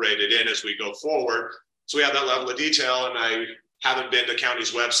incorporated in as we go forward. So we have that level of detail, and I haven't been to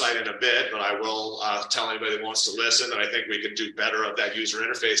county's website in a bit, but I will tell anybody that wants to listen that I think we could do better of that user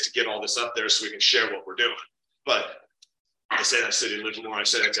interface to get all this up there so we can share what we're doing. But I say that City of Livermore, I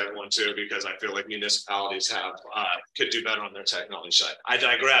say that to everyone too, because I feel like municipalities could do better on their technology side. I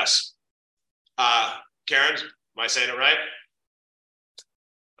digress. Karen, am I saying it right?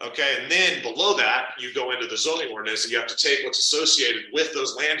 Okay, and then below that, you go into the zoning ordinance, and you have to take what's associated with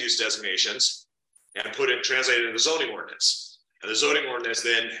those land use designations and translate it into the zoning ordinance. And the zoning ordinance,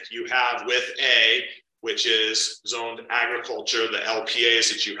 then you have with A, which is zoned agriculture, the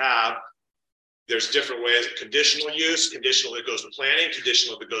LPAs that you have. There's different ways of conditional use, conditional that goes to planning,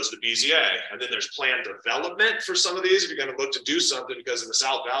 conditional that goes to BZA. And then there's plan development for some of these. If you're going to look to do something, because in the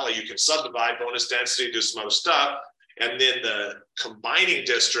South Valley, you can subdivide, bonus density, do some other stuff. And then the combining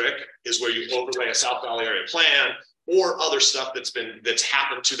district is where you overlay a South Valley area plan or other stuff that's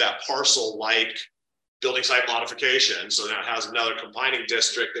happened to that parcel, like building site modification. So now it has another combining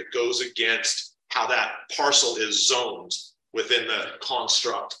district that goes against how that parcel is zoned within the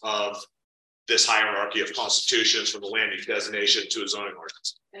construct of this hierarchy of constitutions from the land use designation to a zoning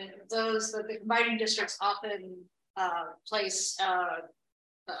ordinance. And the combining districts often place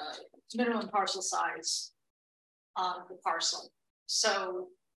minimum parcel size on the parcel. So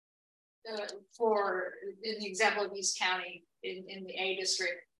in the example of East County, in the A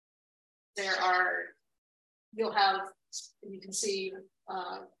district, you can see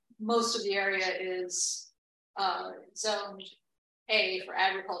most of the area is zoned A for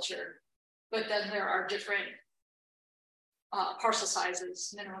agriculture. But then there are different parcel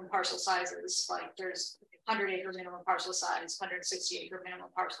sizes, minimum parcel sizes, like there's 100 acre minimum parcel size, 160 acre minimum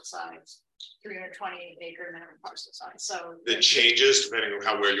parcel size, 320 acre minimum parcel size, so. It changes depending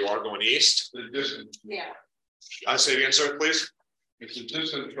on where you are going east. The distance, Yeah, Say the answer, please. it's the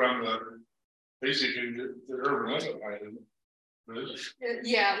distance from the, basically, the urban limit, right?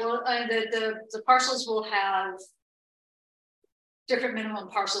 yeah, well, the parcels will have different minimum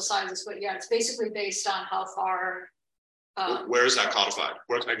parcel sizes, but yeah, it's basically based on how far. Where is that codified?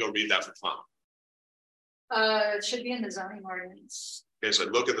 Where can I go read that for fun? It should be in the zoning ordinance. Okay, so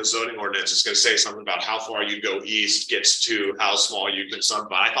look at the zoning ordinance. It's going to say something about how far you go east gets to how small you can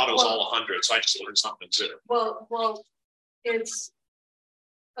subdivide. I thought it was all 100, so I just learned something too. Well, it's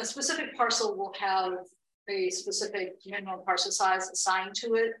a specific parcel will have a specific minimum parcel size assigned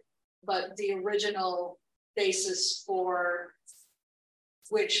to it, but the original basis for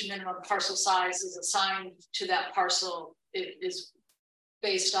which minimum parcel size is assigned to that parcel is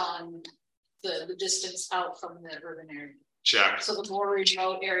based on the distance out from the urban area. Check. So the more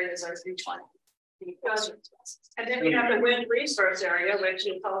remote areas are 320. And then we have the wind resource area, which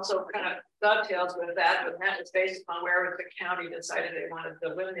is also kind of dovetails with that, but that is based upon where the county decided they wanted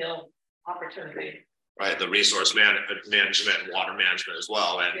the windmill opportunity. Right, the resource management and water management as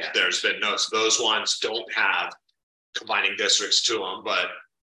well. And there's been notes, those ones don't have combining districts to them, but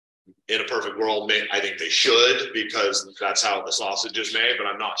in a perfect world, I think they should, because that's how the sausage is made, but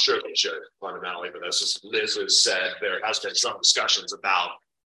I'm not sure they should fundamentally. But as Liz has said, there has been some discussions about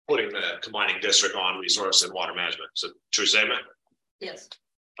putting the combining district on resource and water management. So true statement? Yes.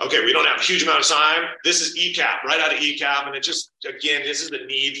 Okay, we don't have a huge amount of time. This is ECAP, right out of ECAP. And it just, again, this is the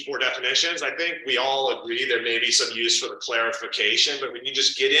need for definitions. I think we all agree there may be some use for the clarification, but when you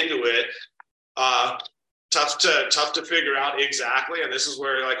just get into it, tough to figure out exactly. And this is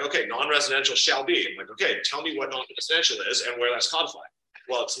where like, okay, non-residential shall be. I'm like, okay, tell me what non-residential is and where that's codified.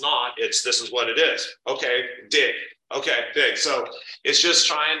 Well, it's not, this is what it is. Okay, dig. Okay, big. So it's just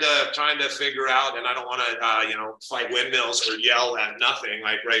trying to figure out, and I don't want to fight windmills or yell at nothing.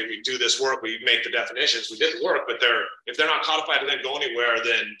 Like, right, we do this work, we make the definitions, we did the work, but if they're not codified and then go anywhere,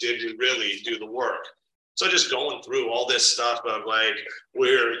 then did we really do the work? So just going through all this stuff of like,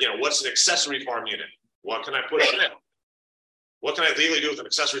 what's an accessory farm unit? What can I put in it? What can I legally do with an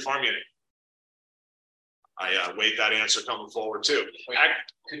accessory farm unit? I wait that answer coming forward too.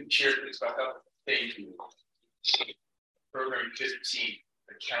 Could Chair please back up? Thank you. Program 15,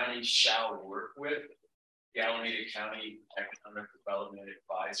 the county shall work with the Alameda County Economic Development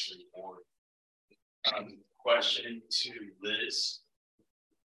Advisory Board. Question to Liz.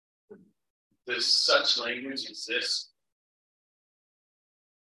 Does such language exist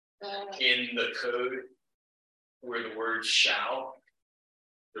in the code where the word shall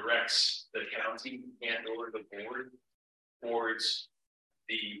directs the county and or the board towards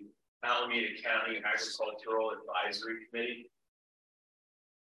the Alameda County Agricultural Advisory Committee?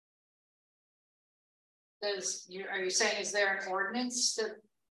 Are you saying, is there an ordinance that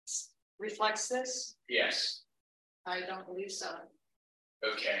reflects this? Yes. I don't believe so.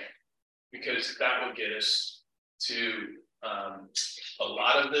 Okay, because that will get us to a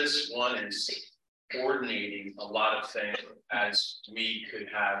lot of this. One is coordinating a lot of things as we could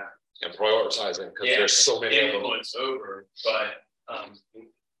have and prioritizing, because there's so many influence over, but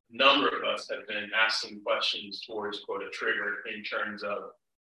number of us have been asking questions towards quote a trigger in terms of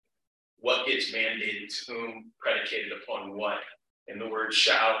what gets mandated to whom, predicated upon what, and the word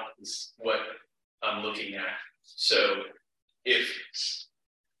shall is what I'm looking at. So if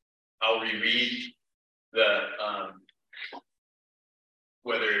I'll reread the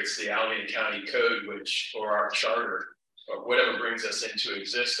whether it's the Alameda County Code, or our charter, or whatever brings us into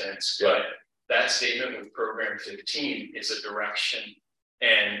existence, but that statement with program 15 is a direction.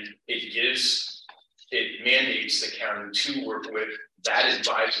 And it mandates the county to work with that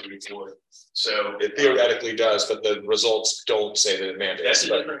advisory board. So it theoretically does, but the results don't say that it mandates. That's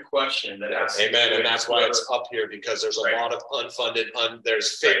a different question. Amen. And that's why it's up here, because there's a lot of unfunded,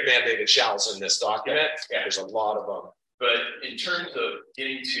 there's fake mandated shalls in this document. There's a lot of them. But in terms of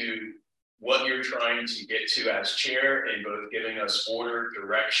getting to what you're trying to get to as chair, and both giving us order,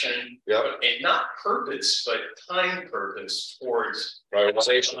 direction, and not purpose, but time purpose towards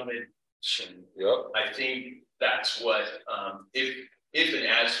prioritization. I think that's what, if and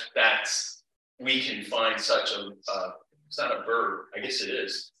as that's, we can find such a, it's not a verb, I guess it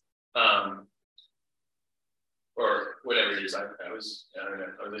is, or whatever it is. I was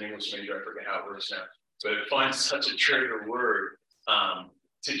an English major, I forget how it works now, but find such a trigger word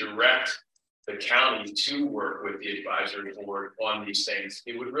to direct the county to work with the advisory board on these things.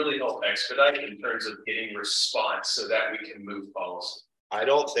 It would really help expedite in terms of getting response so that we can move policy. I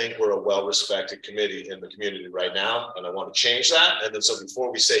don't think we're a well-respected committee in the community right now, and I want to change that. And then so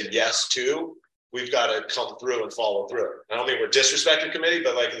before we say yes to, we've got to come through and follow through. I don't mean we're disrespected committee,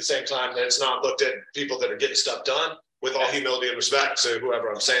 but like at the same time, it's not looked at people that are getting stuff done with all humility and respect to whoever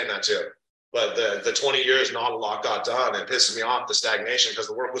I'm saying that to. But the 20 years, not a lot got done. It pisses me off, the stagnation, because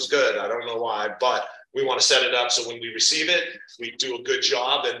the work was good. I don't know why, but we want to set it up so when we receive it, we do a good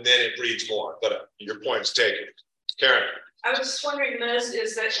job and then it breeds more. But your point is taken. Karen. I was just wondering, Liz,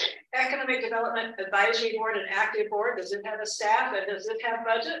 is that Economic Development Advisory Board an active board? Does it have a staff and does it have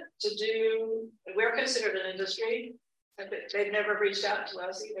budget to do? We're considered an industry. They've never reached out to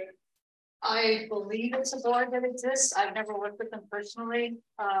us either. I believe it's a board that exists. I've never worked with them personally.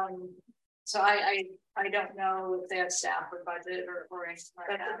 So I don't know if they have staff or budget or anything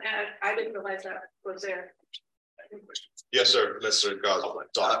like that. I didn't realize that was there. Yes, sir, Mr. Gosling,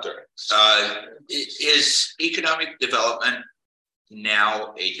 doctor. Is economic development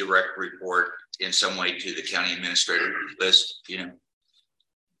now a direct report in some way to the county administrator list? You know,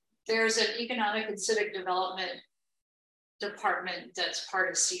 there's an economic and civic development department that's part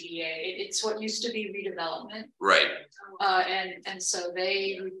of CDA. It's what used to be redevelopment. right? And so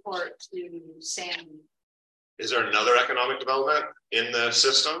they report to Sandy. Is there another economic development in the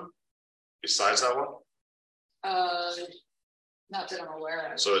system besides that one? Not that I'm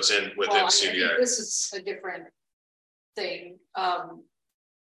aware of. So it's in within CDA. I think this is a different thing. But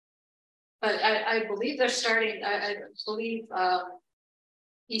I believe they're starting. I believe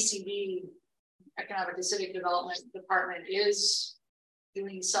ECD, Economic and Civic Development Department, is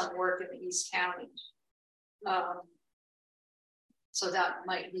doing some work in the East County. So that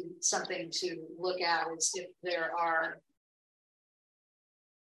might be something to look at, is if there are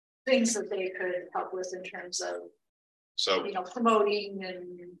things that they could help with in terms of, So, you know, promoting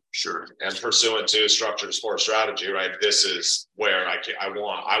and Sure. and pursuant to structured sport strategy, right? This is where I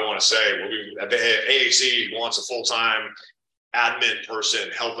want to say, well, the AAC wants a full-time admin person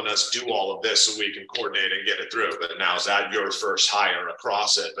helping us do all of this so we can coordinate and get it through. But now is that your first hire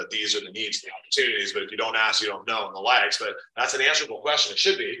across it? But these are the needs, the opportunities. But if you don't ask, you don't know, and the likes. But that's an answerable question. It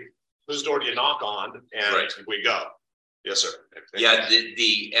should be. Whose door do you knock on? And Right. we go. Yes, sir. Yeah,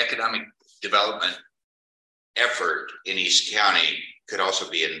 the economic development effort in East County could also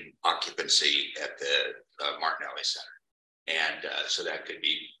be an occupancy at the Martinelli Center. And so that could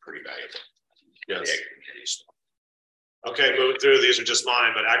be pretty valuable. Yes. Okay, moving through, these are just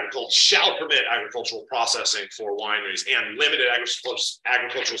mine, but agriculture shall permit agricultural processing for wineries and limited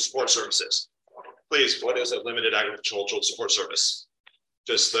agricultural support services. Please, what is a limited agricultural support service?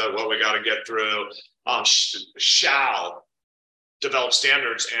 Just what we got to get through. Shall develop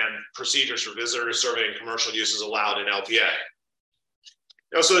standards and procedures for visitors surveying commercial uses allowed in LPA.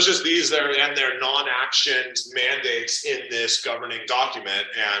 You know, so it's just these there and their non-action mandates in this governing document,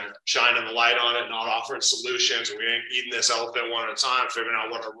 and shining the light on it, not offering solutions. We ain't eating this elephant one at a time, figuring out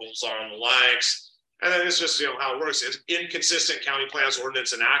what our rules are and the likes. And then it's just, you know, how it works. It's inconsistent county plans,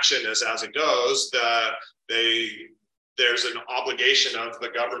 ordinance, and action as it goes. There's an obligation of the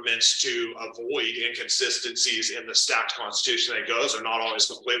governments to avoid inconsistencies in the stacked constitution that goes. They're not always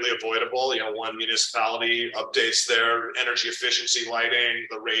completely avoidable. You know, one municipality updates their energy efficiency lighting,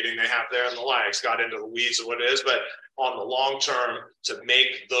 the rating they have there and the likes, got into the weeds of what it is, but on the long term, to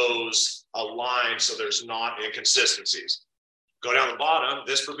make those align so there's not inconsistencies. Go down the bottom,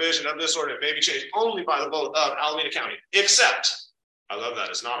 this provision of this ordinance may be changed only by the vote of Alameda County, except, I love that,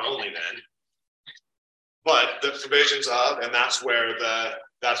 it's not only then, but the provisions of, and that's where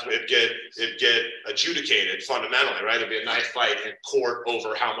it get adjudicated fundamentally, right? It'd be a knife fight in court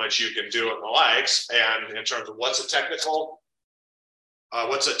over how much you can do and the likes. And in terms of what's a technical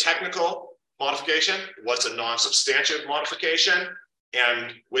modification, what's a non-substantive modification,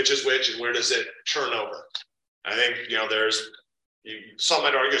 and which is which, and where does it turn over? I think, you know, some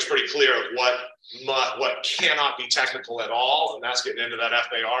might argue it's pretty clear of what cannot be technical at all, and that's getting into that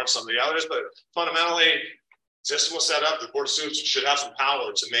FAR and some of the others. But fundamentally, system was set up. The Board of Suits should have some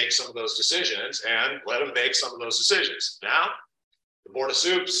power to make some of those decisions, and let them make some of those decisions. Now, the Board of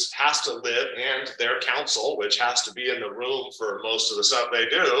Suits has to live, and their counsel, which has to be in the room for most of the stuff they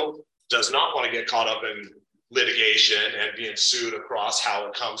do, does not want to get caught up in litigation and being sued across how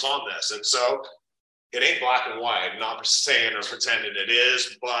it comes on this. And so it ain't black and white. I'm not saying or pretending it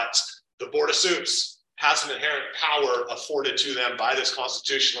is, but the Board of Suits has an inherent power afforded to them by this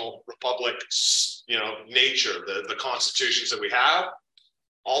constitutional republic, you know, nature, the constitutions that we have.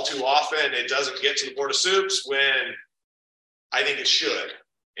 All too often, it doesn't get to the Board of Suits when I think it should.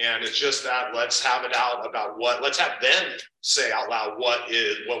 And it's just that let's have it out about let's have them say out loud what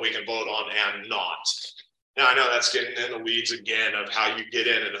we can vote on and not. Now, I know that's getting in the weeds again of how you get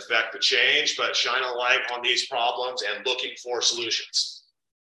in and affect the change, but shine a light on these problems and looking for solutions.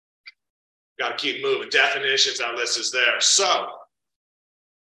 Got to keep moving. Definitions, that list is there. So,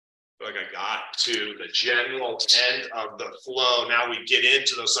 like I got to the general end of the flow. Now we get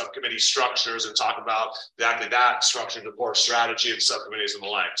into those subcommittee structures and talk about exactly that structure, the core strategy of subcommittees and the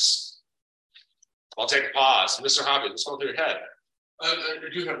likes. I'll take a pause. Mr. Hobby, let's go through your head. I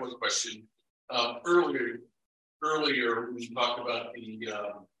do have one question. Earlier we talked about the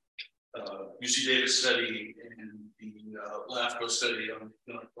UC Davis study and the LAFCO study on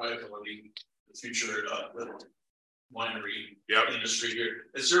viability, the future winery industry here.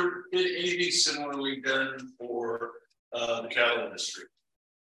 Has there been anything similarly done for the cattle industry?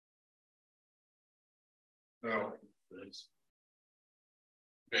 No.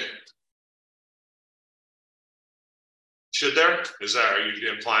 Okay. Should there? Is that, are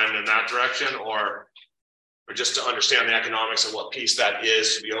you implying in that direction, or just to understand the economics of what piece that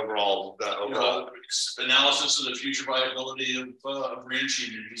is to the overall, analysis of the future viability of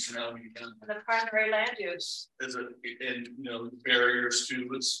ranching in Eastern Alameda County. And the primary land use. As a, and barriers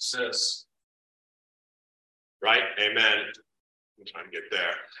to its success. Right, amen. I'm trying to get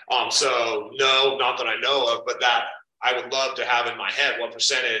there. So no, not that I know of, but that I would love to have in my head what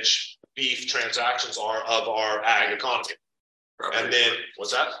percentage beef transactions are of our ag economy. And then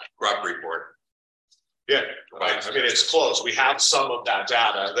what's that? Crop report. Yeah, right. I mean, it's close. We have some of that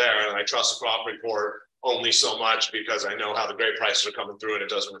data there, and I trust the crop report only so much because I know how the grape prices are coming through and it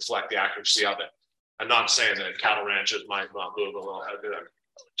doesn't reflect the accuracy of it. I'm not saying that cattle ranches might not move a little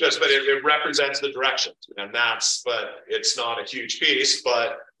just, but it represents the direction, and that's, but it's not a huge piece,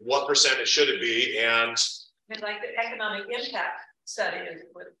 but what percentage should it be? And I mean, like the economic impact study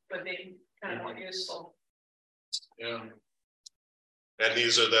would be kind of more useful. Yeah. And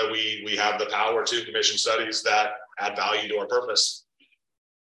these are the, we have the power to commission studies that add value to our purpose.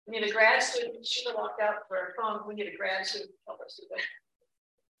 We need a grad student. Should have walked out for a phone. We need a grad student to help us do that.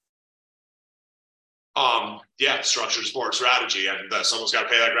 Yeah, structured support strategy, and someone's got to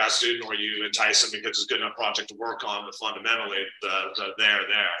pay that grad student, or you entice them because it's a good enough project to work on. But fundamentally, there.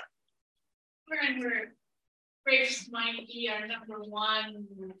 Where grapes might be our #1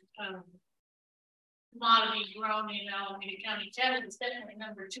 commodity grown in Alameda County. Cattle is definitely #2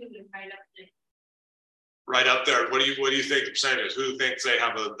 and right up there. Right up there. What do you think the percentage is? Who thinks they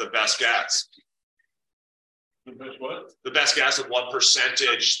have the best guess? The best what? The best guess of what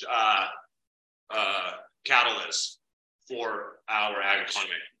percentage cattle is for our ag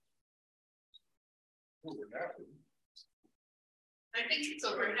economy. I think it's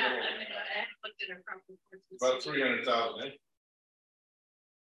over half. I mean, I looked at a crop report. About 300,000.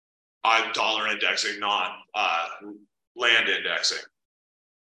 I'm dollar indexing, not land indexing.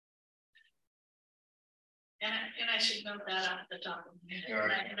 And I should note that off the top of my head. Yeah.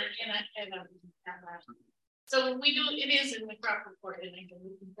 So we do, it is in the crop report, and we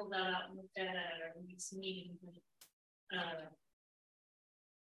can pull that out and look at it at our next meeting.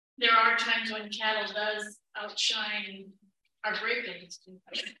 There are times when cattle does outshine our grape industry.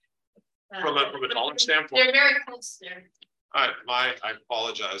 From a dollar standpoint, they're very close there. I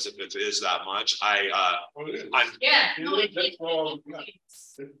apologize if it is that much. I'm Yeah. No, It's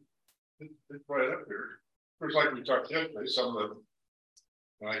right up here. First, like we talked yesterday, some of the,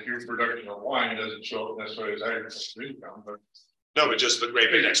 like your production of wine doesn't show up necessarily as agricultural income, but no, but just the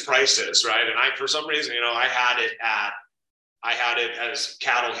grape index prices, right? And for some reason, I had it as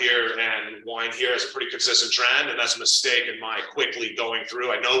cattle here and wine here as a pretty consistent trend, and that's a mistake in my quickly going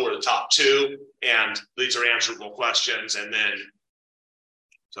through. I know we're the top 2, and these are answerable questions, and then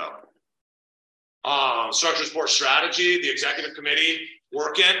structured support strategy, the executive committee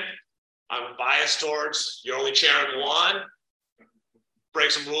working. I'm biased towards you're only chairing one.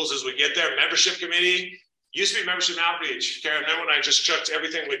 Break some rules as we get there. Membership committee. Used to be membership outreach. Karen, remember when I just chucked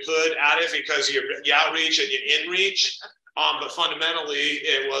everything we could at it because you outreach and you in-reach? But fundamentally,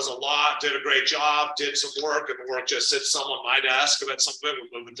 it was a lot, did a great job, did some work, and the work just sits some on my desk, and that's something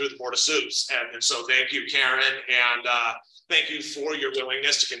we're moving through the Board of Soups. And so thank you, Karen, and thank you for your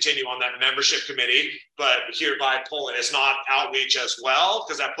willingness to continue on that membership committee, but hereby pulling, it's not outreach as well,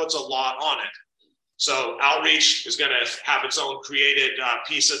 because that puts a lot on it. So outreach is going to have its own created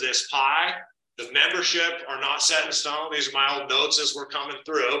piece of this pie. The membership are not set in stone. These are my old notes as we're coming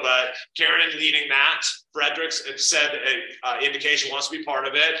through, but Karen leading that. Fredericks said indication wants to be part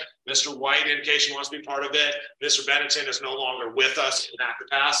of it. Mr. White indication wants to be part of it. Mr. Bennington is no longer with us in that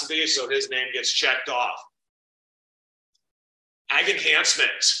capacity, so his name gets checked off. Ag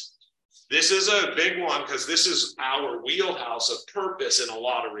enhancement. This is a big one because this is our wheelhouse of purpose in a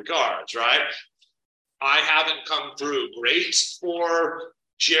lot of regards, right? I haven't come through great for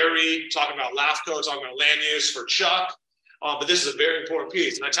Jerry, talking about LAFCO, talking about land use for Chuck. But this is a very important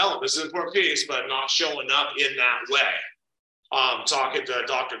piece. And I tell him this is an important piece, but not showing up in that way. Talking to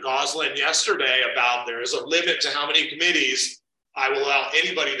Dr. Goslin yesterday about there is a limit to how many committees I will allow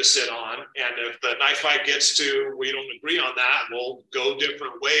anybody to sit on. And if the knife fight gets to, we don't agree on that, we'll go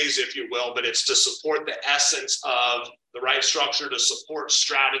different ways, if you will, but it's to support the essence of the right structure, to support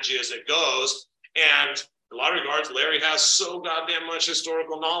strategy as it goes. And in a lot of regards, Larry has so goddamn much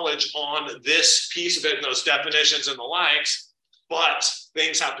historical knowledge on this piece of it and those definitions and the likes, but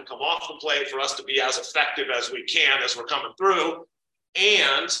things have to come off the plate for us to be as effective as we can as we're coming through.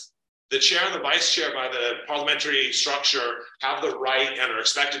 And the chair and the vice chair by the parliamentary structure have the right and are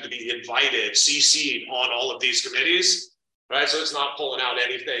expected to be invited, CC'd on all of these committees, right? So it's not pulling out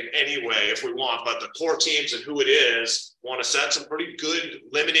anything anyway if we want, but the core teams and who it is want to set some pretty good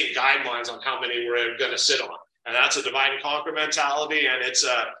limiting guidelines on how many we're going to sit on. And that's a divide and conquer mentality, and it's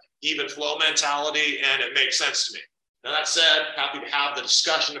a even flow mentality, and it makes sense to me. Now, that said, happy to have the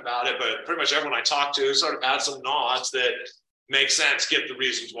discussion about it, but pretty much everyone I talked to sort of had some nods that make sense, give the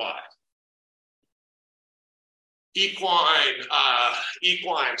reasons why. Equine.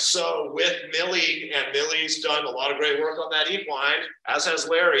 So with Millie, and Millie's done a lot of great work on that equine, as has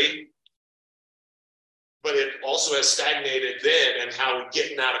Larry, but it also has stagnated then and how we're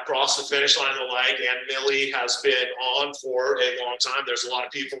getting that across the finish line and the like. And Millie has been on for a long time. There's a lot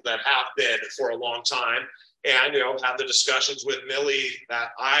of people that have been for a long time, and have the discussions with Millie that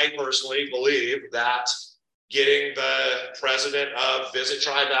I personally believe that getting the president of Visit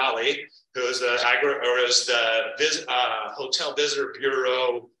Tri-Valley, who is the Hotel Visitor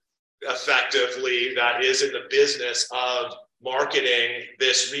Bureau, effectively, that is in the business of marketing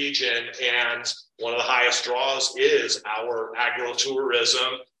this region. And one of the highest draws is our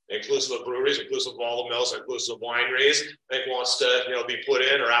agro-tourism, inclusive of breweries, inclusive of all the mills, inclusive of wineries. I think wants to be put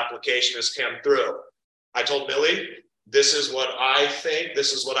in, or application has come through. I told Millie, this is what I think,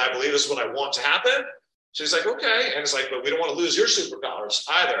 this is what I believe, this is what I want to happen. She's like, okay. And it's like, but we don't want to lose your superpowers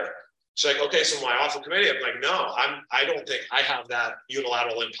either. She's like, okay, so my awful committee. I'm like, no, I don't think I have that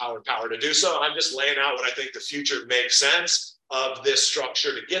unilateral empowered power to do so. I'm just laying out what I think the future makes sense of this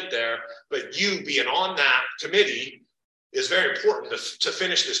structure to get there. But you being on that committee is very important to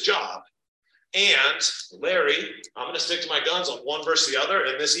finish this job. And Larry, I'm going to stick to my guns on one versus the other.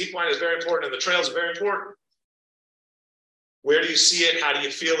 And this equine is very important, and the trails are very important. Where do you see it? How do you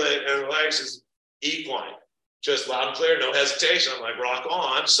feel it? And the legs is equine. Just loud and clear, no hesitation. I'm like, rock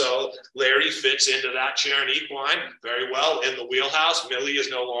on. So Larry fits into that chair and equine very well in the wheelhouse. Millie is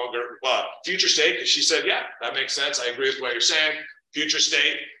no longer future state, because she said, yeah, that makes sense. I agree with what you're saying. Future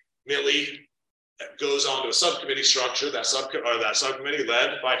state, Millie goes on to a subcommittee structure, that subcommittee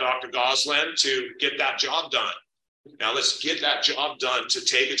led by Dr. Goslin, to get that job done. Now let's get that job done to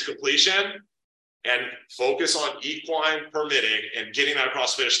take it to completion and focus on equine permitting and getting that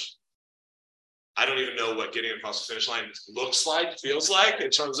across the finish line. I don't even know what getting across the finish line looks like, feels like, in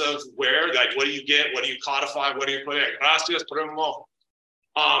terms of where, like, what do you get? What do you codify? What do you put in? Gracias, primo.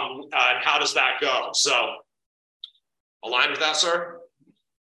 And how does that go? So, aligned with that, sir?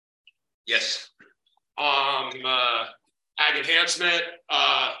 Yes. Ag enhancement,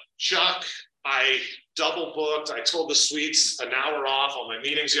 Chuck, I double booked. I told the suites an hour off on my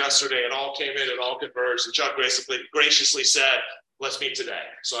meetings yesterday. It all came in, it all converged. And Chuck basically graciously said, let's meet today.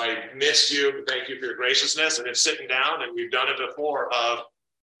 So I missed you. Thank you for your graciousness. And it's sitting down, and we've done it before, of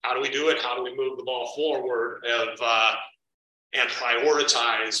how do we do it? How do we move the ball forward and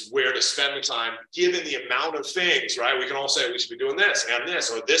prioritize where to spend the time, given the amount of things, right? We can all say we should be doing this and this,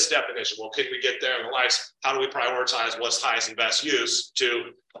 or this definition. Well, can we get there and the likes? How do we prioritize what's highest and best use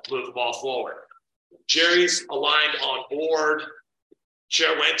to move the ball forward? Jerry's aligned on board.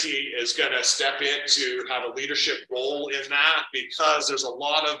 Chair Wente is going to step in to have a leadership role in that, because there's a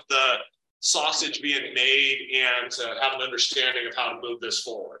lot of the sausage being made, and to have an understanding of how to move this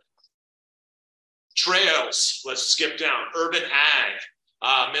forward. Trails, let's skip down. Urban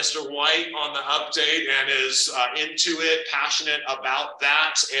ag, Mr. White on the update and is into it, passionate about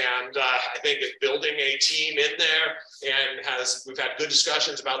that. And I think it's building a team in there, and we've had good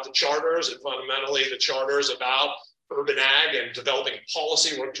discussions about the charters, and fundamentally the charters about urban ag and developing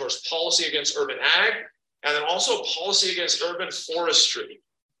policy, working towards policy against urban ag, and then also policy against urban forestry,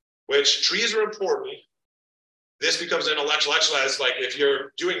 which trees are important. This becomes an intellectual exercise. Like, if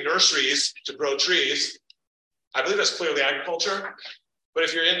you're doing nurseries to grow trees, I believe that's clearly agriculture. But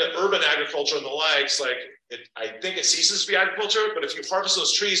if you're into urban agriculture and the likes, I think it ceases to be agriculture. But if you harvest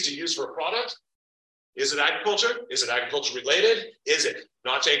those trees to use for a product, Is it agriculture? Is it agriculture related? Is it?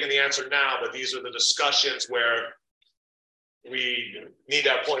 Not taking the answer now, but these are the discussions where we need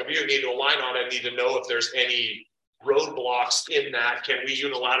that point of view, need to align on it, need to know if there's any roadblocks in that. Can we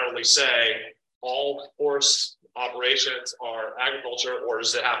unilaterally say all horse operations are agriculture, or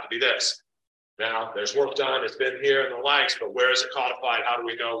does it have to be this? Now, there's work done, it's been here and the likes, but where is it codified? How do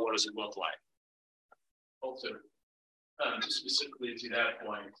we know? What does it look like? Also, specifically to that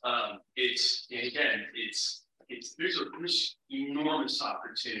point, there's enormous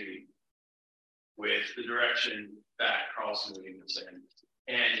opportunity with the direction that Carl's moving us in,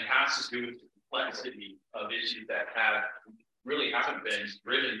 and it has to do with the complexity of issues that haven't been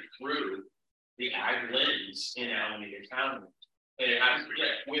driven through the ag lens in Alameda County. And it has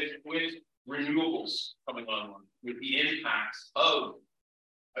with renewables coming online, with the impacts of,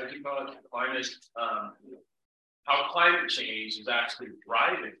 as you call it, climate, how climate change is actually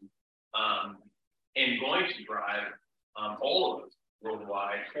driving and going to drive all of us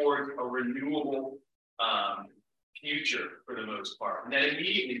worldwide towards a renewable future for the most part. And that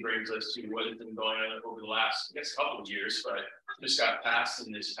immediately brings us to what has been going on over the last, I guess, couple of years, but just got passed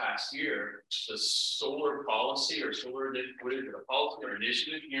in this past year, the solar policy or solar, what is it, a policy or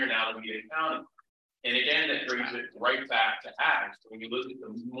initiative here in Alameda County. And again, that brings it right back to ag. So when you look at the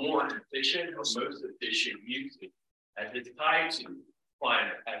more efficient or most efficient usage, as it's tied to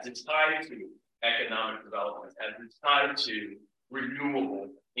climate, as it's tied to economic development, as it's tied to renewable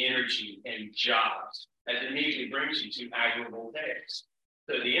energy and jobs, that immediately brings you to agrivoltaics.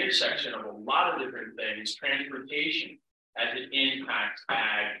 So the intersection of a lot of different things, transportation, as it impacts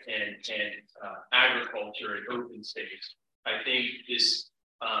ag and agriculture and open space, I think is,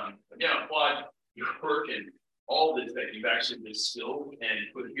 again, applaud your work and all this that you've actually distilled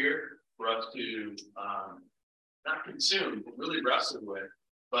and put here for us to not consume, but really wrestle with.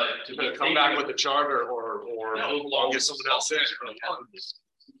 But to come back with a charter or get someone else in.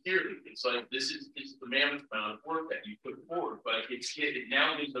 Clearly, it's like it's the mammoth amount of work that you put forward, but it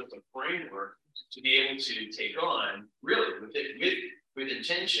now gives us a framework to be able to take on really with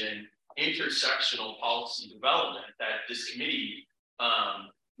intention intersectional policy development that this committee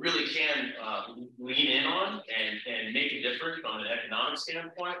really can lean in on and make a difference on an economic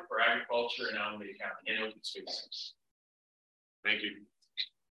standpoint for agriculture in Alameda County and open spaces. Thank you.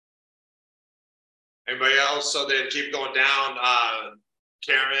 Anybody else? So then keep going down.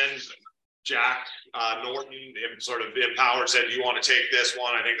 Karen, Jack, Norton, sort of empowered, said you want to take this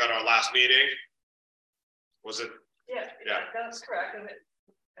one, I think, at our last meeting. Was it? Yeah, that's correct. And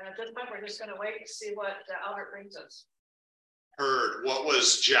at this point, we're just going to wait and see what Albert brings us. Heard. What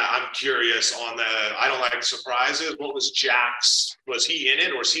was Jack? I'm curious on the, I don't like surprises. What was Jack's? Was he in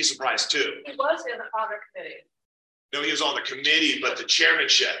it or was he surprised too? He was in the audit committee. No, he was on the committee, but the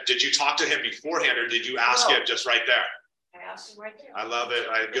chairmanship, did you talk to him beforehand or did you ask him just right there? I asked him right there. I love it.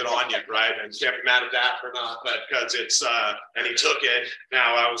 Good on you, right? And can't be mad at that or not, but because it's, and he took it.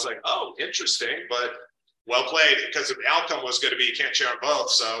 Now I was like, oh, interesting, but well played, because the outcome was going to be you can't chair them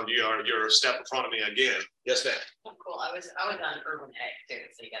both. So you're a step in front of me again. Yes, ma'am. Oh, cool. I was on urban ag too,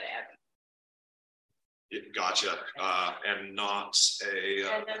 so you got to add. Gotcha. And not a.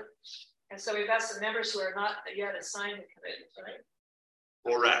 And so we've got some members who are not yet assigned the committee, right?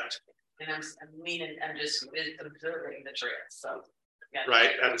 Correct. And I'm just observing the trail. So. Yeah.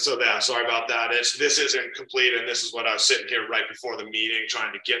 Right. And so sorry about that. This isn't complete. And this is what I was sitting here right before the meeting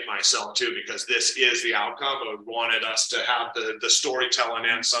trying to get myself to, because this is the outcome. I wanted us to have the storytelling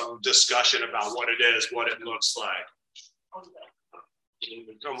and some discussion about what it is, what it looks like.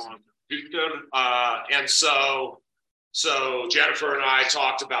 Come on. And so Jennifer and I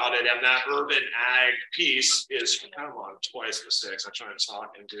talked about it, and that urban ag piece is come on twice mistakes. I try and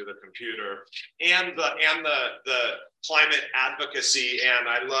talk into the computer, and the climate advocacy. And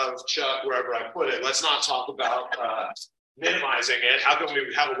I love Chuck wherever I put it. Let's not talk about minimizing it. How can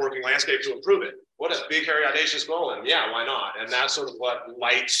we have a working landscape to improve it? What a big, hairy, audacious goal, and yeah, why not? And that's sort of what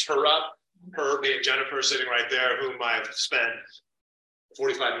lights her up. Her being Jennifer sitting right there, whom I've spent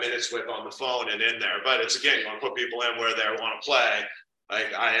 45 minutes with on the phone and in there. But it's, again, you want to put people in where they want to play.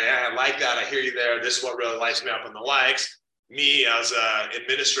 Like, I like that. I hear you there. This is what really lights me up in the likes. Me as an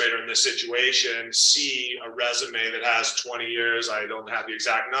administrator in this situation, see a resume that has 20 years, I don't have the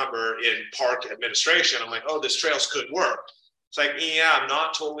exact number, in park administration. I'm like, oh, this trails could work. It's like, yeah, I'm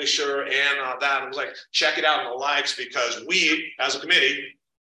not totally sure. And that, I was like, check it out in the likes, because we, as a committee,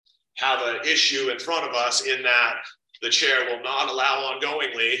 have an issue in front of us in that the chair will not allow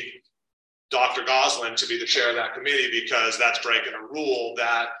ongoingly Dr. Goslin to be the chair of that committee, because that's breaking a rule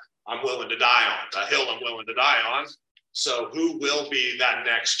that I'm willing to die on, a hill I'm willing to die on. So who will be that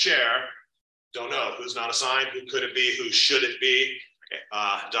next chair? Don't know who's not assigned, who could it be, who should it be?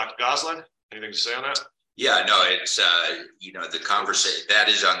 Dr. Goslin, anything to say on that? Yeah, no, it's, you know, the conversation that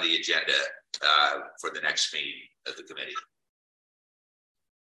is on the agenda for the next meeting of the committee.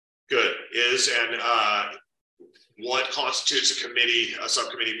 Good. What constitutes a committee, a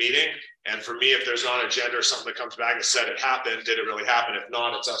subcommittee meeting? And for me, if there's not an agenda or something that comes back and said it happened, did it really happen? If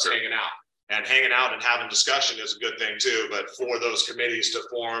not, it's us hanging out. And hanging out and having discussion is a good thing too. But for those committees to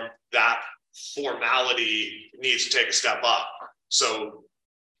form, that formality needs to take a step up. So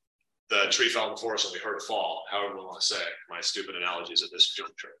the tree fell in the forest and we heard it fall, however we want to say it. My stupid analogies at this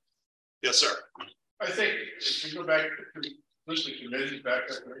juncture. Yes, sir. I think if you go back to list of committees back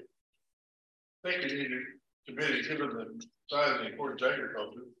up there, I think we need a committee, given the size and importance of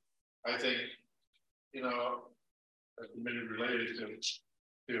agriculture. I think, you know, a committee related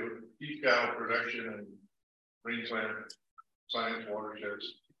to beef cattle production and rangeland science watersheds.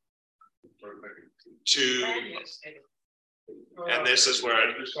 And this is where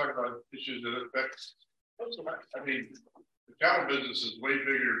I'm just talking about issues that affect. I mean, the cattle business is way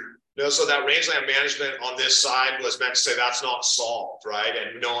bigger. No, so that rangeland management on this side was meant to say that's not solved, right?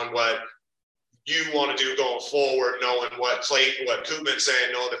 And knowing what you want to do going forward, knowing what Clayton, what Koopman's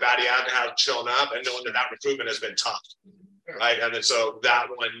saying, knowing that Batty Adden hasn't shown up, and knowing that that recruitment has been tough, right? And then so that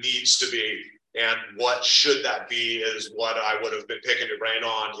one needs to be, and what should that be is what I would have been picking your brain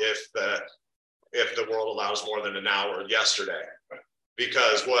on if the world allows more than an hour yesterday.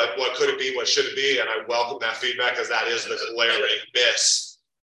 Because what could it be, what should it be? And I welcome that feedback, because that is the glaring miss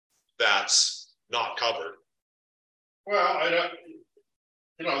that's not covered. Well, I don't,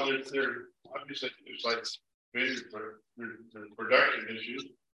 you know, there obviously there's like maybe there's production issues,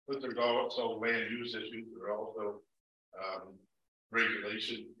 but there's also land use issues. There are also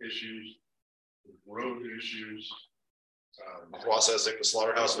regulation issues, road issues. Processing, the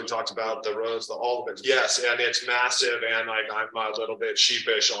slaughterhouse we talked about, the roads, all of it. Yes, and it's massive, and like I'm a little bit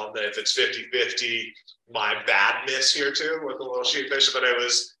sheepish on the if it's 50-50, my bad miss here too with a little sheepish, but it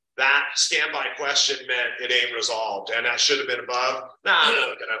was that standby question meant it ain't resolved, and that should have been above. Nah, I'm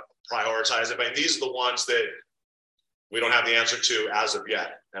not gonna prioritize it, but these are the ones that we don't have the answer to as of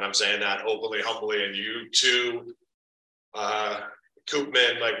yet, and I'm saying that openly, humbly, and you too,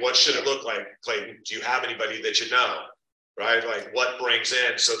 Koopman, like what should it look like, Clayton? Do you have anybody that you know? Right, like what brings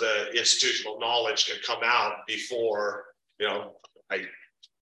in so the institutional knowledge can come out before, you know, I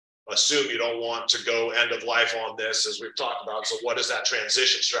assume you don't want to go end of life on this as we've talked about. So what does that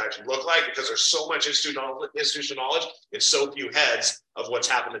transition strategy look like? Because there's so much institutional knowledge in so few heads of what's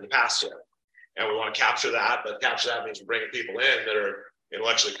happened in the past year. And we want to capture that, but capture that means we're bringing people in that are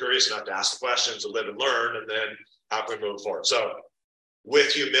intellectually curious enough to ask the questions, to live and learn, and then how can we move forward? So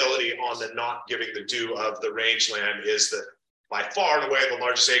with humility on the not giving the due of the rangeland is the by far and away the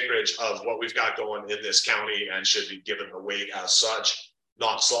largest acreage of what we've got going in this county and should be given the weight as such,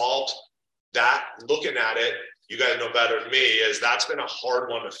 not solved. That looking at it, you guys know better than me, is that's been a hard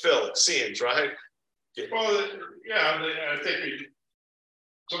one to fill, it seems, right? Well, yeah, I think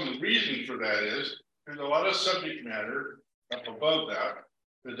some of the reason for that is there's a lot of subject matter up above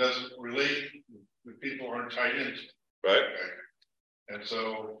that doesn't relate, the people aren't tied into. Right. Okay. And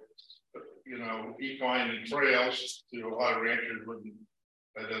so, you know, equine and trails to a lot of ranchers wouldn't,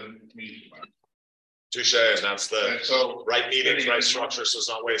 that doesn't mean much. Touche, and that's the and so, right meetings, right structure, so it's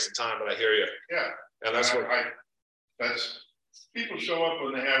not wasting time, but I hear you. Yeah. And that's what that's people show up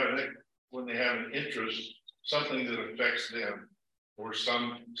when they have an interest, something that affects them, or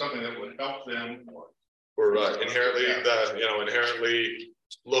something that would help them. We're inherently inherently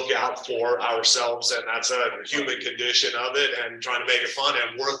look out for ourselves, and that's a human condition of it, and trying to make it fun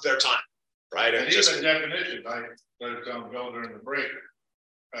and worth their time, right? And even definition, I started telling Bill during the break.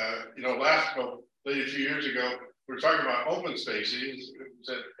 You know, a few years ago, we were talking about open spaces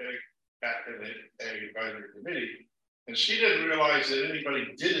at an advisory committee, and she didn't realize that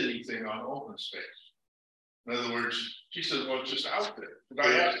anybody did anything on open space. In other words, she said, "Well, it's just out there." And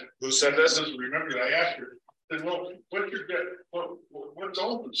I asked her, who said this? Remember that I asked her. Said, well, what's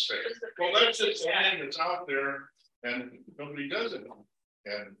open space? Well, that's just land that's out there, and nobody does it.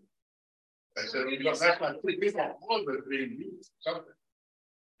 And I said, well, that's not all of it being used something.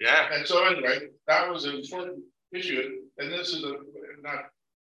 Yeah. And so anyway, that was an important issue. And this is not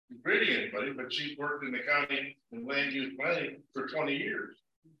degrading anybody, but she's worked in the county in land use planning for 20 years.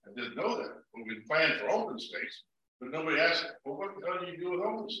 I didn't know that. Well, we planned for open space, but nobody asked, well, what the hell do you do with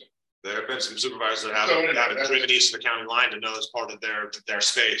open space? There have been some supervisors that haven't driven east of the county line to know it's part of their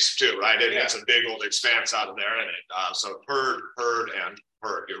space too, right? And it's a big old expanse out of there, and so heard. I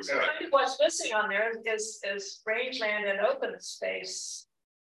think what's missing on there is rangeland and open space.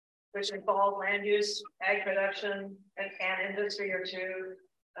 which involve land use, ag production, and industry or two,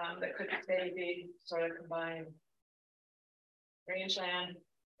 that could maybe be sort of combined. Rangeland,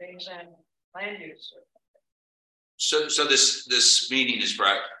 land use. So this meeting has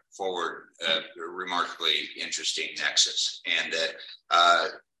brought forward a remarkably interesting nexus, and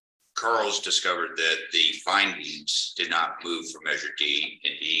that Carl's discovered that the findings did not move from Measure D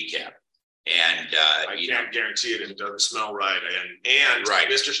into ECAP. And I can't guarantee it, and it doesn't smell right. And right.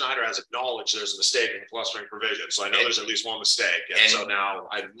 Mr. Schneider has acknowledged there's a mistake in the clustering provision. So I know there's at least one mistake. And so now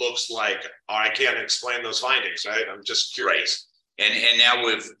it looks like I can't explain those findings, right? I'm just curious. Right. And now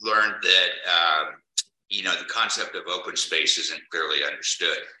we've learned that you know, the concept of open space isn't clearly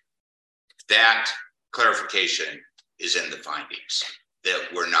understood. That clarification is in the findings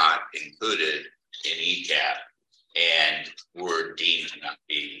that were not included in ECAP and were deemed to not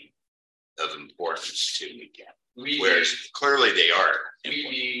be of importance to ECAP. Whereas clearly they are.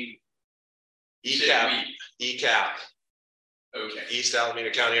 ECAP. Okay. East Alameda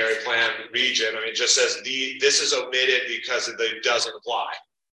County Area Plan region. I mean, it just says this is omitted because it doesn't apply.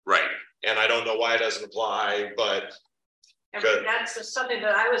 Right. And I don't know why it doesn't apply, but that's something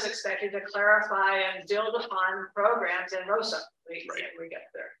that I was expecting to clarify and build upon programs in ROSA. We get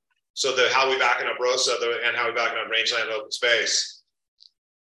there. So how we backing up ROSA and how we backing up rangeland and open space?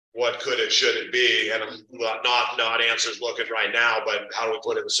 What could it, should it be? And not answers looking right now, but how do we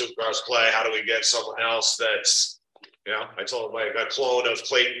put it in the supercars play? How do we get someone else that's, you know, I told him like a clone of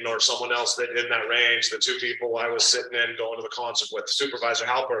Clayton or someone else that in that range, the two people I was sitting in going to the concert with, Supervisor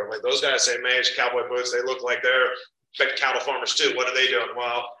Halper. I'm like, those guys, same age, cowboy boots, they look like they're cattle farmers too. What are they doing?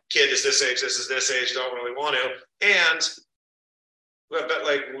 Well, kid is this age, this is this age, don't really want to. And but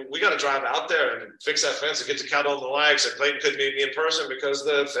like we got to drive out there and fix that fence and get the cattle on the legs. And Clayton couldn't meet me in person because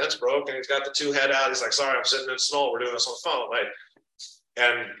the fence broke and he's got the two head out. He's like, sorry, I'm sitting in the snow. We're doing this on the phone. Like,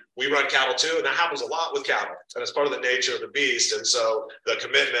 and we run cattle too, and that happens a lot with cattle, and it's part of the nature of the beast. And so the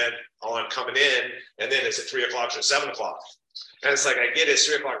commitment on coming in, and then it's at 3 o'clock or 7 o'clock. And it's like, I get it's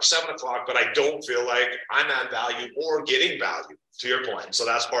 3 o'clock or 7 o'clock, but I don't feel like I'm adding value or getting value, to your point. So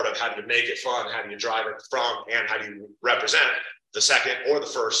that's part of how do you make it fun, how do you drive it from, and how do you represent the second or the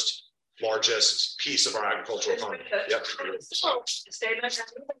first largest piece of our agricultural economy. Yep. Statement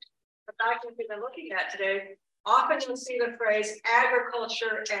the document we've been looking at today, often you'll see the phrase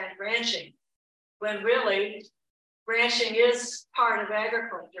agriculture and ranching, when really ranching is part of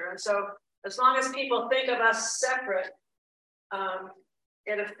agriculture. And so as long as people think of us separate,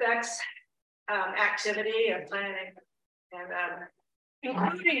 it affects activity and planning and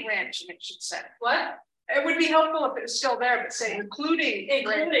including ranching, it should say. What? It would be helpful if it was still there, but say including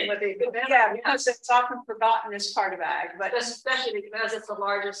would be good. Yeah, because it's often forgotten as part of ag, but especially because it's the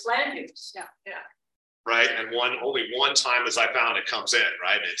largest land use. Yeah. Right, and only one time as I found it comes in,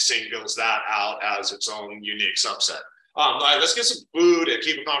 right? It singles that out as its own unique subset. All right, let's get some food and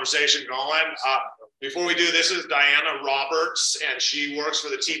keep a conversation going. Before we do, this is Diana Roberts, and she works for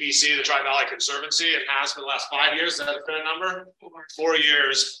the TBC, the Tri-Valley Conservancy, and has for the last 5 years. Is that a fair number? 4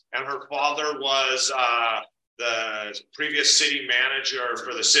 years. And her father was the previous city manager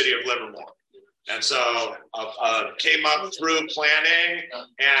for the city of Livermore. And so came up through planning,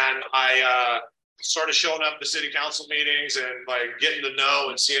 and I started showing up to city council meetings and like getting to know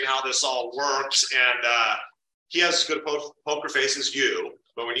and seeing how this all works. And he has as good a poker face as you.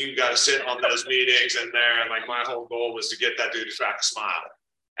 But when you got to sit on those meetings and there, and like my whole goal was to get that dude to crack a smile.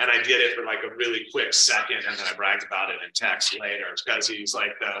 And I did it for like a really quick second. And then I bragged about it in text later because he's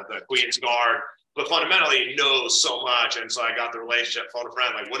like the Queen's Guard. But fundamentally, he knows so much. And so I got the relationship, phone a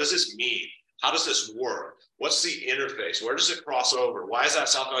friend, like, what does this mean? How does this work? What's the interface? Where does it cross over? Why is that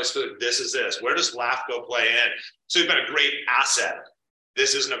South Valley food? This is this. Where does LAFCO play in? So he's been a great asset.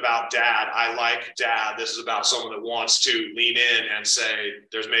 This isn't about dad. I like dad. This is about someone that wants to lean in and say,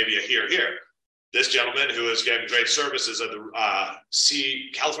 there's maybe a here. This gentleman who is getting great services at the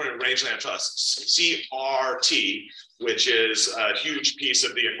California Rangeland Trust, CRT, which is a huge piece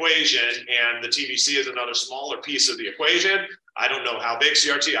of the equation, and the TBC is another smaller piece of the equation. I don't know how big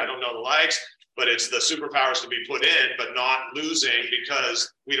CRT, I don't know the likes, but it's the superpowers to be put in, but not losing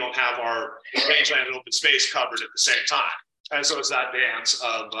because we don't have our rangeland and open space covered at the same time. And so it's that dance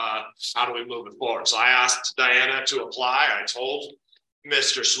of how do we move it forward? So I asked Diana to apply. I told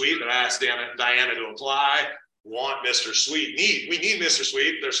Mr. Sweet that I asked Diana to apply. Want Mr. Sweet, we need Mr.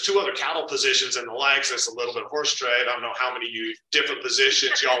 Sweet. There's 2 other cattle positions and the likes. There's a little bit of horse trade. I don't know how many different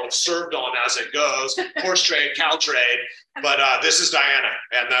positions y'all have served on as it goes, horse trade, cow trade. But this is Diana.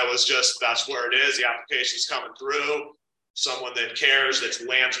 And that's where it is. The application's coming through. Someone that cares, that's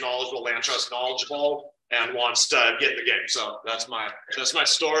land trust knowledgeable, and wants to get in the game. So that's my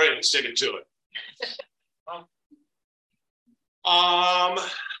story, and sticking to it.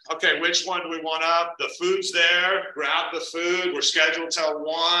 Okay, which one do we want up? The food's there. Grab the food. We're scheduled till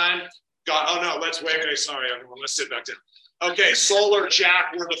 1. Oh no, let's wait. Sorry, everyone. Let's sit back down. Okay, solar,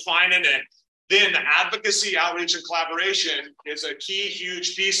 Jack, we're defining it. Then the advocacy, outreach, and collaboration is a key,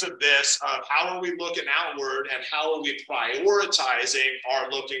 huge piece of this, of how are we looking outward and how are we prioritizing our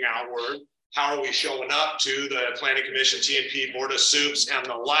looking outward? How are we showing up to the Planning Commission, TNP, Board of Soups, and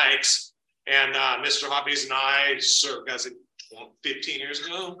the likes? And Mr. Hoppies and I served as 15 years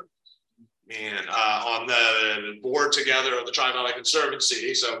ago, man, on the board together of the Tri-Valley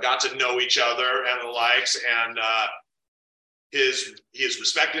Conservancy. So got to know each other and the likes, and he is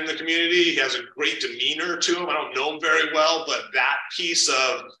respected in the community. He has a great demeanor to him. I don't know him very well, but that piece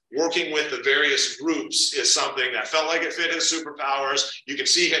of working with the various groups is something that felt like it fit his superpowers. You can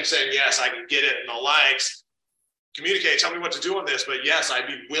see him saying, yes, I can get it, and the likes. Communicate, tell me what to do on this, but yes, I'd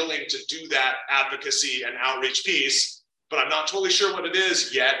be willing to do that advocacy and outreach piece, but I'm not totally sure what it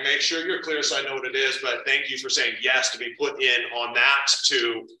is yet. Make sure you're clear so I know what it is, but thank you for saying yes to be put in on that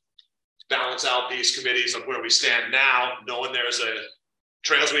to balance out these committees of where we stand now, knowing there's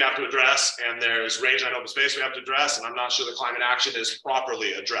trails we have to address and there's range and open space we have to address, and I'm not sure the climate action is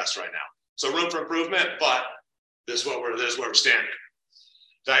properly addressed right now. So room for improvement, but this is where we're standing.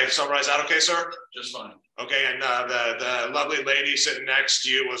 Did I summarize that okay, sir? Just fine. Okay, and the lovely lady sitting next to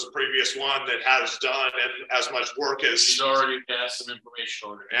you was a previous one that has done as much work as she's already passed some information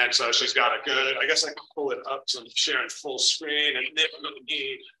on her. And so she's got a good, I guess I can pull it up so I'm sharing full screen and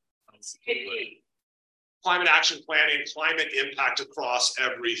climate action planning, climate impact across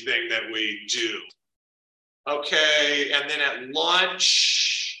everything that we do. Okay, and then at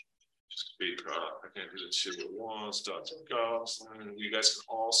lunch, speak up. I can't do the 2 at once. You guys can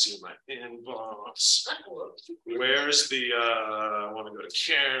all see my inbox. Where's the? I want to go to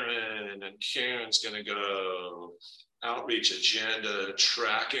Karen, and Karen's gonna go outreach agenda,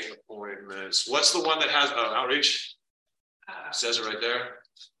 tracking appointments. What's the one that has outreach? Says it right there.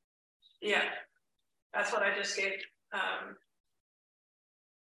 Yeah, that's what I just gave.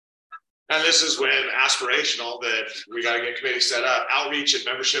 And this is when aspirational that we got to get committee set up, outreach and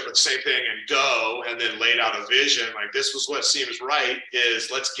membership are the same thing, and go, and then laid out a vision. Like this was what seems right is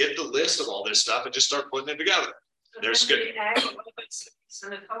let's get the list of all this stuff and just start putting it together. There's good.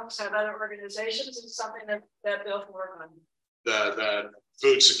 And the folks have other organizations. It's something that Bill can work on. The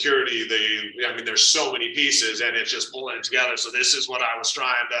food security, I mean, there's so many pieces and it's just pulling it together. So this is what I was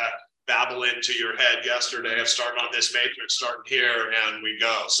trying to babble into your head yesterday of starting on this matrix, starting here, and we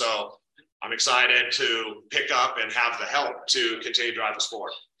go. So I'm excited to pick up and have the help to continue to drive us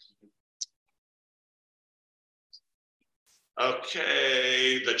forward.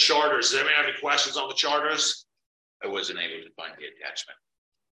 Okay, the charters. Does anybody have any questions on the charters? I wasn't able to find the attachment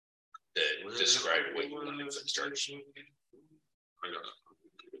that described what you wanted to start.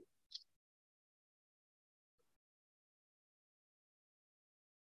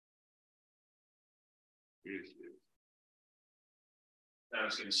 I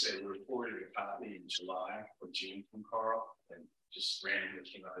was going to say we reported a copy in July or June from Carl, and just randomly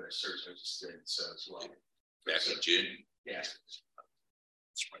came out of their search. I just did so as well. Back in June. Yeah.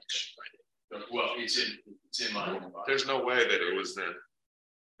 Well, it's in my inbox. There's no way that it was then.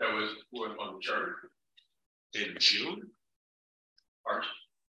 That was on the charter in June. Or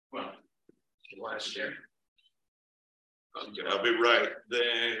well, last year. Okay, I'll be right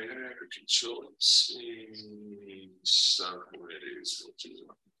there. Control C subcommittees.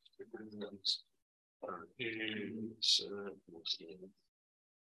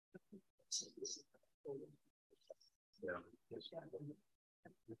 Yeah.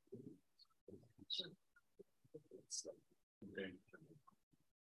 Okay.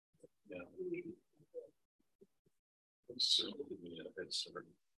 Yeah. So, yeah, that's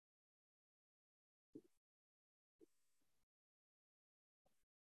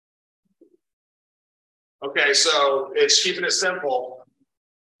okay, so it's keeping it simple.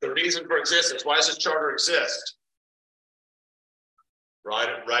 The reason for existence, why does this charter exist? Write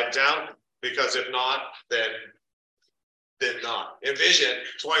it down, because if not, then not. Envision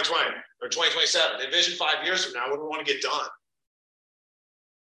 2020 or 2027. Envision 5 years from now, what do we want to get done?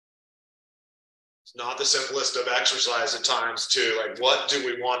 It's not the simplest of exercise at times to like, what do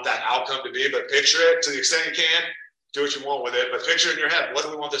we want that outcome to be? But picture it to the extent you can, do what you want with it, but picture it in your head. What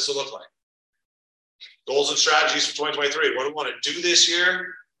do we want this to look like? Goals and strategies for 2023. What do we want to do this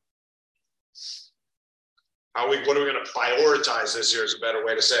year? What are we going to prioritize this year is a better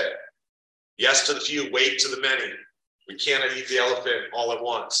way to say it. Yes to the few, wait to the many. We cannot eat the elephant all at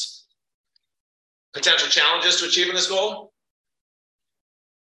once. potential challenges to achieving this goal,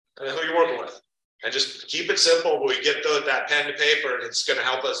 and then who you're working with. And just keep it simple. We get that pen to paper, and it's going to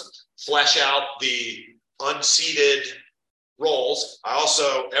help us flesh out the unseated roles.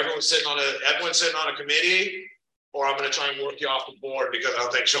 Everyone's sitting on a committee, or I'm going to try and work you off the board because I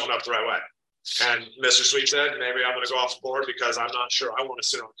don't think showing up the right way. And Mr. Sweet said, maybe I'm going to go off the board because I'm not sure I want to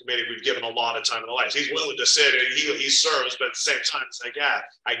sit on a committee. We've given a lot of time in the life. He's willing to sit and he serves, but at the same time, it's like, yeah,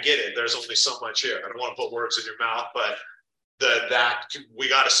 I get it. There's only so much here. I don't want to put words in your mouth, but we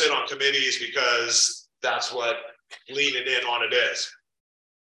got to sit on committees because that's what leaning in on it is.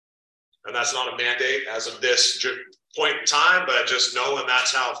 And that's not a mandate as of this point in time, but just knowing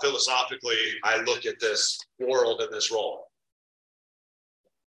that's how philosophically I look at this world and this role.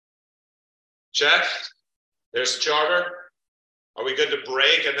 Check. There's the charter. Are we good to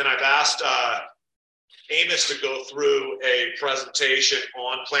break? And then I've asked Amos to go through a presentation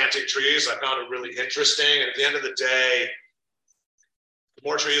on planting trees. I found it really interesting. And at the end of the day, the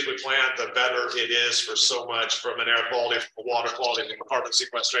more trees we plant, the better it is for so much, from an air quality, from a water quality, from carbon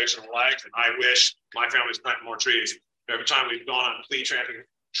sequestration and life. And I wish my family's planting more trees. Every time we've gone on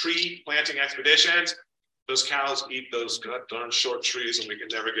tree planting expeditions, those cows eat those good darn short trees, and we can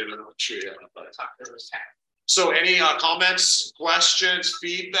never get another tree out of it. So any comments, questions,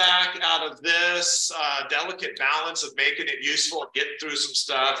 feedback out of this delicate balance of making it useful, getting through some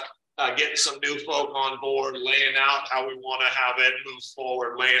stuff, getting some new folk on board, laying out how we want to have it move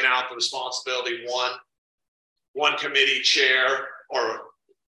forward, laying out the responsibility, one committee chair, or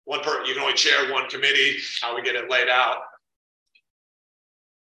one person, you can only chair one committee, how we get it laid out.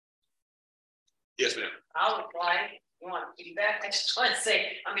 Yes, ma'am. I'll reply. You want feedback? I just want to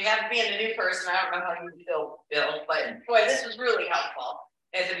say, on behalf of being a new person, I don't know how you feel, Bill, but boy, this was really helpful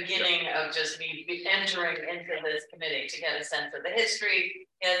at the beginning of just me entering into this committee to get a sense of the history,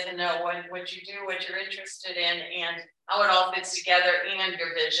 get to know what you do, what you're interested in, and how it all fits together, and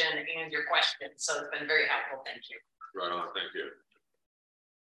your vision and your questions. So it's been very helpful. Thank you. Right on. Thank you.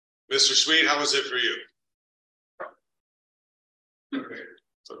 Mr. Sweet, how was it for you? Okay.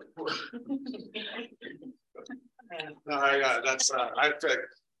 That's I think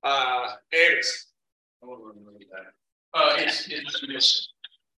Amos. It's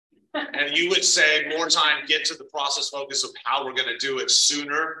and you would say more time, get to the process focus of how we're going to do it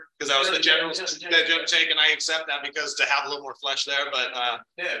sooner, because that was the general take, and I accept that because to have a little more flesh there. But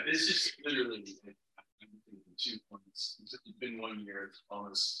yeah, this is literally 2 points. It's been 1 year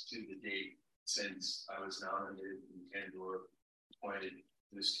almost to the date since I was nominated and or appointed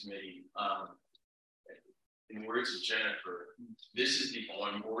to this committee. In words of Jennifer, this is the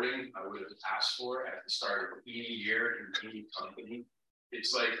onboarding I would have asked for at the start of any year in any company.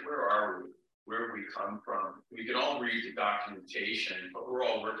 It's like, where are we? Where have we come from? We can all read the documentation, but we're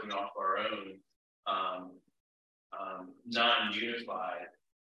all working off our own non-unified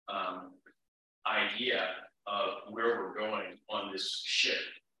idea of where we're going on this ship.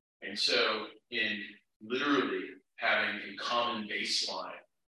 And so in literally having a common baseline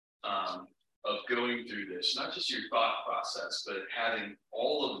of going through this, not just your thought process, but having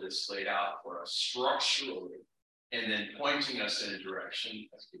all of this laid out for us structurally, and then pointing us in a direction,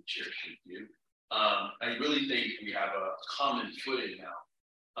 as the chair should do. I really think we have a common footing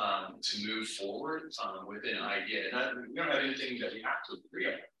now to move forward with an idea. And we don't have anything that we have to agree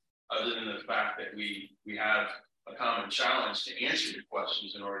on, other than the fact that we have a common challenge to answer the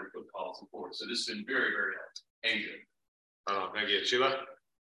questions in order to put policy forward. So this has been very, very helpful and good. Thank you, Sheila.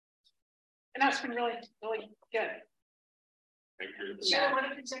 And that's been really, really good. Thank you. Yeah, what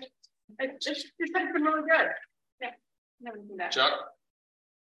did you say? It's been really good. Yeah, never do that. Chuck?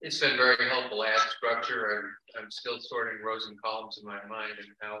 It's been very helpful. Add structure. I'm still sorting rows and columns in my mind and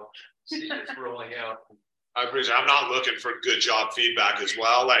how it's rolling out. I appreciate it. I'm not looking for good job feedback as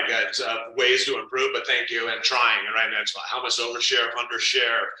well. Like it's ways to improve, but thank you, and trying. And right now, it's how much overshare,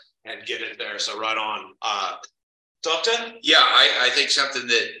 undershare, and get it there. So right on. Doctor? Yeah, I think something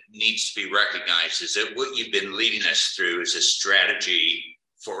that needs to be recognized is that what you've been leading us through is a strategy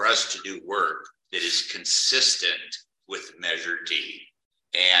for us to do work that is consistent with Measure D.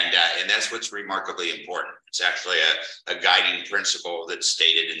 And that's what's remarkably important. It's actually a guiding principle that's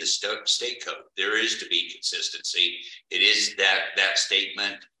stated in the state code. There is to be consistency. It is that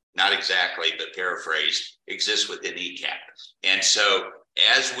statement, not exactly, but paraphrased, exists within ECAP. And so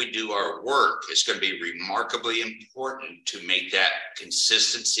as we do our work, it's going to be remarkably important to make that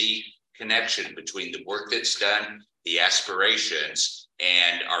consistency connection between the work that's done, the aspirations,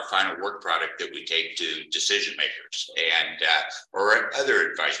 and our final work product that we take to decision makers and or other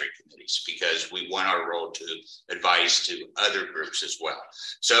advisory committees, because we want our role to advise to other groups as well.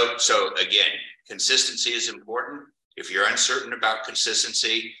 So again, consistency is important. If you're uncertain about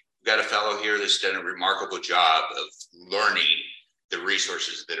consistency, we've got a fellow here that's done a remarkable job of learning the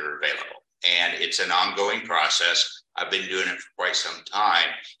resources that are available. And it's an ongoing process. I've been doing it for quite some time,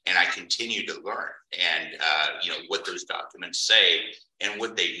 and I continue to learn and what those documents say and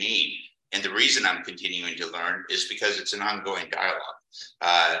what they mean. And the reason I'm continuing to learn is because it's an ongoing dialogue.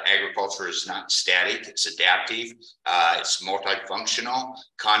 Agriculture is not static, it's adaptive, it's multifunctional.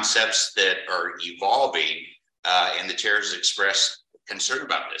 Concepts that are evolving, and the chair has expressed concern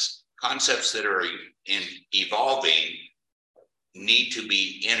about this. Concepts that are evolving need to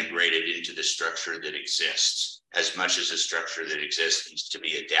be integrated into the structure that exists, as much as the structure that exists needs to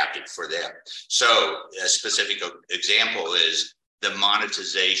be adapted for them. So a specific example is the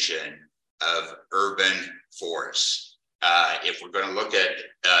monetization of urban forests. If we're going to look at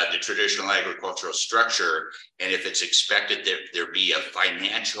the traditional agricultural structure, and if it's expected that there be a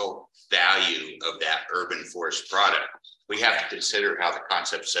financial value of that urban forest product, we have to consider how the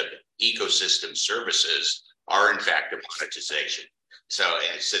concepts of ecosystem services are in fact a monetization. So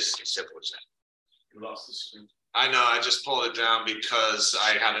it's just as simple as that. You lost the screen. I know, I just pulled it down because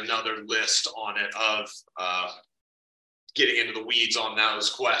I had another list on it of getting into the weeds on those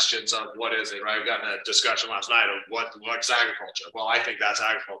questions of what is it, right? We've gotten a discussion last night of what's agriculture. Well, I think that's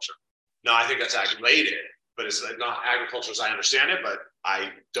agriculture. No, I think that's ag-related, but it's not agriculture as I understand it, but I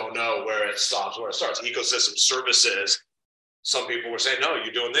don't know where it stops, where it starts. Ecosystem services. Some people were saying, no,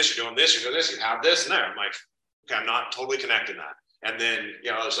 you're doing this, you're doing this, you're doing this, you have this and there. I'm like, okay, I'm not totally connecting that. And then,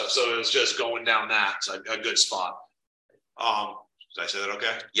 other stuff. So it was just going down that. It's a good spot. Did I say that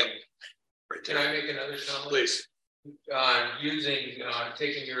okay? Yep. Right. Can I make another comment? Please.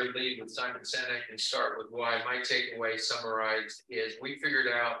 Taking your lead with Simon Sinek and start with why my takeaway summarized is we figured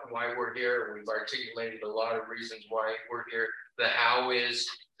out why we're here. We've articulated a lot of reasons why we're here. The how is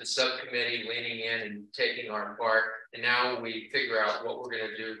the subcommittee leaning in and taking our part. And now we figure out what we're going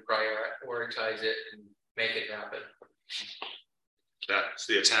to do, prioritize it and make it happen. That's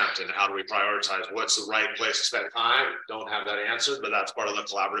the attempt. And how do we prioritize what's the right place to spend time? Don't have that answered, but that's part of the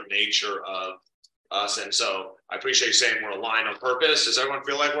collaborative nature of us. And so I appreciate you saying we're aligned on purpose. Does everyone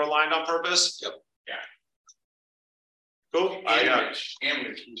feel like we're aligned on purpose? Yep. Yeah. Cool. Which I haven't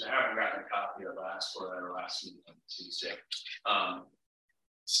gotten a copy of, asked for at our last meeting on Tuesday.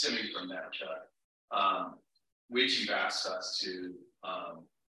 Stemming from that, Chuck, which you've asked us to,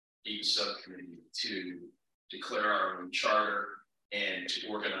 each subcommittee to declare our own charter and to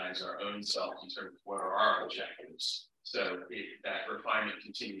organize our own self in terms of what are our objectives. So that refinement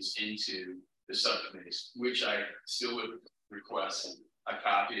continues into the subcommittees, which I still would request a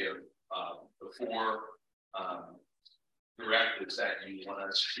copy of the four directives that you want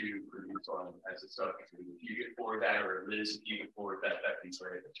us to produce on as a subcommittee. If you get forward that, or Liz, if you get forward that, that'd be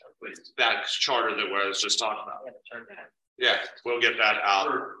great. Please. That charter that I was just talking about. Yeah, we'll get that out.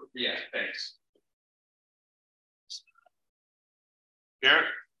 Yeah, thanks. Karen?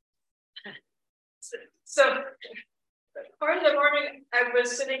 So part of the morning, I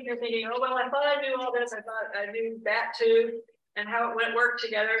was sitting here thinking, oh, well, I thought I knew all this. I thought I knew that too, and how it went work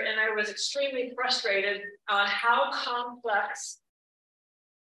together. And I was extremely frustrated on how complex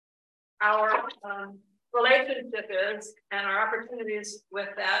our relationship is and our opportunities with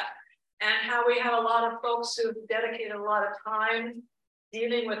that, and how we have a lot of folks who've dedicated a lot of time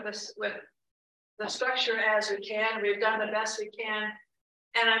dealing with this, with the structure as we can. We've done the best we can.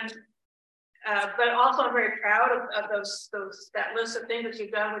 And but also I'm very proud of that list of things that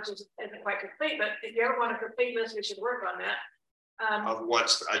you've done, which isn't quite complete. But if you ever want a complete list, we should work on that. Of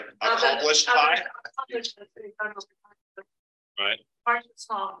what's accomplished by? Right. Large and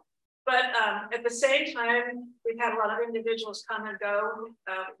small. But at the same time, we've had a lot of individuals come and go.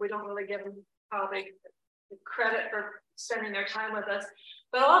 We don't really give them probably the credit for spending their time with us.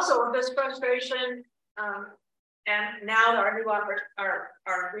 But also with this frustration, and now our new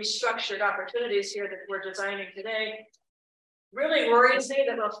our restructured opportunities here that we're designing today really worries me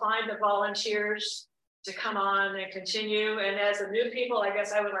that we'll find the volunteers to come on and continue. And as the new people, I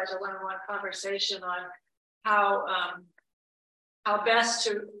guess I would like a one-on-one conversation on how best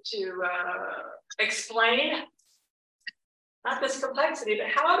to explain not this complexity, but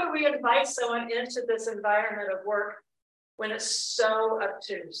how do we invite someone into this environment of work when it's so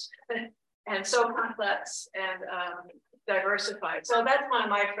obtuse and so complex and diversified. So that's one of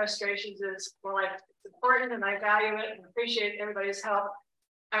my frustrations is, well, it's important and I value it and appreciate everybody's help.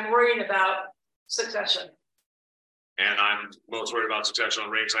 I'm worried about succession. And I'm most worried about succession on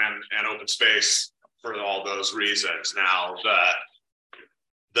rangeland and open space for all those reasons. Now,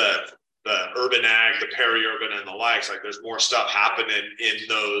 the urban ag, the peri-urban and the likes, like there's more stuff happening in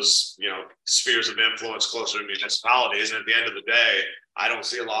those, you know, spheres of influence closer to municipalities. And at the end of the day, I don't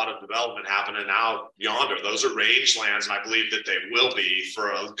see a lot of development happening out yonder. Those are rangelands, and I believe that they will be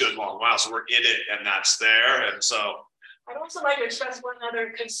for a good long while. So we're in it, and that's there. And so I'd also like to express one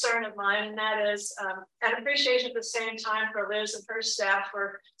other concern of mine, and that is an appreciation at the same time for Liz and her staff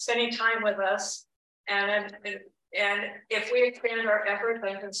for spending time with us. And if we expand our efforts,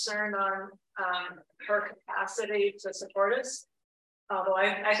 I'm concerned on her capacity to support us. Although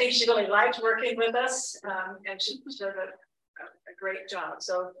I think she really liked working with us, and she did a great job.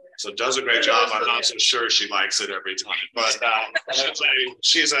 So does a great job. I'm not so sure she likes it every time, but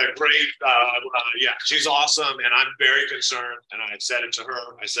she's a great, yeah, she's awesome. And I'm very concerned. And I said it to her,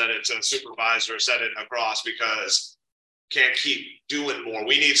 I said it to the supervisor, said it across, because can't keep doing more.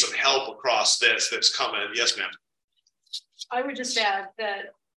 We need some help across this that's coming. Yes, ma'am. I would just add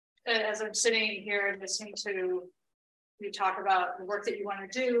that as I'm sitting here and listening to you talk about the work that you want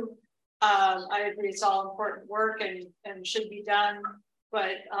to do, I agree it's all important work and should be done,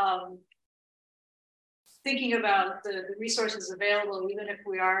 but thinking about the resources available, even if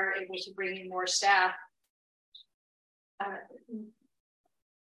we are able to bring in more staff,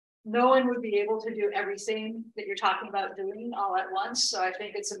 no one would be able to do everything that you're talking about doing all at once. So I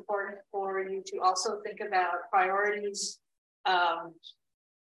think it's important for you to also think about priorities and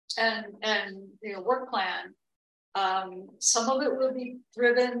you know, work plan. Some of it will be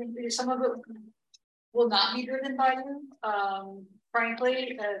driven, some of it will not be driven by you.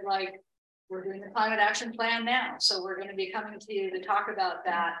 Frankly, like we're doing the climate action plan now, so we're going to be coming to you to talk about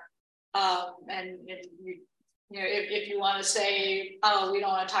that. And you know, if you want to say, oh, we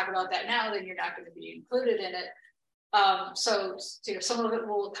don't want to talk about that now, then you're not going to be included in it. So you know, some of it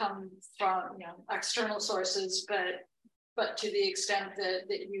will come from, you know, external sources, but to the extent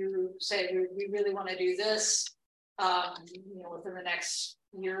that you say we really want to do this, you know, within the next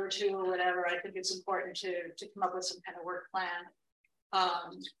year or two or whatever, I think it's important to come up with some kind of work plan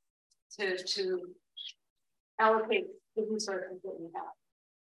to allocate the resources that we have.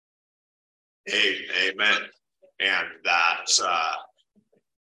 Amen. And that's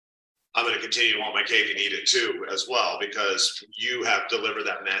I'm going to continue to want my cake and eat it too as well, because you have delivered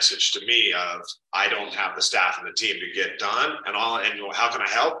that message to me of I don't have the staff and the team to get done, and you know, how can I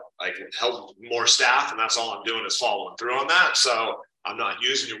help? I can help more staff, and that's all I'm doing is following through on that. So I'm not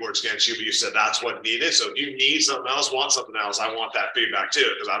using your words against you, but you said that's what needed. So if you need something else, want something else, I want that feedback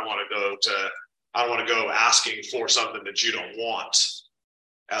too, because I don't want to go asking for something that you don't want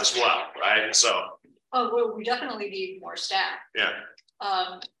as well, right? And so well, we definitely need more staff. Yeah.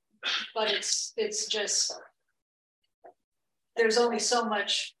 But it's just, there's only so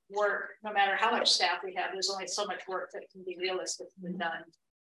much work, no matter how much staff we have, there's only so much work that can be realistically done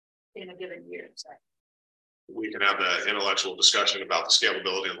in a given year. So we can have the intellectual discussion about the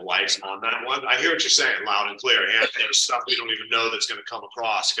scalability and the likes on that one. I hear what you're saying loud and clear. And there's stuff we don't even know that's going to come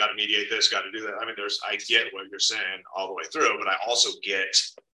across. You got to mediate this, got to do that. I mean, I get what you're saying all the way through, but I also get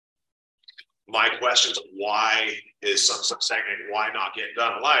my questions of why is some saying why not get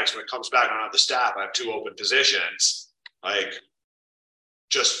done alike. So when it comes back, I don't have the staff, I have 2 open positions, like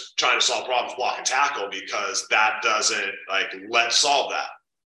just trying to solve problems, block and tackle, because that doesn't, like, let's solve that.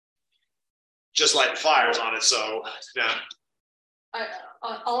 Just lighting fires on it. So yeah.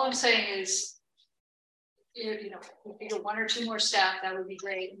 All I'm saying is, you know, if you get 1 or 2 more staff, that would be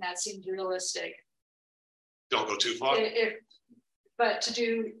great, and that seems realistic. Don't go too far. But to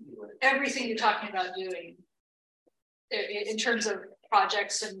do everything you're talking about doing in terms of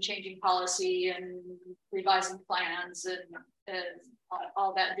projects and changing policy and revising plans and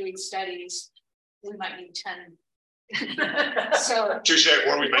all that, doing studies, we might need 10. So touche,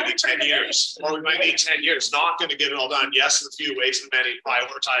 or we might need 10 years, or we might need 10 years. Not going to get it all done. Yes, a few ways, and many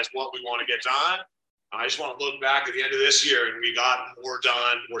prioritize what we want to get done. I just want to look back at the end of this year and we got more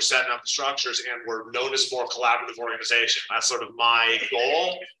done. We're setting up the structures and we're known as a more collaborative organization. That's sort of my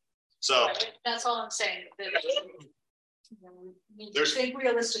goal. So that's all I'm saying. That, you know, we think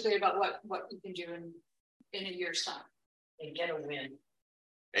realistically about what we can do in a year's time and get a win.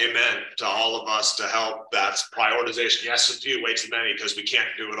 Amen to all of us to help. That's prioritization. Yes, a few, way too many, because we can't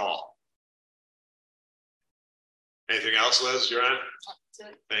do it all. Anything else, Liz? You're on?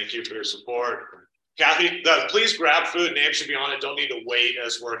 Thank you for your support. Kathy, please grab food. Name should be on it. Don't need to wait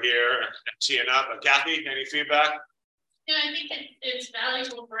as we're here and teeing up. Kathy, any feedback? Yeah, I think it's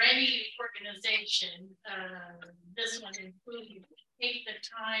valuable for any organization, this one included, take the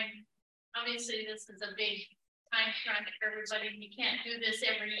time. Obviously, this is a big time crunch for everybody. You can't do this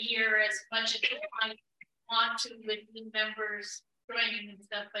every year as much as you might want to with new members joining and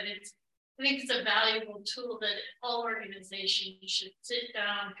stuff, but I think it's a valuable tool that all organizations should sit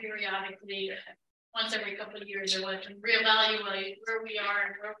down periodically, once every couple of years or what, and reevaluate where we are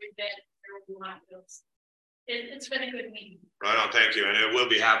and where we've been, where we want to go. It's been a good meeting. Right on, thank you. And it will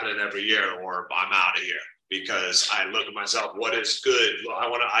be happening every year or I'm out of here, because I look at myself, what is good?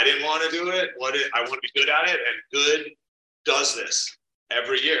 I didn't want to do it. I want to be good at it, and good does this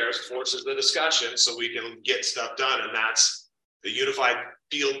every year, forces the discussion so we can get stuff done. And that's the unified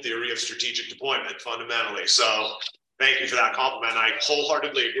field theory of strategic deployment fundamentally. So thank you for that compliment. I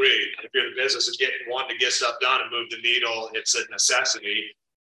wholeheartedly agree. If you're in the business of wanting to get stuff done and move the needle, it's a necessity.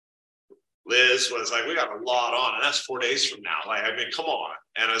 Liz was like, we got a lot on, and that's 4 days from now. Like, I mean, come on.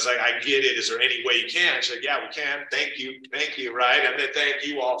 And I was like, I get it. Is there any way you can? She's like, yeah, we can. Thank you, right? And then thank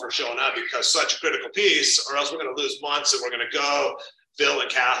you all for showing up, because such a critical piece, or else we're going to lose months and we're going to go. Bill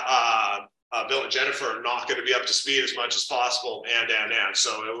and Jennifer are not going to be up to speed as much as possible, and.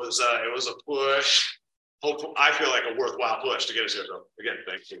 So it was a push. Hopefully, I feel like a worthwhile push to get us here. So again,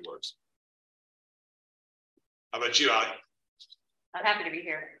 thank you, words. How about you, Ali? I'm happy to be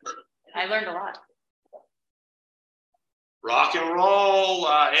here. I learned a lot. Rock and roll.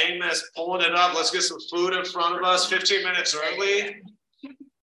 Amos pulling it up. Let's get some food in front of us. 15 minutes early.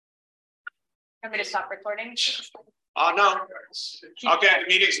 Want me to stop recording? No. Okay, the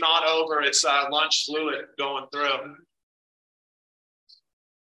meeting's not over. It's lunch fluid going through.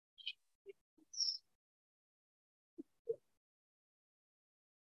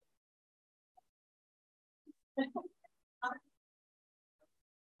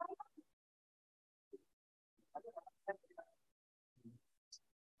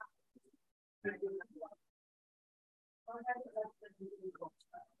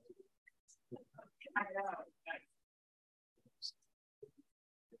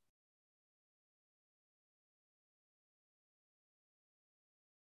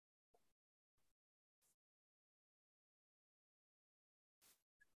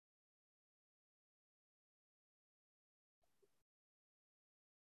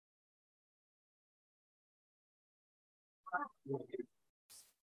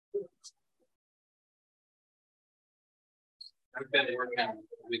 I've been working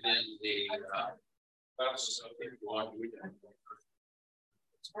within the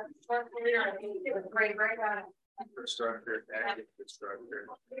infrastructure, active infrastructure,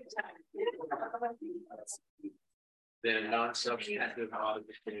 then non-substantive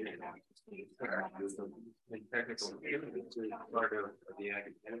modification and technical improvements is part of the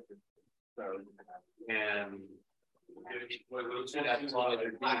academic. So, and that's all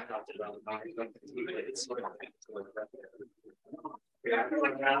they're being talked about. It's sort of Yeah.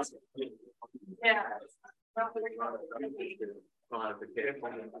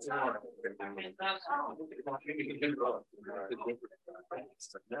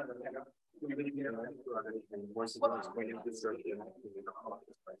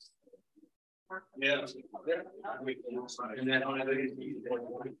 Yeah. And then on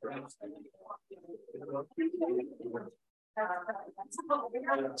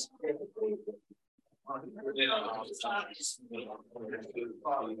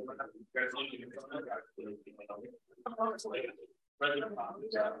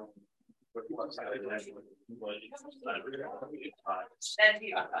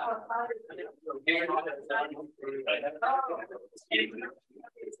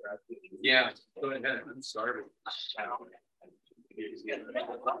yeah, go ahead. I'm started.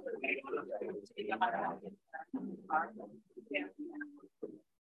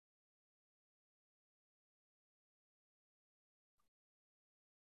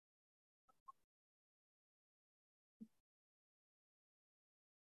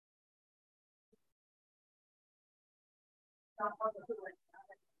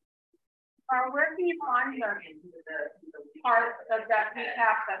 Where can you find the part of that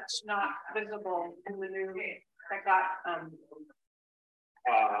recap that's not visible in the new that got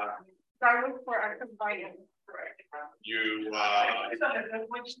I look for I couldn't find it. You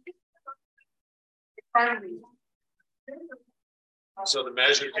so the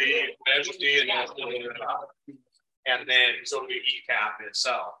measure D and then so the ECAP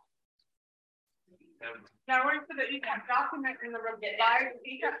itself. Now we're for the ECAP document in the revised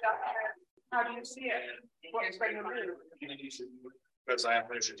ECAP document. How do you see it? What's going to do? Because I have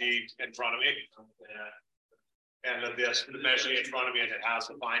measure D in front of me. And then the measure D in front of me, and it has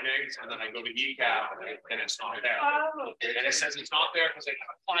the findings, and then I go to ECAP and it's not there. Oh. And it says it's not there because they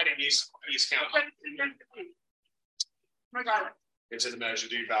applied in East County. I got it. It's in the Measure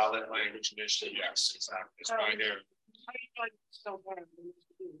D ballot language initiative, yes, exactly, it's right here.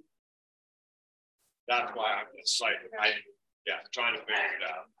 That's why I'm just like, trying to figure it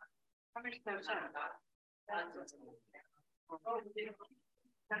out.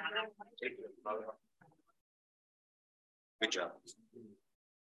 Good job.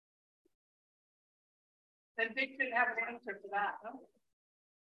 Then Vic should have an answer for that, no?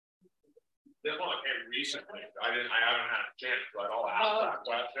 This one came recently, I haven't had a chance, but I'll ask that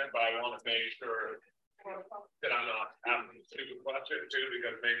question, but I want to make sure that I'm not asking a stupid question too,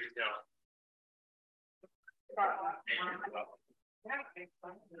 because maybe, you know.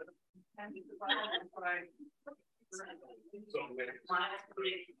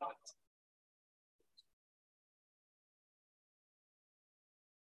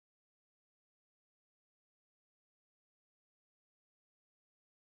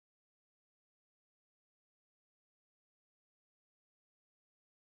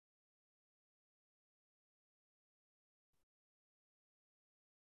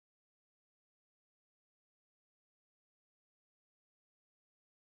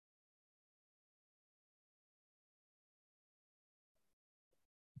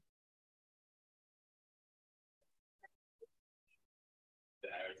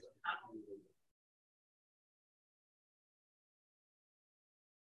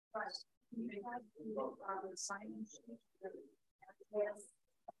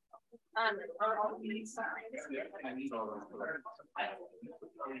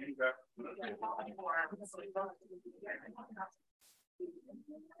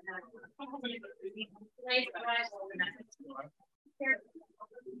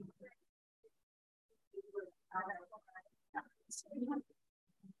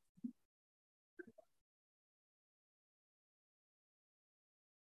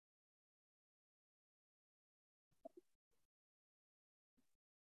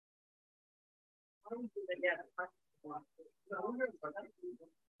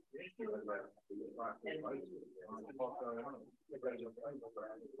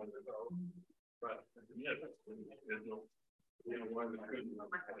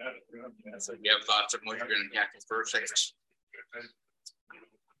 So you have thoughts on what you're going to tackle first?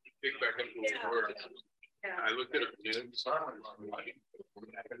 Pick back up the board. I looked at it and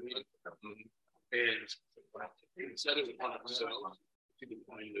instead of upon itself, to the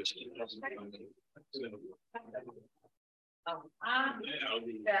point of this.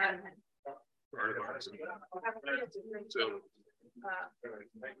 So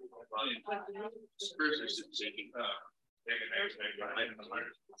Spurs is taking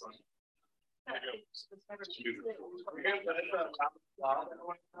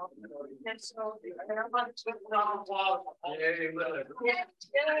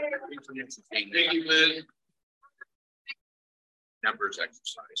Thank you, Lynn. Numbers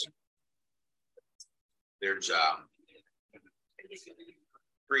exercise. There's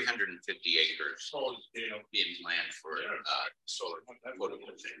 350 acres being planned for solar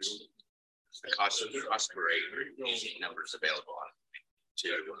photovoltaics. The cost per acre, using numbers available on to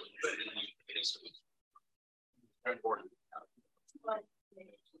important.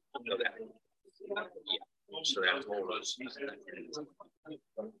 So that, so that whole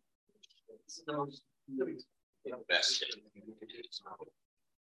invested.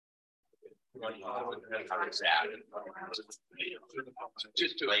 How does that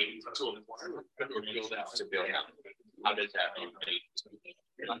just to build out how does that committee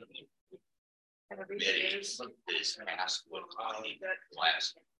is asked what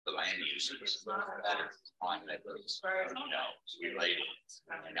class the land uses that are on that related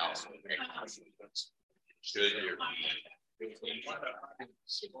and also should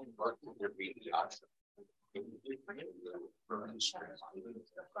there be the option.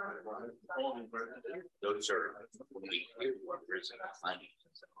 Those are only there is money.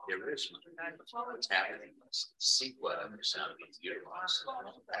 There is money. What's happening? See what understanding is utilized. And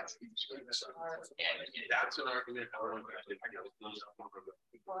that's an argument.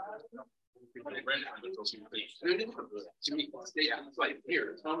 Like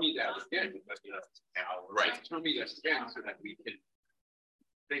here, tell me that again. Right. Tell me that again so that we can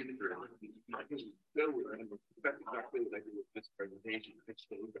think through. That's exactly what I did with this presentation.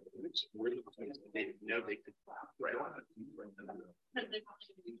 Where they didn't know they could right on it.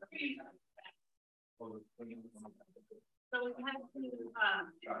 All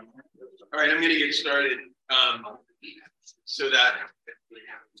right, I'm going to get started so that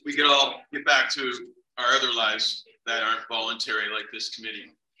we can all get back to our other lives that aren't voluntary like this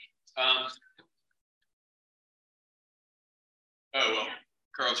committee. Oh, well,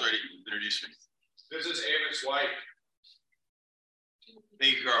 Carl's already introduced me. This is Amos White.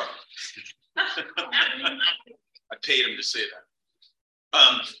 Thank you, Carl. I paid him to say that.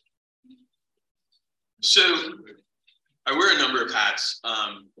 So I wear a number of hats.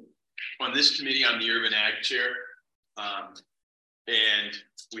 On this committee, I'm the Urban Ag Chair. And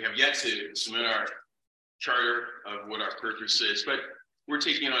we have yet to submit our charter of what our purpose is, but we're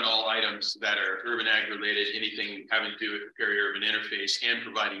taking on all items that are urban ag related, anything having to do with the peri-urban interface, and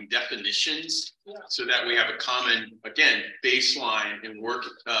providing definitions so that we have a common, again, baseline and work,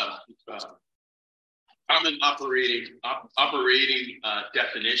 common operating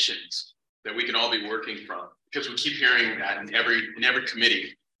definitions that we can all be working from, because we keep hearing that in every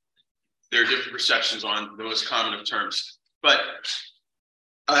committee. There are different perceptions on the most common of terms. But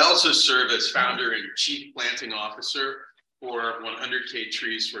I also serve as founder and chief planting officer for 100K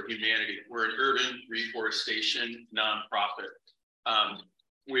Trees for Humanity. We're an urban reforestation nonprofit.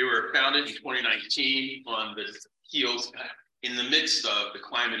 We were founded in 2019 on the heels, in the midst of the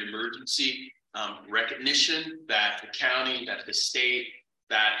climate emergency, recognition that the county, that the state,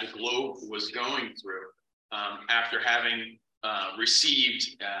 that the globe was going through. After having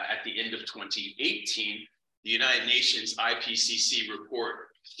received at the end of 2018, the United Nations IPCC report,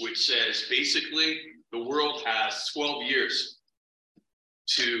 which says basically the world has 12 years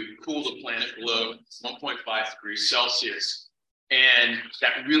to cool the planet below 1.5 degrees Celsius. And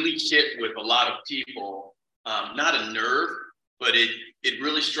that really hit with a lot of people, not a nerve, but it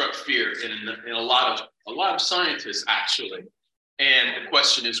really struck fear in a lot of scientists actually. And the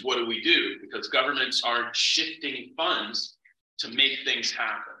question is, what do we do? Because governments aren't shifting funds to make things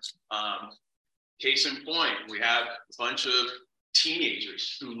happen. Case in point, we have a bunch of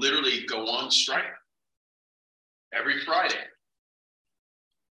teenagers who literally go on strike every Friday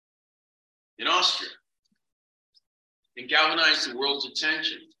in Austria and galvanize the world's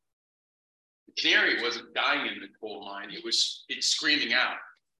attention. The canary wasn't dying in the coal mine, it's screaming out.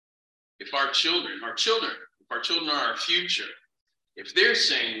 If our children are our future, if they're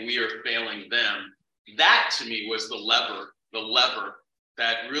saying we are failing them, that to me was the lever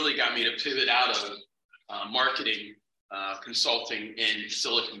that really got me to pivot out of marketing consulting in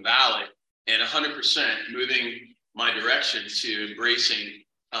Silicon Valley and 100% moving my direction to embracing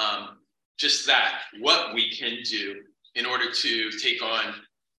just that, what we can do in order to take on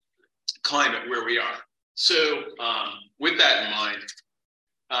climate where we are. So with that in mind,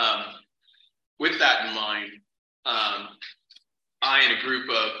 I and a group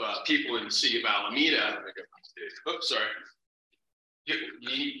of people in the city of Alameda, oops, sorry. You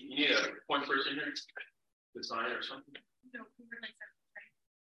need a point person here? Design or something? No, we were like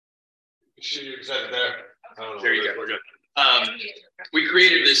that. She said it there. There you go. We're good. We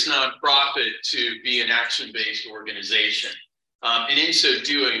created this nonprofit to be an action-based organization. And in so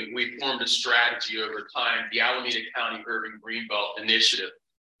doing, we formed a strategy over time, the Alameda County Urban Greenbelt Initiative.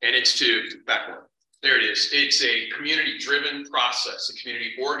 And it's there it is. It's a community-driven process, a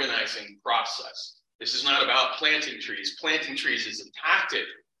community organizing process. This is not about planting trees. Planting trees is a tactic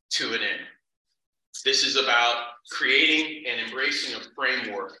to an end. This is about creating and embracing a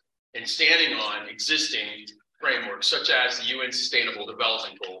framework and standing on existing frameworks, such as the UN Sustainable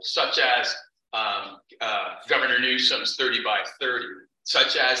Development Goals, such as Governor Newsom's 30 by 30,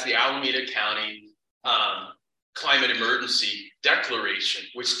 such as the Alameda County Climate Emergency Declaration,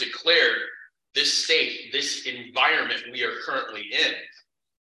 which declared this state, this environment we are currently in,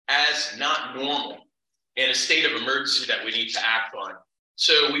 as not normal and a state of emergency that we need to act on.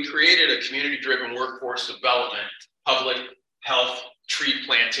 So we created a community-driven workforce development, public health tree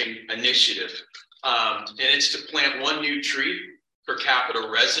planting initiative. And it's to plant 1 new tree per capita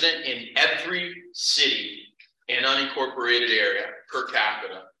resident in every city and unincorporated area per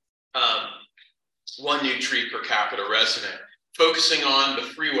capita. 1 new tree per capita resident, focusing on the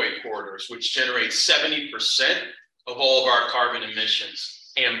freeway corridors, which generate 70% of all of our carbon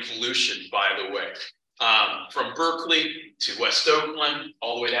emissions and pollution, by the way. From Berkeley to West Oakland,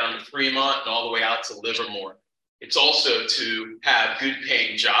 all the way down to Fremont, and all the way out to Livermore. It's also to have good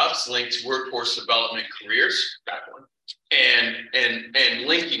paying jobs linked to workforce development careers, that one, and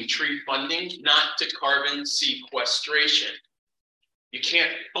linking tree funding, not to carbon sequestration. You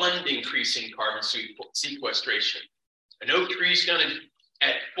can't fund increasing carbon sequestration. An oak tree is gonna,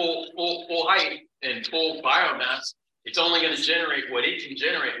 at full height and full biomass, it's only going to generate what it can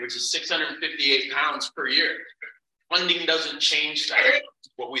generate, which is 658 pounds per year. Funding doesn't change that.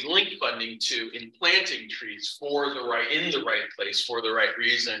 What we link funding to in planting trees in the right place for the right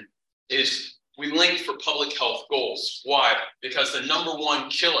reason is we link for public health goals. Why? Because the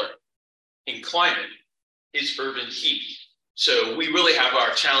 #1 killer in climate is urban heat. So we really have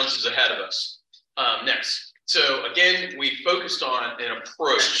our challenges ahead of us. Next. So again, we focused on an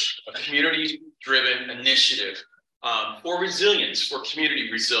approach, a community-driven initiative for resilience, for community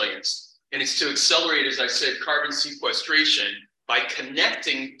resilience. And it's to accelerate, as I said, carbon sequestration by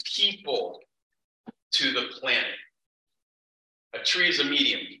connecting people to the planet. A tree is a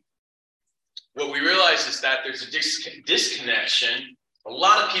medium. What we realize is that there's a disconnection. A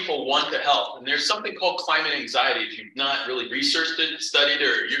lot of people want to help, and there's something called climate anxiety. If you've not really researched it, studied it,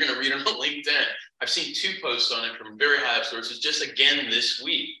 or you're going to read it on LinkedIn. I've seen 2 posts on it from very high sources just again this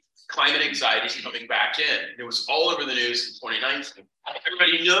week. Climate anxiety is coming back in. It was all over the news in 2019.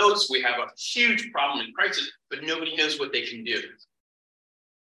 Everybody knows we have a huge problem in crisis, but nobody knows what they can do.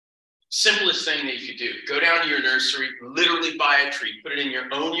 Simplest thing that you could do, go down to your nursery, literally buy a tree, put it in your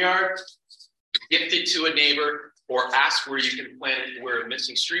own yard, gift it to a neighbor, or ask where you can plant it where a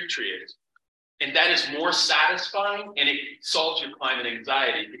missing street tree is. And that is more satisfying, and it solves your climate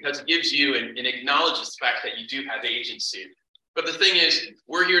anxiety because it gives you and acknowledges the fact that you do have agency. But the thing is,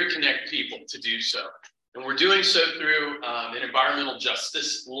 we're here to connect people to do so. And we're doing so through an environmental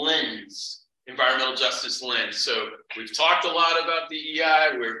justice lens. So we've talked a lot about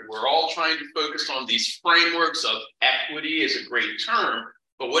DEI. We're all trying to focus on these frameworks of equity is a great term,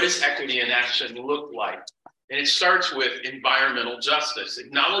 but what does equity in action look like? And it starts with environmental justice,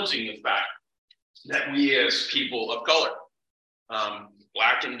 acknowledging the fact that we as people of color,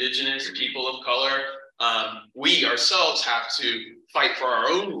 Black, Indigenous, people of color, we ourselves have to fight for our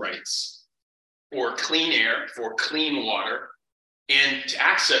own rights, for clean air, for clean water, and to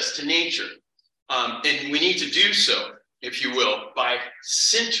access to nature. And we need to do so, if you will, by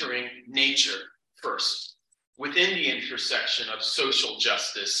centering nature first, within the intersection of social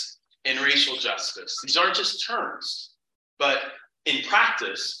justice and racial justice. These aren't just terms, but in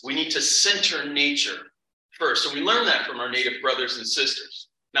practice, we need to center nature first. And we learned that from our Native brothers and sisters,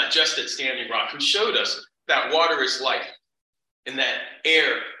 not just at Standing Rock, who showed us that water is life and that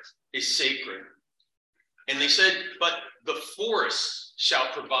air is sacred. And they said, but the forests shall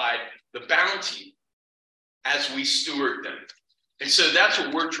provide the bounty as we steward them. And so that's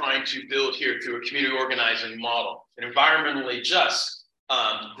what we're trying to build here through a community organizing model, an environmentally just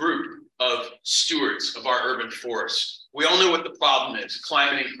group of stewards of our urban forests. We all know what the problem is,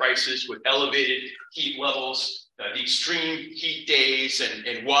 climate crisis with elevated heat levels, the extreme heat days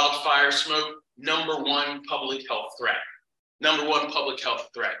and wildfire smoke, number one public health threat.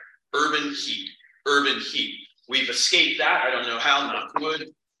 Urban heat. We've escaped that, I don't know how, knock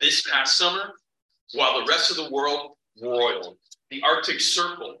wood, this past summer, while the rest of the world roiled. The Arctic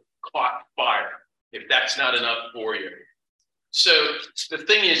Circle caught fire, if that's not enough for you. So the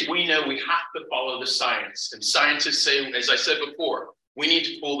thing is, we know we have to follow the science. And scientists say, as I said before, we need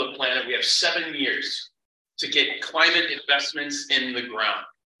to cool the planet. We have 7 years to get climate investments in the ground.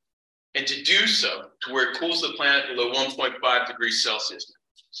 And to do so, to where it cools the planet below 1.5 degrees Celsius.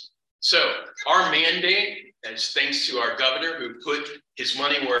 So our mandate, as thanks to our governor who put his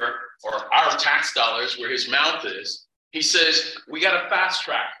money where, or our tax dollars where his mouth is, he says, we got to fast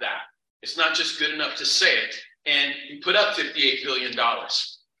track that. It's not just good enough to say it. And he put up $58 billion, all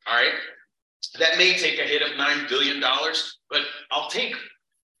right? That may take a hit of $9 billion, but I'll take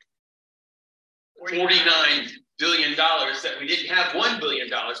 $49 billion that we didn't have $1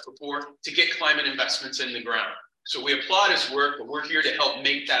 billion before to get climate investments in the ground. So we applaud his work, but we're here to help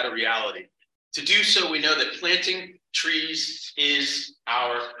make that a reality. To do so, we know that planting trees is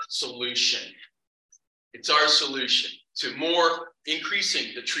our solution. It's our solution to more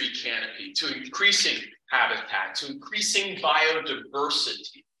increasing the tree canopy, to increasing habitat, to increasing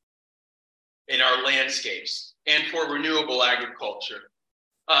biodiversity in our landscapes, and for renewable agriculture.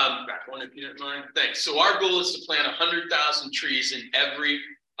 Back one, if you don't mind. Thanks. So our goal is to plant 100,000 trees in every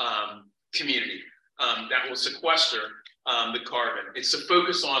community that will sequester the carbon. It's to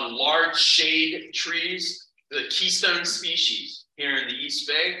focus on large shade trees. The keystone species here in the East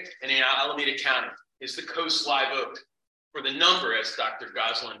Bay and in Alameda County is the coast live oak. For the number, as Dr.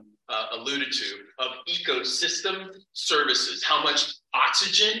 Goslin alluded to, of ecosystem services, how much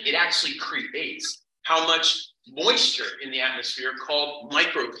oxygen it actually creates, how much moisture in the atmosphere called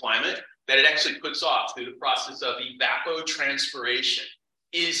microclimate that it actually puts off through the process of evapotranspiration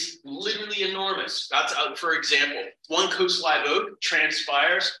is literally enormous. That's, for example, one coast live oak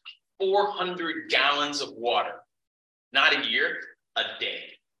transpires 400 gallons of water, not a year, a day.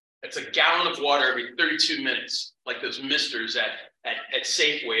 That's a gallon of water every 32 minutes, like those misters at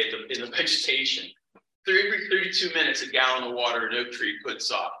Safeway in the vegetation. Every 32 minutes, a gallon of water an oak tree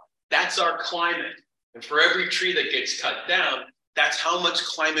puts off. That's our climate. And for every tree that gets cut down, that's how much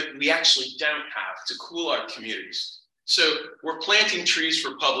climate we actually don't have to cool our communities. So we're planting trees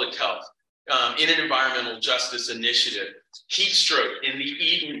for public health. in an environmental justice initiative. Heat stroke in the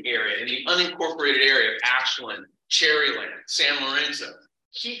Eden area, in the unincorporated area of Ashland, Cherryland, San Lorenzo.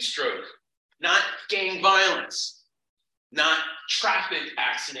 Heat stroke, not gang violence, not traffic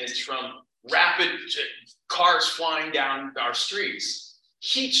accidents from rapid cars flying down our streets.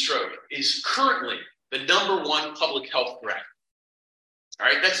 Heat stroke is currently the #1 public health threat. All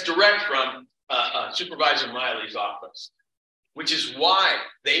right, that's direct from Supervisor Miley's office, which is why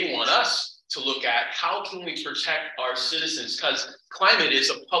they want us to look at how can we protect our citizens, because climate is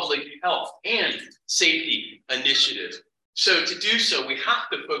a public health and safety initiative. So to do so, we have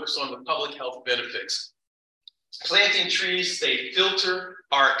to focus on the public health benefits. Planting trees, they filter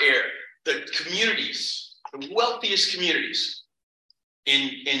our air. The communities, the wealthiest communities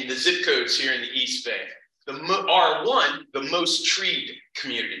in the zip codes here in the East Bay, are one, the most treed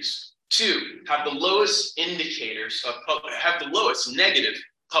communities. 2, have the lowest indicators of have the lowest negative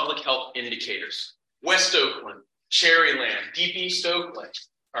public health indicators. West Oakland, Cherryland, Deep East Oakland,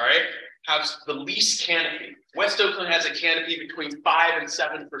 all right, have the least canopy. West Oakland has a canopy between 5 and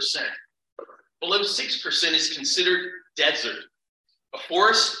 7%. Below 6% is considered desert. A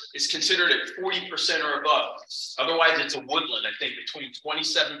forest is considered at 40% or above. Otherwise, it's a woodland, I think between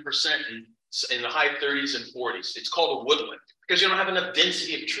 27% and in the high 30s and 40s. It's called a woodland because you don't have enough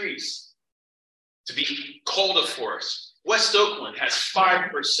density of trees to be called a forest. West Oakland has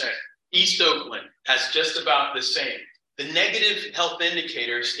 5%. East Oakland has just about the same. The negative health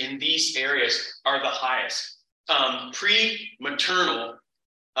indicators in these areas are the highest. Prenatal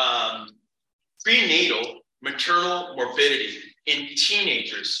maternal morbidity in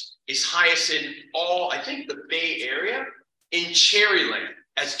teenagers is highest in all, I think, the Bay Area, in Cherryland,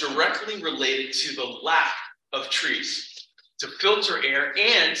 as directly related to the lack of trees to filter air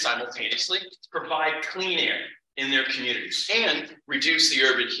and simultaneously provide clean air in their communities and reduce the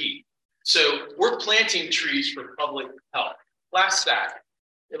urban heat. So we're planting trees for public health. Last stat,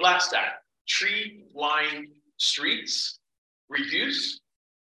 tree-lined streets reduce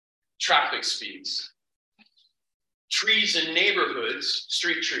traffic speeds. Trees in neighborhoods,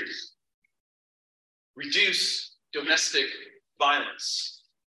 street trees, reduce domestic violence.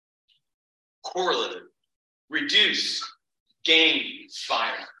 Correlative, reduce gang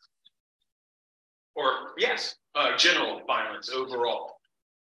violence. Or yes, general violence overall.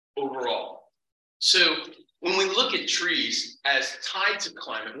 So when we look at trees as tied to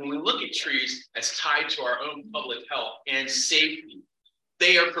climate, when we look at trees as tied to our own public health and safety,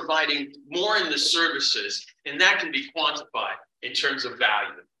 they are providing more in the services, and that can be quantified in terms of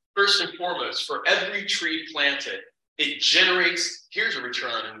value. First and foremost, for every tree planted, it generates, here's a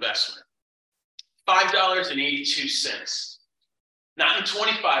return on investment, $5.82. Not in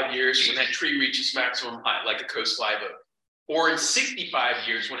 25 years when that tree reaches maximum height, like a Coast Live Oak, or in 65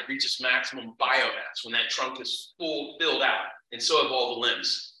 years when it reaches maximum biomass, when that trunk is filled out, and so have all the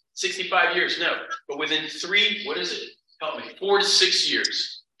limbs. 65 years, no, but within 4 to 6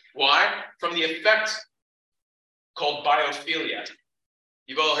 years. Why? From the effect called biophilia.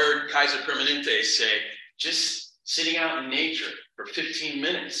 You've all heard Kaiser Permanente say, just sitting out in nature for 15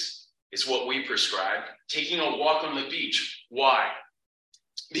 minutes is what we prescribe. Taking a walk on the beach. Why?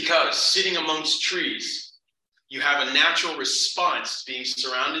 Because sitting amongst trees, you have a natural response to being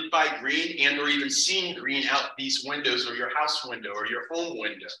surrounded by green and or even seeing green out these windows or your house window or your home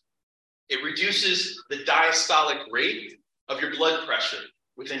window. It reduces the diastolic rate of your blood pressure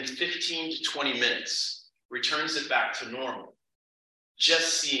within 15 to 20 minutes, returns it back to normal.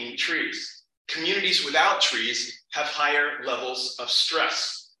 Just seeing trees. Communities without trees have higher levels of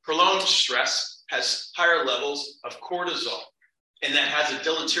stress. Prolonged stress has higher levels of cortisol, and that has a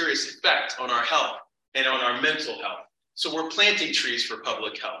deleterious effect on our health and on our mental health. So we're planting trees for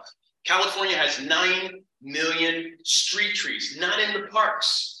public health. California has 9 million street trees, not in the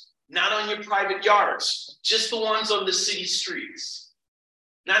parks, not on your private yards, just the ones on the city streets.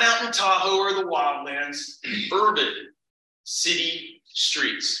 Not out in Tahoe or the wildlands, urban city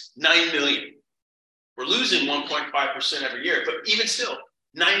streets, 9 million. We're losing 1.5% every year, but even still,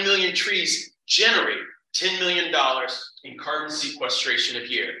 9 million trees generate $10 million in carbon sequestration a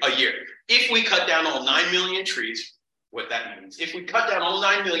year. If we cut down all 9 million trees, what that means, if we cut down all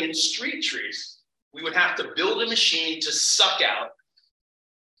 9 million street trees, we would have to build a machine to suck out,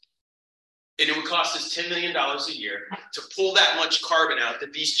 and it would cost us $10 million a year to pull that much carbon out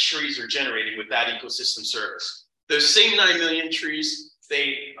that these trees are generating with that ecosystem service. Those same 9 million trees,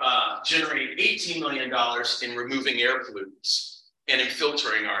 they generate $18 million in removing air pollutants and in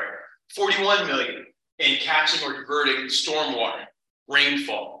filtering our air. 41 million in catching or diverting stormwater,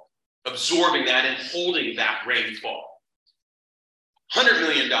 rainfall, absorbing that and holding that rainfall. $100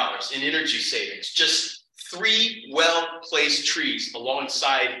 million in energy savings. Just 3 well-placed trees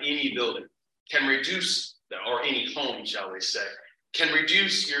alongside any building can reduce, or any home, shall we say, can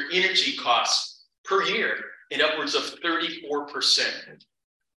reduce your energy costs per year in upwards of 34%.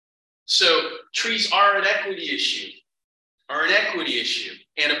 So trees are an equity issue,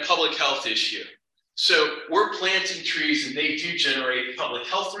 and a public health issue. So we're planting trees and they do generate public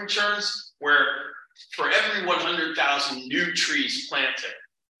health returns where for every 100,000 new trees planted,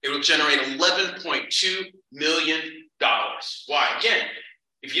 it will generate $11.2 million. Why? Again,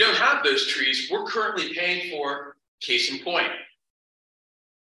 if you don't have those trees, we're currently paying for, case in point,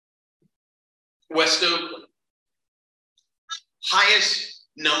 West Oakland, highest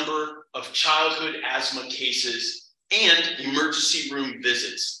number of childhood asthma cases and emergency room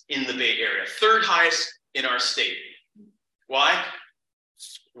visits in the Bay Area, 3rd highest in our state. Why?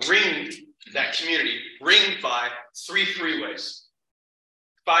 That community ringed by 3 freeways,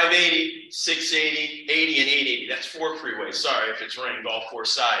 580, 680, 80, and 880. That's 4 freeways. Sorry if it's ringed all 4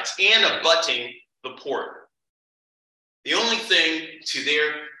 sides, and abutting the port. The only thing to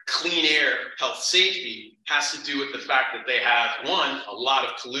their clean air health safety has to do with the fact that they have, 1, a lot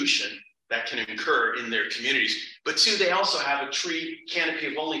of pollution that can occur in their communities, but 2, they also have a tree canopy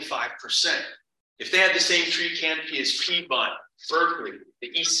of only 5%. If they had the same tree canopy as Piedmont, Berkeley, the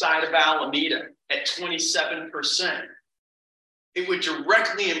east side of Alameda at 27%, it would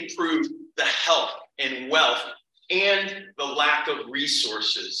directly improve the health and wealth and the lack of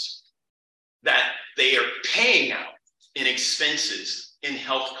resources that they are paying out in expenses in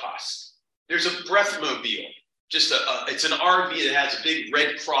health costs. There's a breathmobile, it's an RV that has a big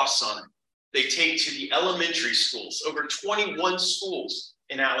red cross on it. They take to the elementary schools, over 21 schools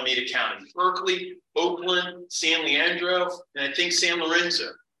in Alameda County, Berkeley, Oakland, San Leandro, and I think San Lorenzo,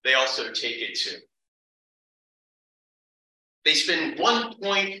 they also take it to. They spend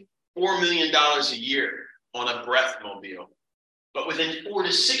 $1.4 million a year on a breathmobile, but within 4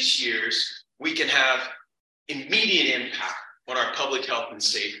 to 6 years, we can have immediate impact on our public health and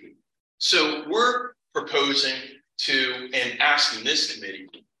safety. So we're proposing to, and asking this committee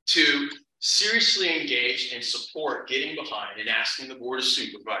to seriously engage and support getting behind and asking the Board of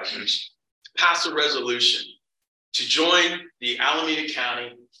Supervisors to pass a resolution to join the Alameda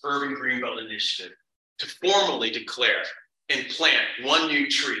County Urban Greenbelt Initiative to formally declare and plant 1 new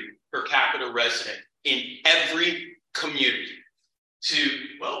tree per capita resident in every community to,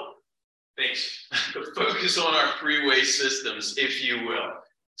 well, thanks, to focus on our freeway systems, if you will,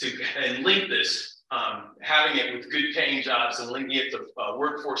 and link this, having it with good paying jobs and linking it to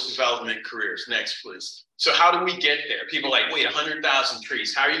workforce development careers. Next, please. So how do we get there? People are like, wait, 100,000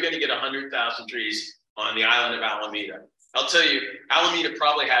 trees. How are you going to get 100,000 trees on the island of Alameda? I'll tell you, Alameda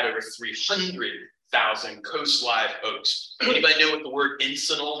probably had over 300,000 coast live oaks. Anybody know what the word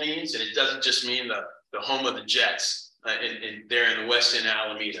encinal means? And it doesn't just mean the home of the Jets there in the west end of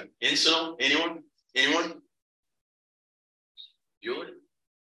Alameda. Encinal? Anyone? Anyone? Bueller?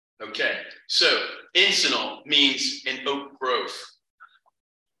 Okay, so encinal means an oak grove.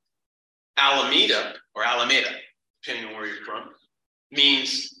 Alameda, or Alameda, depending on where you're from,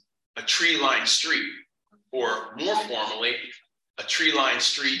 means a tree-lined street, or more formally, a tree-lined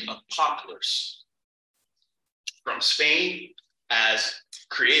street of poplars. From Spain, as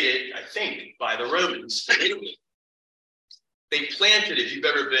created, I think, by the Romans in Italy. They planted, if you've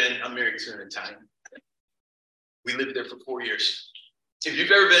ever been, I'm married to an Italian. We lived there for 4 years. If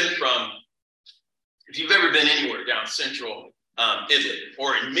you've ever been anywhere down central Italy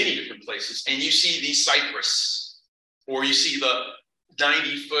or in many different places, and you see these cypress, or you see the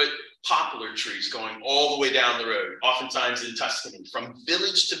 90-foot poplar trees going all the way down the road, oftentimes in Tuscany, from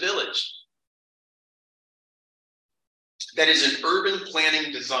village to village. That is an urban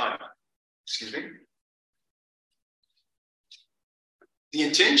planning design. Excuse me. The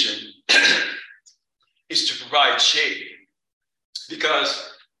intention is to provide shade,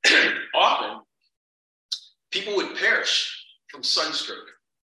 because often people would perish from sunstroke,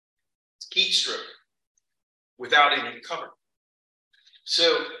 heat stroke, without any cover.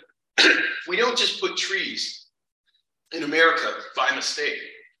 So we don't just put trees in America by mistake.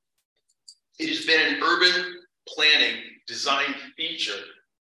 It has been an urban planning design feature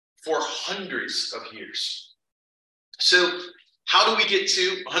for hundreds of years. So how do we get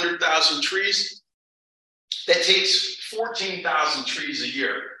to 100,000 trees? That takes 14,000 trees a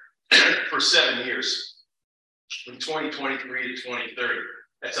year for 7 years, from 2023 to 2030.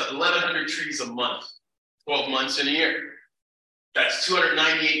 That's 1,100 trees a month, 12 months in a year. That's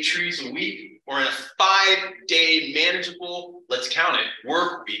 298 trees a week, or in a 5-day manageable, let's count it,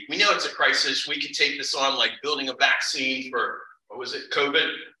 work week. We know it's a crisis. We could take this on like building a vaccine for what was it, COVID,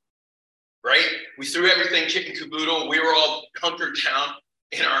 right? We threw everything kit and caboodle. We were all hunkered down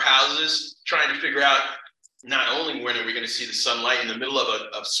in our houses trying to figure out not only when are we going to see the sunlight in the middle of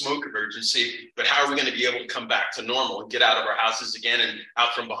a smoke emergency, but how are we going to be able to come back to normal and get out of our houses again and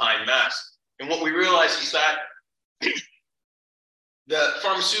out from behind masks. And what we realized is that the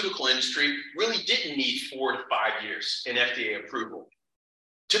pharmaceutical industry really didn't need 4 to 5 years in FDA approval.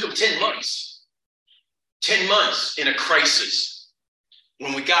 It took them 10 months. 10 months in a crisis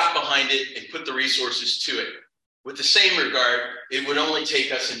when we got behind it and put the resources to it. With the same regard, it would only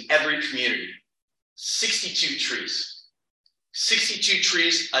take us in every community 62 trees. 62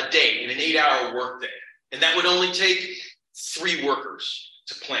 trees a day in an 8-hour workday. And that would only take 3 workers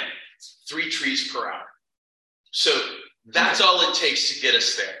to plant 3 trees per hour. So that's all it takes to get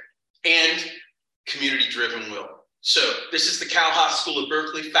us there. And community-driven will. So this is the Cal Haas School of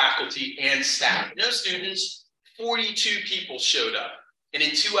Berkeley faculty and staff. No students, 42 people showed up. And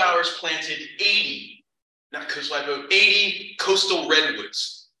in 2 hours planted 80, not coastline, but 80 coastal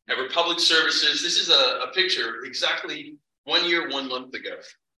redwoods. At Republic Services, this is a picture exactly 1 year, 1 month ago.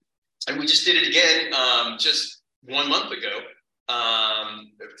 And we just did it again just 1 month ago.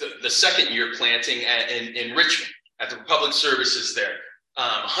 The second year planting in Richmond at the Republic Services there.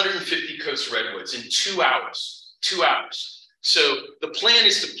 150 coast redwoods in 2 hours. 2 hours. So the plan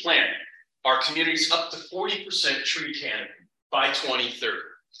is to plant our communities up to 40% tree canopy by 2030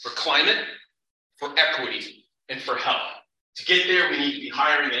 for climate, for equity, and for health. To get there, we need to be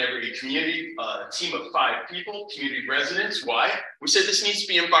hiring in every community a team of 5 people, community residents. Why? We said this needs to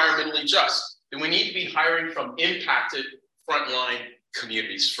be environmentally just. And we need to be hiring from impacted frontline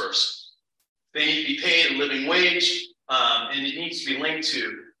communities first. They need to be paid a living wage, and it needs to be linked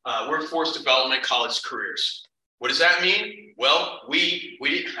to workforce development, college careers. What does that mean? Well, we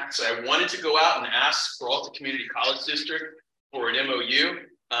didn't actually, I wanted to go out and ask for Alta Community College District for an MOU.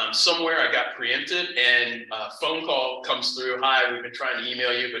 Somewhere I got preempted and a phone call comes through. Hi, we've been trying to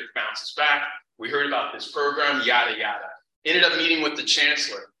email you, but it bounces back. We heard about this program, yada, yada. Ended up meeting with the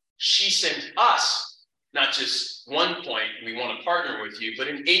chancellor. She sent us, not just 1 point, we want to partner with you, but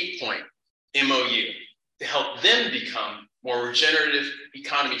an 8-point MOU to help them become more regenerative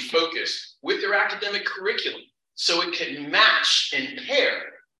economy focused with their academic curriculum. So it can match and pair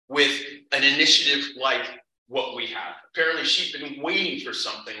with an initiative like what we have. Apparently she's been waiting for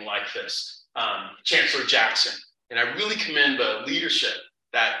something like this, Chancellor Jackson. And I really commend the leadership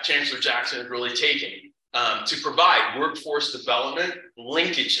that Chancellor Jackson is really taking to provide workforce development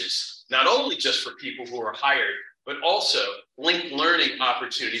linkages, not only just for people who are hired, but also linked learning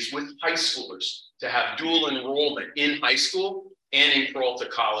opportunities with high schoolers to have dual enrollment in high school and in Peralta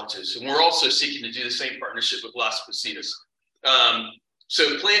colleges. And we're also seeking to do the same partnership with Las Positas.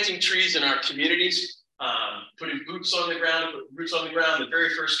 So planting trees in our communities, putting boots on the ground, the very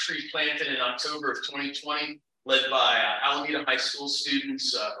first tree planted in October of 2020, led by Alameda High School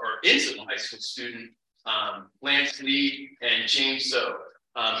students, or Incident High School student, Lance Lee and James Zoe,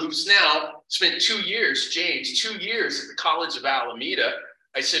 who's now spent 2 years, James, 2 years at the College of Alameda.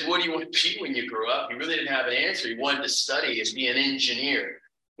 I said, what do you want to be when you grow up? He really didn't have an answer. He wanted to study and be an engineer.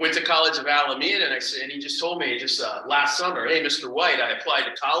 Went to College of Alameda, and I said, and he just told me just last summer, hey, Mr. White, I applied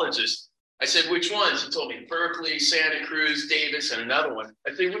to colleges. I said, which ones? He told me Berkeley, Santa Cruz, Davis, and another one.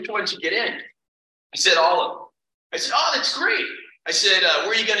 I said, which ones you get in? He said, all of them. I said, oh, that's great. I said, where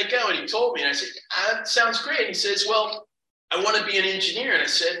are you going to go? And he told me, and I said, that sounds great. And he says, well, I want to be an engineer. And I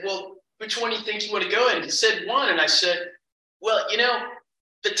said, well, which one do you think you want to go in? And he said, one. And I said, well, you know,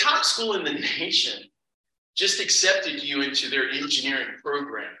 the top school in the nation just accepted you into their engineering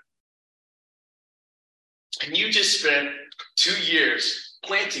program. And you just spent 2 years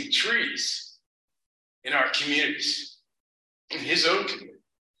planting trees in our communities, in his own community.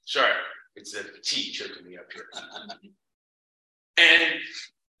 Sorry, it's the T choking me up here. And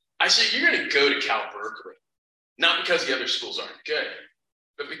I said, you're going to go to Cal Berkeley, not because the other schools aren't good,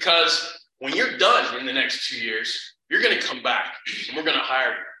 but because when you're done in the next 2 years, you're going to come back and we're going to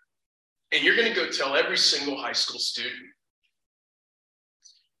hire you. And you're going to go tell every single high school student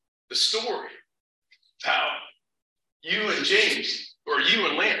the story how you and James, or you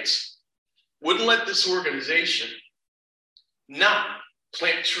and Lance, wouldn't let this organization not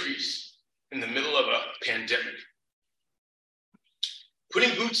plant trees in the middle of a pandemic.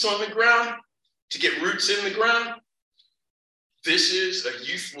 Putting boots on the ground to get roots in the ground, this is a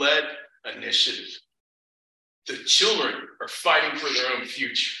youth-led initiative. The children are fighting for their own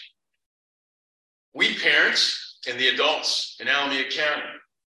future. We parents and the adults in Alameda County,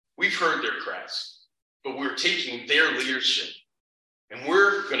 we've heard their cries, but we're taking their leadership, and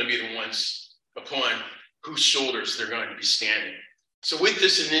we're going to be the ones upon whose shoulders they're going to be standing. So with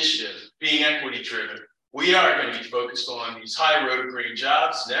this initiative being equity driven, we are going to be focused on these high road green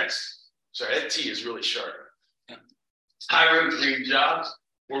jobs next. Sorry, that T is really sharp. High road green jobs,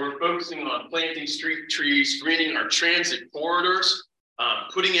 where we're focusing on planting street trees, greening our transit corridors,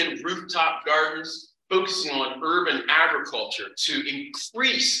 putting in rooftop gardens, focusing on urban agriculture to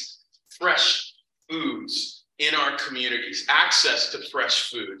increase fresh foods in our communities, access to fresh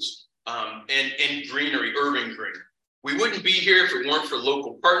foods, and greenery, urban green. We wouldn't be here if it weren't for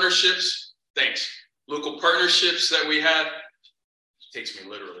local partnerships. Thanks. Local partnerships that we have, takes me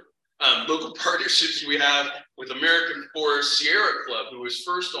literally. Local partnerships we have with American Forest Sierra Club, who was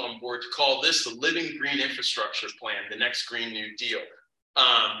first on board to call this the Living Green Infrastructure Plan, the next Green New Deal.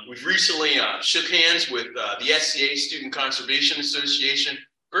 We've recently shook hands with the SCA Student Conservation Association,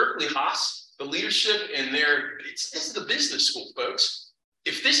 Berkeley Haas, the leadership in their, this is the business school, folks.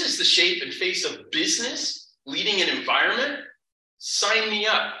 If this is the shape and face of business leading an environment, sign me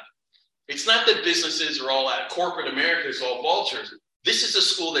up. It's not that businesses are all at corporate America is all vultures. This is a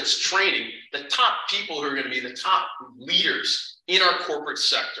school that's training the top people who are going to be the top leaders in our corporate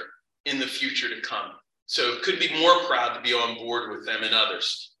sector in the future to come. So couldn't be more proud to be on board with them and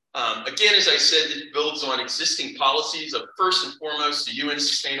others. Again, as I said, it builds on existing policies of first and foremost the UN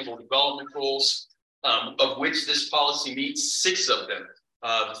Sustainable Development Goals, of which this policy meets 6 of them.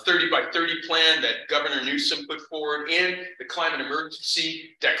 The 30 by 30 plan that Governor Newsom put forward and the climate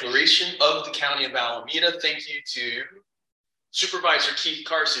emergency declaration of the County of Alameda. Thank you to Supervisor Keith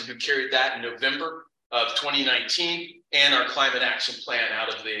Carson, who carried that in November of 2019, and our climate action plan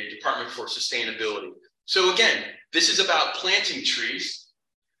out of the Department for Sustainability. So again, this is about planting trees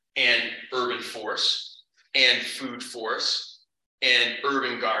and urban forests and food forests and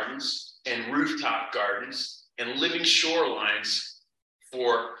urban gardens and rooftop gardens and living shorelines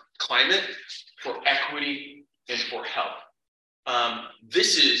for climate, for equity, and for health.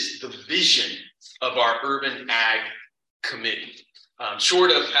 This is the vision of our Urban Ag Committee.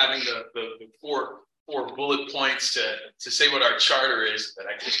 Short of having the four bullet points to say what our charter is that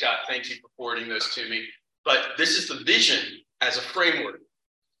I just got, thank you for forwarding those to me. But this is the vision as a framework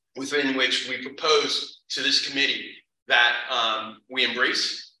within which we propose to this committee that we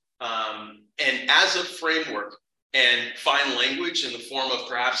embrace, and as a framework and find language in the form of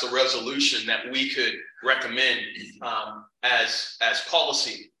perhaps a resolution that we could recommend as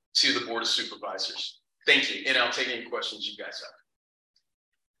policy to the Board of Supervisors. Thank you, and I'll take any questions you guys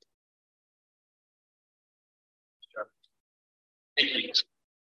have. Thank you.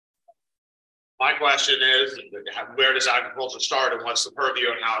 My question is, where does agriculture start and what's the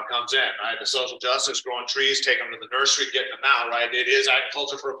purview and how it comes in, right? The social justice, growing trees, take them to the nursery, getting them out, right? It is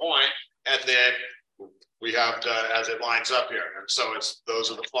agriculture for a point, and then we have to, as it lines up here. And so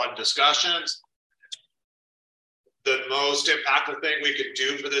those are the fun discussions. The most impactful thing we could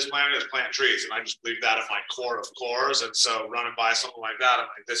do for this planet is plant trees. And I just believe that in my core of cores. And so running by something like that, I'm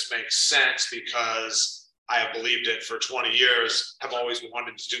like, this makes sense because I have believed it for 20 years, have always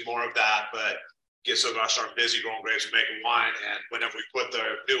wanted to do more of that, but get so gosh darn busy growing grapes and making wine. And whenever we put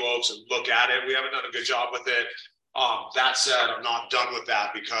the new oaks and look at it, we haven't done a good job with it. That said, I'm not done with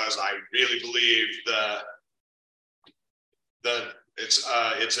that because I really believe it's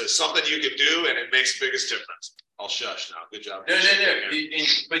something you can do and it makes the biggest difference. I'll shush now. Good job. No.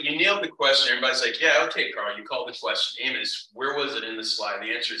 But you nailed the question. Everybody's like, yeah, okay, Carl, you called the question. Aim is, where was it in the slide?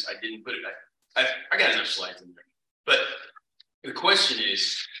 The answer is I didn't put it. I got enough slides in there. But the question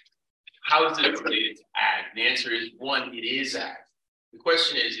is, how is it related to ag? The answer is, one, it is ag. The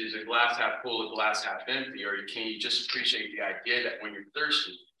question is a glass half full or glass half empty, or can you just appreciate the idea that when you're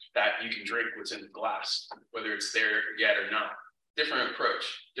thirsty, that you can drink what's in the glass, whether it's there yet or not? Different approach.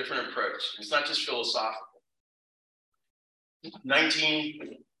 It's not just philosophical.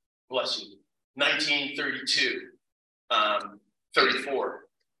 1932, 34,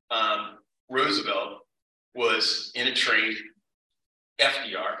 Roosevelt was in a train,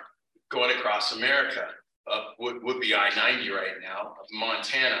 FDR, going across America, up would be I-90 right now, of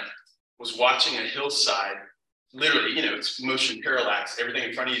Montana, was watching a hillside, literally, it's motion parallax, everything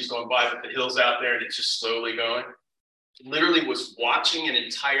in front of you is going by, but the hill's out there and it's just slowly going. Literally was watching an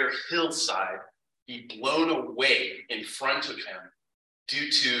entire hillside be blown away in front of him due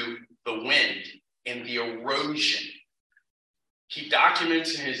to the wind and the erosion. He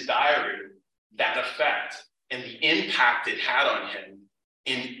documents in his diary that effect and the impact it had on him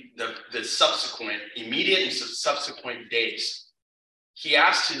in the subsequent, immediate and subsequent days. He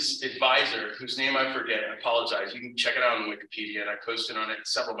asked his advisor, whose name I forget, I apologize, you can check it out on Wikipedia, and I posted on it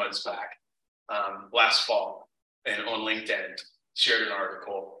several months back, last fall, and on LinkedIn, shared an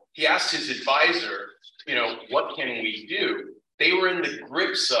article. he asked his advisor, you know, what can we do? They were in the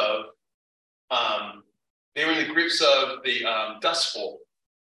grips of the Dust Bowl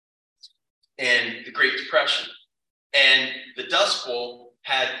and the Great Depression. And the Dust Bowl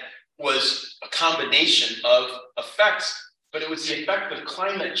was a combination of effects, but it was the effect of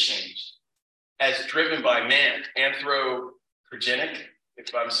climate change as driven by man, anthropogenic,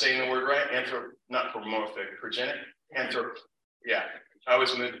 if I'm saying the word right, progenic, yeah, I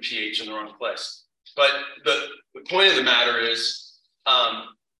always moved the PH in the wrong place. But the point of the matter is,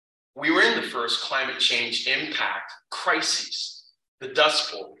 we were in the first climate change impact crises, the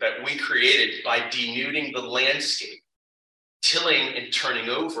Dust Bowl that we created by denuding the landscape, tilling and turning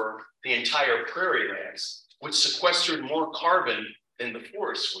over the entire prairie lands, which sequestered more carbon than the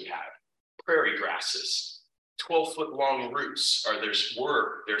forests we have. Prairie grasses, 12-foot long roots are their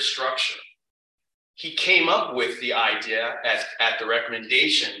structure. He came up with the idea at the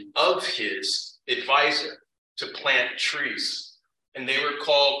recommendation of his advisor to plant trees, and they were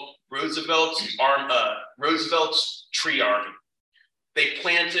called Roosevelt's Tree Army. They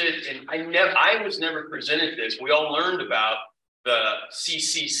planted, and I was never presented this. We all learned about the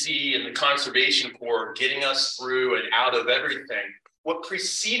CCC and the Conservation Corps getting us through and out of everything. What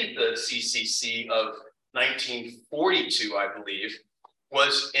preceded the CCC of 1942, I believe,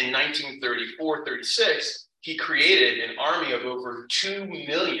 was in 1934-36, he created an army of over 2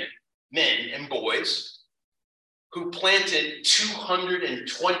 million men and boys who planted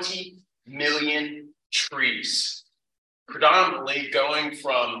 220 million trees, predominantly going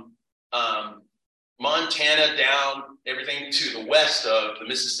from Montana down everything to the west of the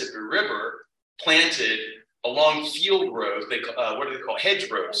Mississippi River, planted along field roads, what do they call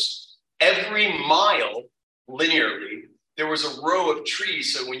hedgerows? Every mile linearly, there was a row of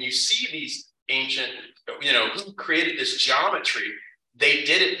trees. So when you see these ancient, who created this geometry, they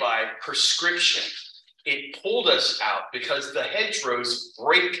did it by prescription. It pulled us out because the hedgerows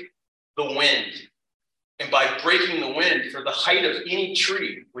break the wind. And by breaking the wind for the height of any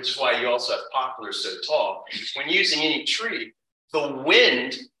tree, which is why you also have poplars so tall, when using any tree, the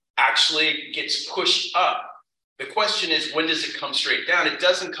wind actually gets pushed up. The question is, when does it come straight down? It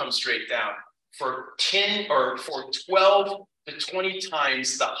doesn't come straight down for 12 to 20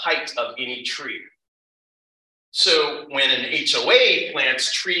 times the height of any tree. So when an HOA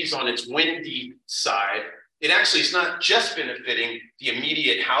plants trees on its windy side, it actually is not just benefiting the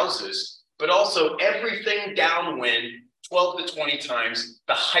immediate houses, but also everything downwind 12 to 20 times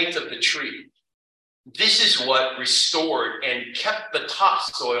the height of the tree. This is what restored and kept the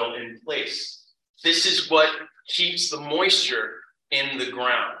topsoil in place. This is what keeps the moisture in the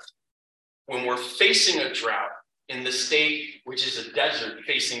ground. When we're facing a drought in the state, which is a desert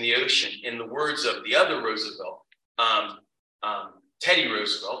facing the ocean, in the words of the other Roosevelt, Teddy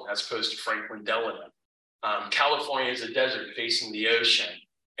Roosevelt, as opposed to Franklin Delano, California is a desert facing the ocean.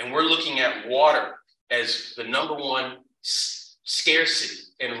 And we're looking at water as the number one scarcity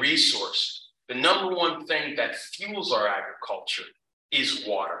and resource. The number one thing that fuels our agriculture is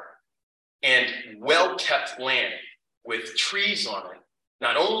water. And well-kept land with trees on it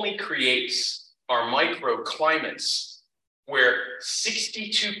not only creates our microclimates, where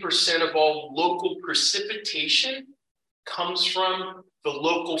 62% of all local precipitation comes from the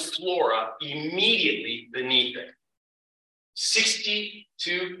local flora immediately beneath it. 62%.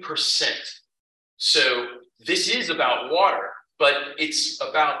 So this is about water, but it's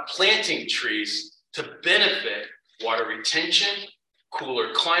about planting trees to benefit water retention,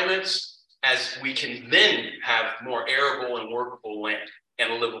 cooler climates, as we can then have more arable and workable land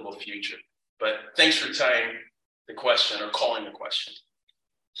and a livable future. But thanks for tying the question or calling the question.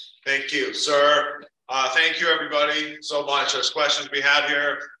 Thank you, sir. Thank you, everybody, so much. There's questions we have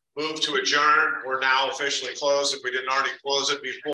here. Move to adjourn. We're now officially closed if we didn't already close it before.